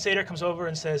the lead satyr comes over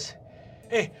and says,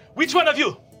 "Hey, which one of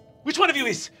you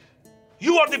is?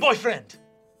 You are the boyfriend."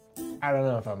 I don't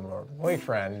know if I'm a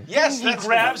boyfriend. Yes, He that's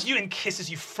grabs you and kisses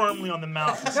you firmly on the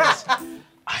mouth and says,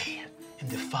 I am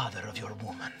the father of your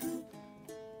woman.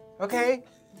 Okay.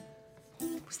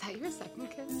 Was that your second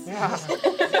kiss? Yeah.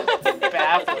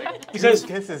 Baffling. he says,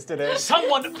 Kisses today.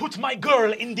 "Someone put my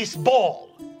girl in this ball."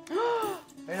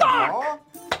 Fuck!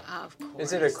 Of course.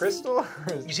 Is it a crystal?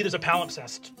 Or is... You see there's a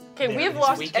palimpsest. Okay, there. we have It's-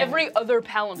 lost we can every other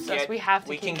palimpsest. We have to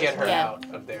We keep can get this her one. Yeah.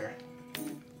 out of there.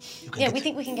 You can Yeah, get, we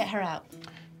think we can get her out.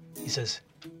 He says,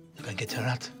 you can get her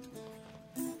out.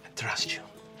 I trust you.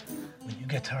 When you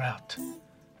get her out,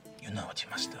 you know what you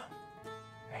must do.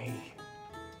 Hey,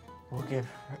 we'll give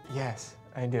her... Yes,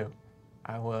 I do.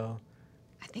 I will...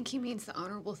 I think he means the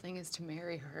honorable thing is to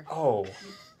marry her. Oh.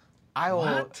 I will...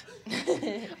 What?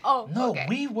 Oh, No, okay.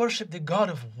 we worship the god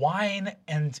of wine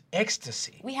and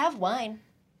ecstasy. We have wine.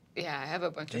 Yeah, I have a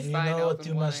bunch Then of you fine know what elven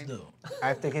you wine. must do. I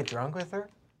have to get drunk with her?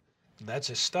 That's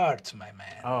a start, my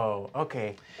man. Oh,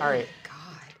 okay. All right. God.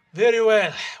 Very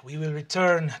well. We will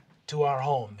return to our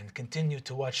home and continue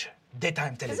to watch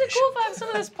daytime Is television. it cool if I have some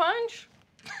of this punch?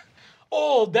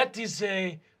 "Oh, that is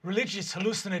a religious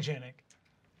hallucinogenic."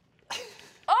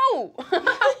 Oh!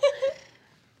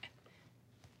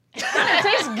 It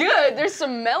tastes good. There's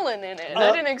some melon in it.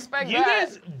 I didn't expect You that.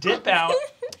 guys dip out,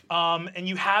 and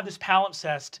you have this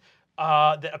palimpsest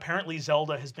that apparently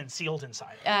Zelda has been sealed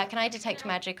inside. Can I detect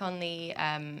magic on the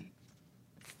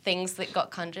things that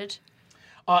got conjured?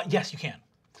 Yes, you can.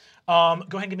 Go ahead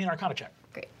and give me an Arcana check.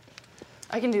 Great.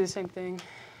 I can do the same thing.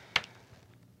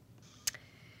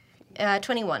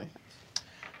 21.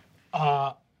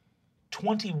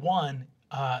 21.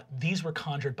 These were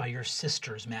conjured by your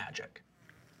sister's magic.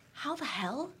 How the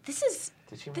hell? This is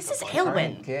Did she this make is a bunch?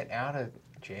 Trying to Hilwyn. get out of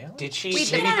jail? Did she?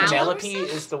 Wait, Maybe the Penelope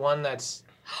palimpsest? is the one that's.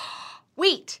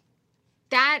 Wait.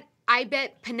 I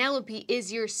bet Penelope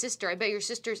is your sister. I bet your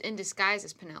sister's in disguise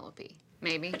as Penelope.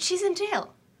 Maybe. But she's in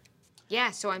jail.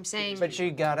 Yeah, so I'm saying. But she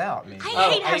got out. Maybe.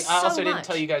 I hate her so I also much. didn't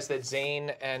tell you guys that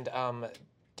Zane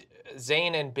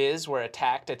and Biz were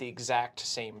attacked at the exact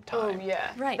same Oh, time.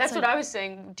 yeah. Right, That's so- what I was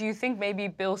saying. Do you think maybe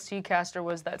Bill Seacaster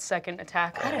was that second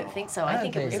attacker? I don't think so. I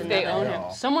think it was If another. they own him.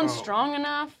 No. Someone strong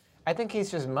enough? I think he's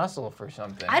just muscle for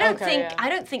something. I don't Okay, think yeah. I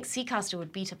don't think Seacaster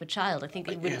would beat up a child. I think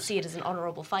they wouldn't see it as an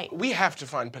honorable fight. We have to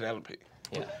find Penelope.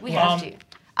 We have to.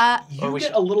 You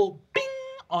get a little bing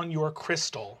on your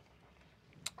crystal.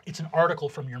 It's an article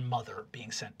from your mother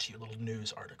being sent to you, a little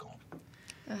news article.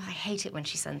 Ugh, I hate it when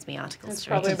she sends me articles. It's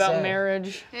through. probably about say?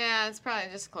 marriage. Yeah, it's probably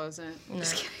just closing it.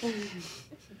 Just kidding.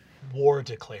 War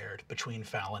declared between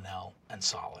Falinel and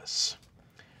Solace.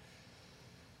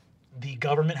 The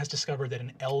government has discovered that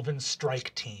an elven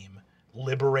strike team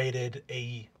liberated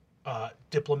a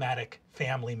diplomatic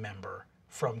family member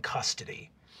from custody,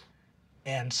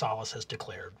 and Solace has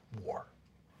declared war.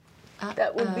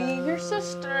 That would be your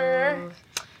sister.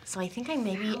 So I think I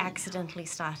maybe accidentally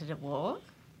started a war.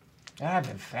 That'd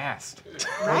been fast.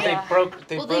 Well, they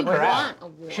broke her out. want a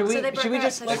war. Should we? So they broke Should we her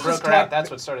just? out, so Let's they Broke just her out. text. That's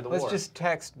what started the Let's war. just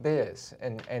text Biz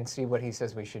and see what he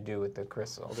says we should do with the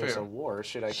crystal. There's a war.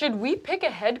 Should I? Should we pick a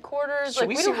headquarters? Should Like,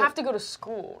 we we see don't what- have to go to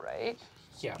school, right?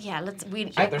 Yeah. Yeah, let's. We.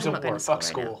 Yeah, there's I'm a not going war. to Fuck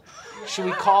school. school. Should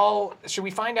we call? Should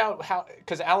we find out how?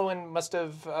 Because Alwyn must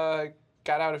have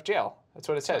got out of jail. That's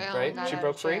what it said, Alwyn right? got She out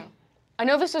broke of free. jail. I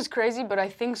know this is crazy, but I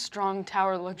think Strong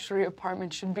Tower Luxury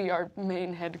Apartment should be our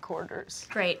main headquarters.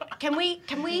 Great. Can we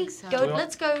so. go?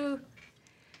 Let's go.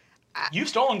 You've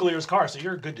stolen Gleer's car, so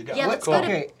you're good to go. Yeah, let's go to.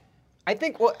 Okay, I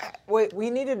think what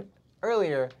we needed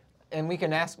earlier, and we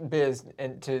can ask Biz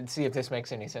and to see if this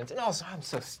makes any sense. And also, I'm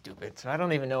so stupid, so I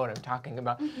don't even know what I'm talking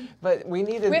about. But we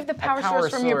needed. We have the a power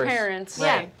source from your parents.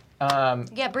 Yeah. Um,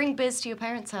 Yeah, bring Biz to your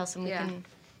parents' house and we Yeah. can.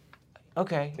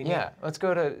 okay, yeah, let's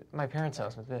go to my parents'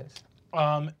 house with Biz.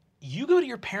 You go to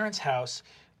your parents' house,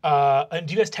 and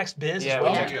do you guys text Biz Yeah, as we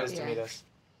well? text Yeah. Biz to meet us.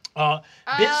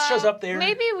 Biz shows up there.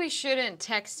 Maybe we shouldn't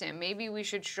text him. Maybe we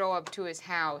should show up to his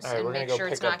house All right, and we're gonna make go sure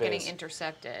it's pick up not getting Biz.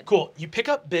 intercepted. Cool. You pick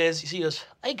up Biz. You see, he goes,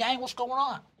 "Hey, gang, what's going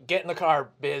on?" Get in the car,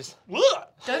 Biz. Ugh.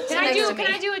 Don't Can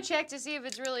I do a check to see if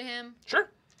it's really him? Sure.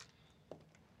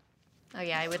 Oh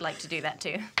yeah, I would like to do that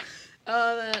too.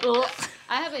 I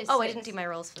have a. Oh, I 6. didn't do my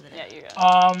rolls for the day. Yeah, you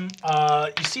got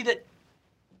it. You see that?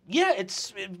 Yeah, it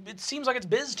seems like it's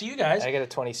Biz to you guys. I got a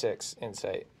 26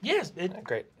 insight. Yes. Great. Yeah,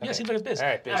 Okay. it seems like it's Biz. All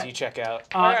right, Biz, All right. you check out.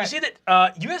 You see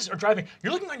that you guys are driving.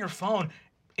 You're looking on your phone.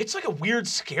 It's like a weird,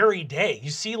 scary day. You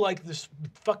see like this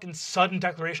fucking sudden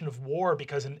declaration of war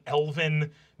because an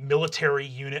elven military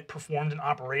unit performed an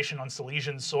operation on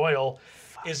Silesian soil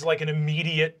is like an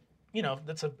immediate,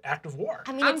 that's an act of war.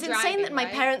 I mean, I'm it's insane driving, that my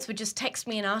right? parents would just text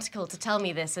me an article to tell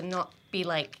me this and not be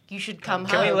like, "You should come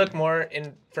Can home." we look more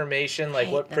information, like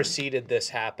hate what them. preceded this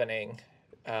happening?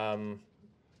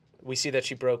 We see that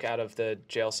she broke out of the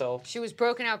jail cell. She was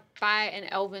broken out by an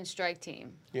elven strike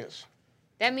team. Yes.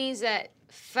 That means that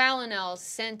Falinel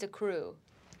sent a crew.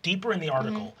 Deeper in the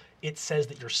article, it says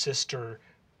that your sister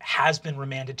has been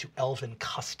remanded to elven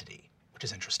custody, which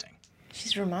is interesting.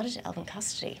 She's remanded to elven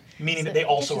custody. Meaning So that they I guess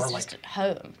also she's are just like, at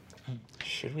home.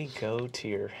 Should we go to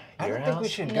your I don't house? think we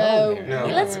should No. go there.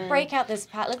 Let's break out this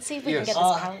part. Let's see if we can Yes. get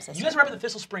this power system. you guys arrive at the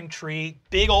Thistle Spring tree,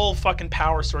 big old fucking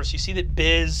power source. You see that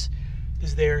Biz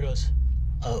is there and goes,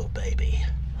 Oh, baby.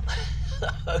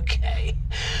 Okay.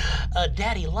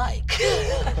 Daddy like.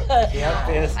 Yeah,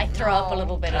 Biz. I throw up a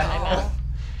little bit on my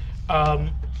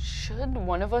mouth. Should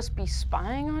one of us be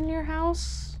spying on your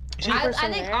house? I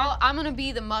person think there? I'm gonna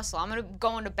be the muscle. I'm gonna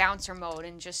go into bouncer mode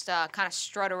and just kind of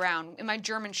strut around in my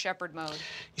German Shepherd mode.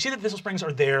 you see that Thistle Springs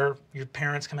are there. Your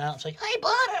parents come out and say, "Hey,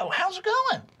 Bono, how's it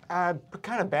going?"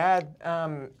 Kind of bad.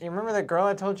 You remember that girl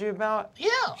I told you about? Yeah.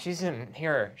 She's in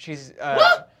here. She's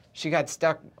she got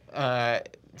stuck.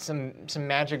 Some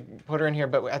magic put her in here,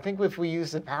 but I think if we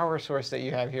use the power source that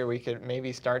you have here, we could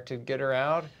maybe start to get her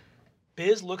out.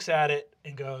 Biz looks at it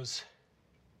and goes,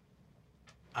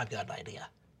 I've got an idea.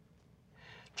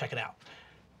 check it out.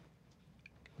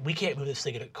 We can't move this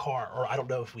thing in a car, or I don't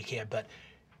know if we can, but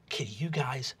can you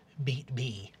guys beat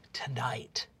me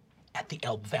tonight at the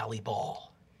Elm Valley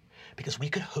Ball? Because we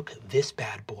could hook this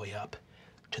bad boy up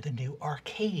to the new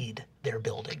arcade they're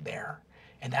building there.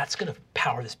 And that's gonna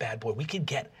power this bad boy. We could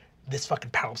get this fucking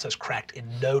power obsessed cracked in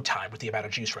no time with the amount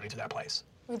of juice running through that place.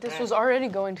 Wait, this was already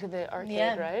going to the arcade,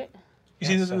 Yeah. right? You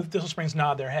see the Thistle Springs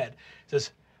nod their head. It says,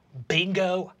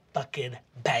 bingo fucking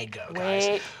bango, guys.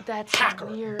 Wait, that's Hacker,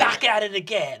 weird. back at it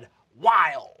again.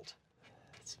 Wild.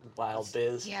 Wild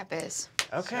Biz. Yeah, Biz.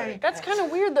 Okay. That's kind of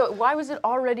weird, though. Why was it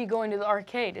already going to the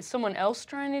arcade? Is someone else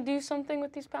trying to do something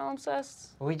with these palimpsests?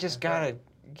 We just gotta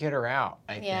get her out,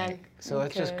 I Yeah. think. So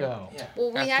let's just Okay. go. Yeah. Well,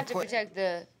 we That's have the to point. protect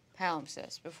the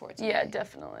palimpsest before it's Yeah, ready.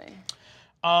 definitely.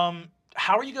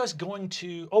 How are you guys going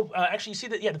to? Oh, actually, you see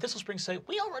that? Yeah, the Thistle Springs say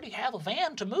we already have a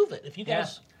van to move it. If you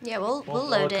guys, Yeah, we'll We'll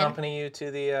load in. accompany you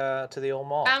to the old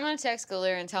mall. I'm gonna text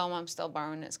Galir and tell him I'm still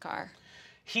borrowing his car.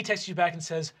 he texts you back and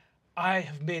says, "I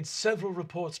have made several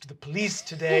reports to the police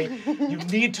today. You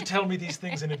need to tell me these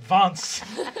things in advance."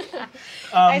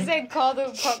 I said call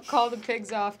the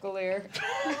pigs off, Galir.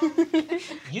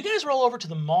 You guys roll over to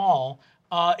the mall.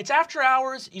 It's after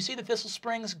hours. You see the Thistle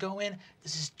Springs go in.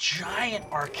 This is giant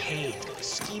arcade. Got a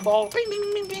skee-ball, bing,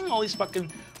 bing, bing, bing. All these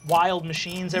fucking wild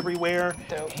machines everywhere.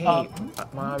 Hey,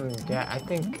 Mom and Dad, I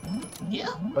think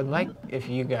Yeah. I'd like if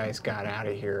you guys got out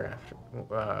of here after.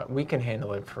 We can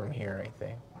handle it from here, I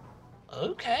think.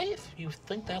 Okay, if you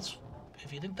think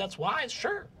that's wise,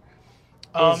 sure.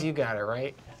 Biz, you got it,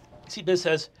 right? See, Biz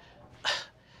says,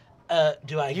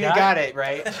 "Do I? You got it,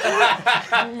 right?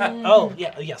 Oh,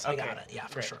 yeah, yes, I got it. Yeah,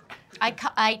 for sure."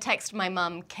 I text my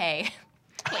mom, Kay,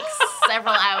 like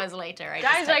several hours later.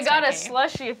 Guys, I text got her, a Kay.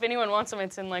 slushie if anyone wants them.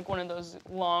 It's in like one of those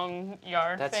long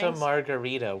yard That's things. a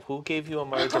margarita. Who gave you a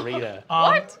margarita?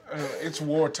 What? It's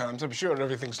war times. I'm sure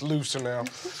everything's looser now.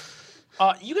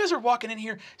 You guys are walking in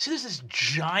here. See, there's this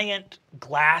giant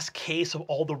glass case of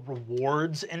all the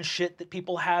rewards and shit that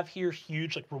people have here.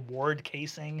 Huge, like, reward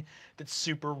casing that's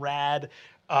super rad.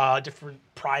 Different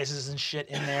prizes and shit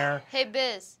in there. Hey,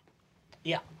 Biz,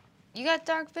 Yeah. you got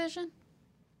dark vision?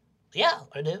 Yeah,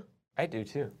 I do. I do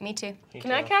too. Me too.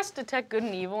 Can I cast Detect Good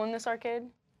and Evil in this arcade?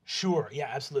 Sure, yeah,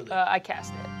 absolutely. I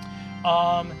cast it.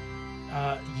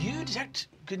 You detect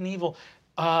good and evil.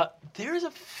 There's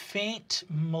a faint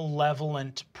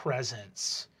malevolent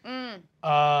presence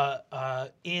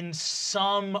in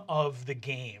some of the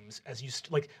games, as you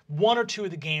like one or two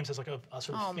of the games has like a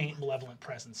sort of faint malevolent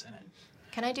presence in it.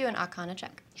 Can I do an Arcana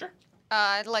check? Sure.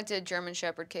 I'd like to German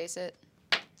Shepherd case it.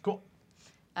 Cool.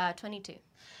 22.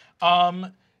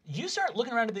 You start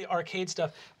looking around at the arcade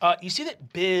stuff. You see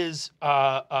that Biz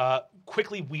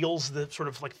quickly wheels the sort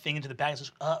of like thing into the bag and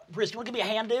says, "Riz, you want to give me a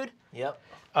hand, dude?" Yep.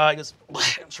 He goes,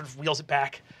 sort of wheels it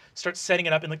back, starts setting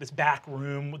it up in like this back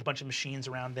room with a bunch of machines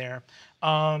around there.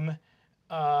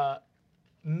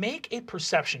 Make a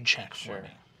perception check for me.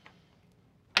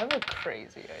 I have a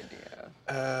crazy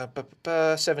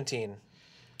idea. 17.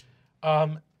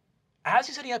 As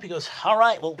he's setting up, he goes, "All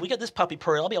right, well, we got this puppy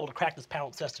purry. I'll be able to crack this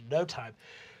palimpsest in no time."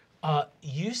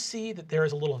 You see that there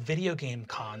is a little video game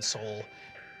console,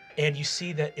 and you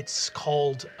see that it's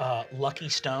called Lucky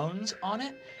Stones on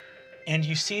it. And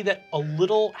you see that a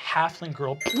little halfling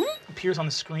girl appears on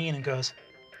the screen and goes,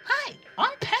 "Hi,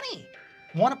 I'm Penny.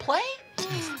 Want to play?"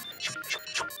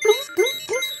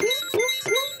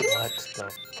 What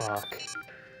the fuck?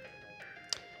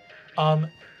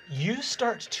 You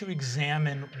start to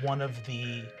examine one of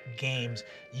the games.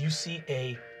 You see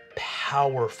a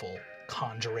powerful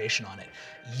conjuration on it.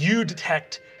 You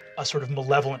detect a sort of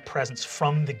malevolent presence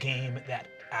from the game that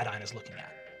Adine is looking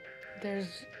at.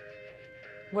 There's.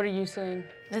 What are you saying?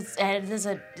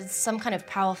 There's some kind of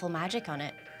powerful magic on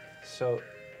it. So,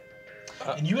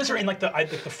 And you guys are in like the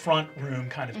front room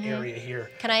kind of area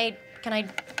here. Can I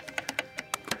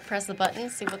press the button,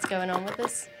 see what's going on with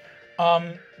this?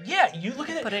 Yeah, you look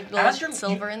at it. Put a as little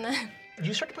silver in there.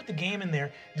 You start to put the game in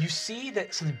there. You see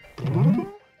that something.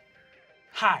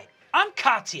 "Hi, I'm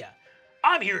Katya.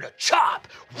 I'm here to chop."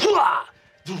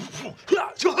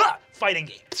 Fighting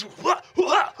game.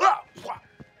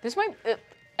 This might.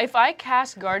 If I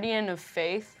cast Guardian of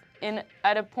Faith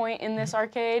at a point in this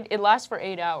arcade, it lasts for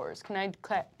 8 hours. Can I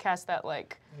cast that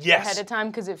like Yes. ahead of time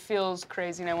because it feels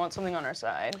crazy and I want something on our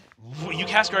side? You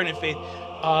cast Guardian of Faith.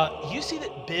 You see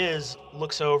that Biz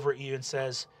looks over at you and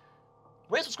says,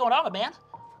 "Riz, what's going on, my man?"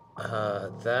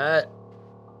 that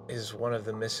is one of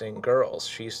the missing girls.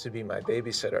 She used to be my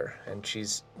babysitter, and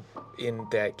she's in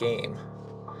that game.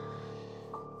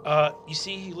 You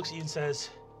see, he looks at you and says,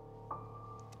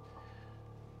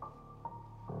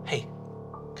 "Hey,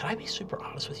 can I be super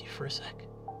honest with you for a sec?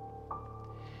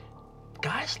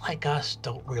 Guys like us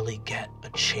don't really get a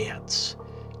chance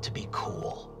to be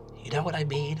cool. You know what I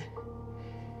mean?"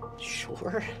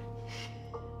 Sure.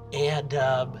 And,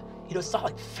 it's not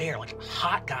like fair. Like,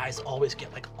 hot guys always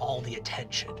get like all the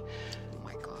attention. Oh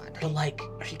my god. But like,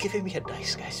 Are you giving me a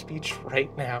nice guy speech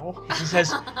right now? he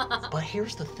says, "But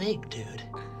here's the thing, dude.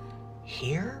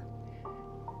 Here,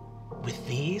 with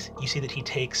these," you see that he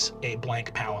takes a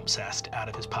blank palimpsest out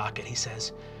of his pocket. He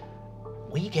says,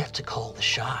 "We get to call the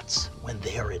shots when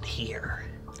they're in here."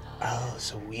 Oh,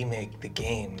 so we make the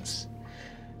games.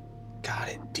 Got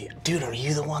it. Dude, are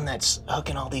you the one that's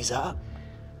hooking all these up?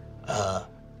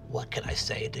 What can I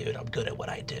say, dude? I'm good at what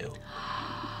I do.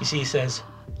 You see, he says,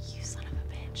 You son of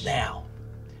a bitch. now,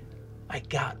 I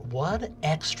got one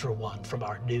extra one from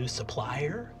our new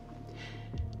supplier,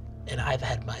 and I've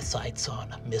had my sights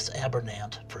on Miss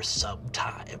Abernant for some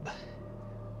time.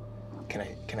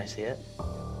 Can I see it?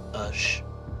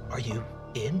 Are you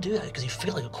in, dude? Because you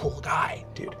feel like a cool guy.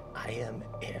 Dude, I am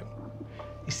in.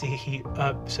 You see, he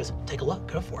says, take a look,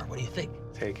 go for it. What do you think?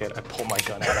 Take it. I pull my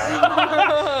gun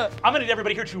out. I'm gonna need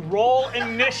everybody here to roll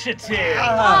initiative.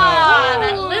 Ah,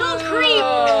 that little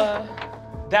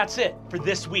creep. That's it for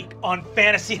this week on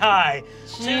Fantasy High.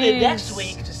 Tune in next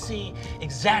week to see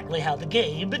exactly how the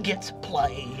game gets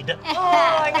played.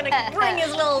 Oh, I'm gonna wring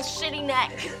his little shitty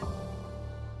neck.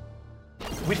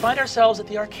 We find ourselves at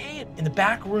the arcade in the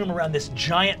back room around this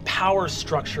giant power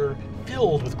structure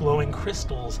filled with glowing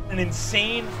crystals. An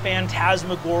insane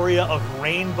phantasmagoria of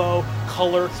rainbow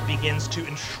colors begins to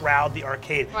enshroud the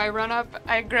arcade. I run up,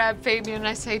 I grab Fabian, and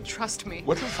I say, trust me.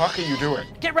 What the fuck are you doing?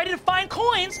 Get ready to find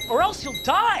coins or else you'll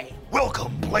die.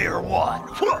 Welcome, player one.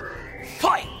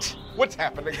 Fight! What's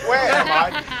happening? Where am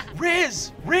I?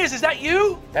 Riz, is that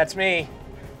you? That's me.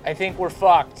 I think we're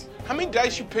fucked. How many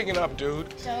dice you picking up, dude?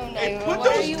 Don't Hey, know. put What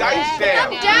those are you dice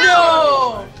at? down.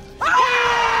 No!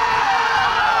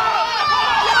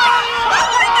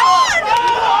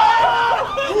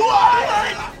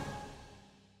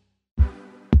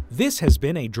 This has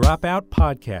been a Dropout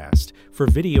podcast. For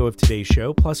video of today's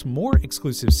show, plus more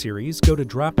exclusive series, go to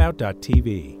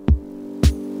dropout.tv.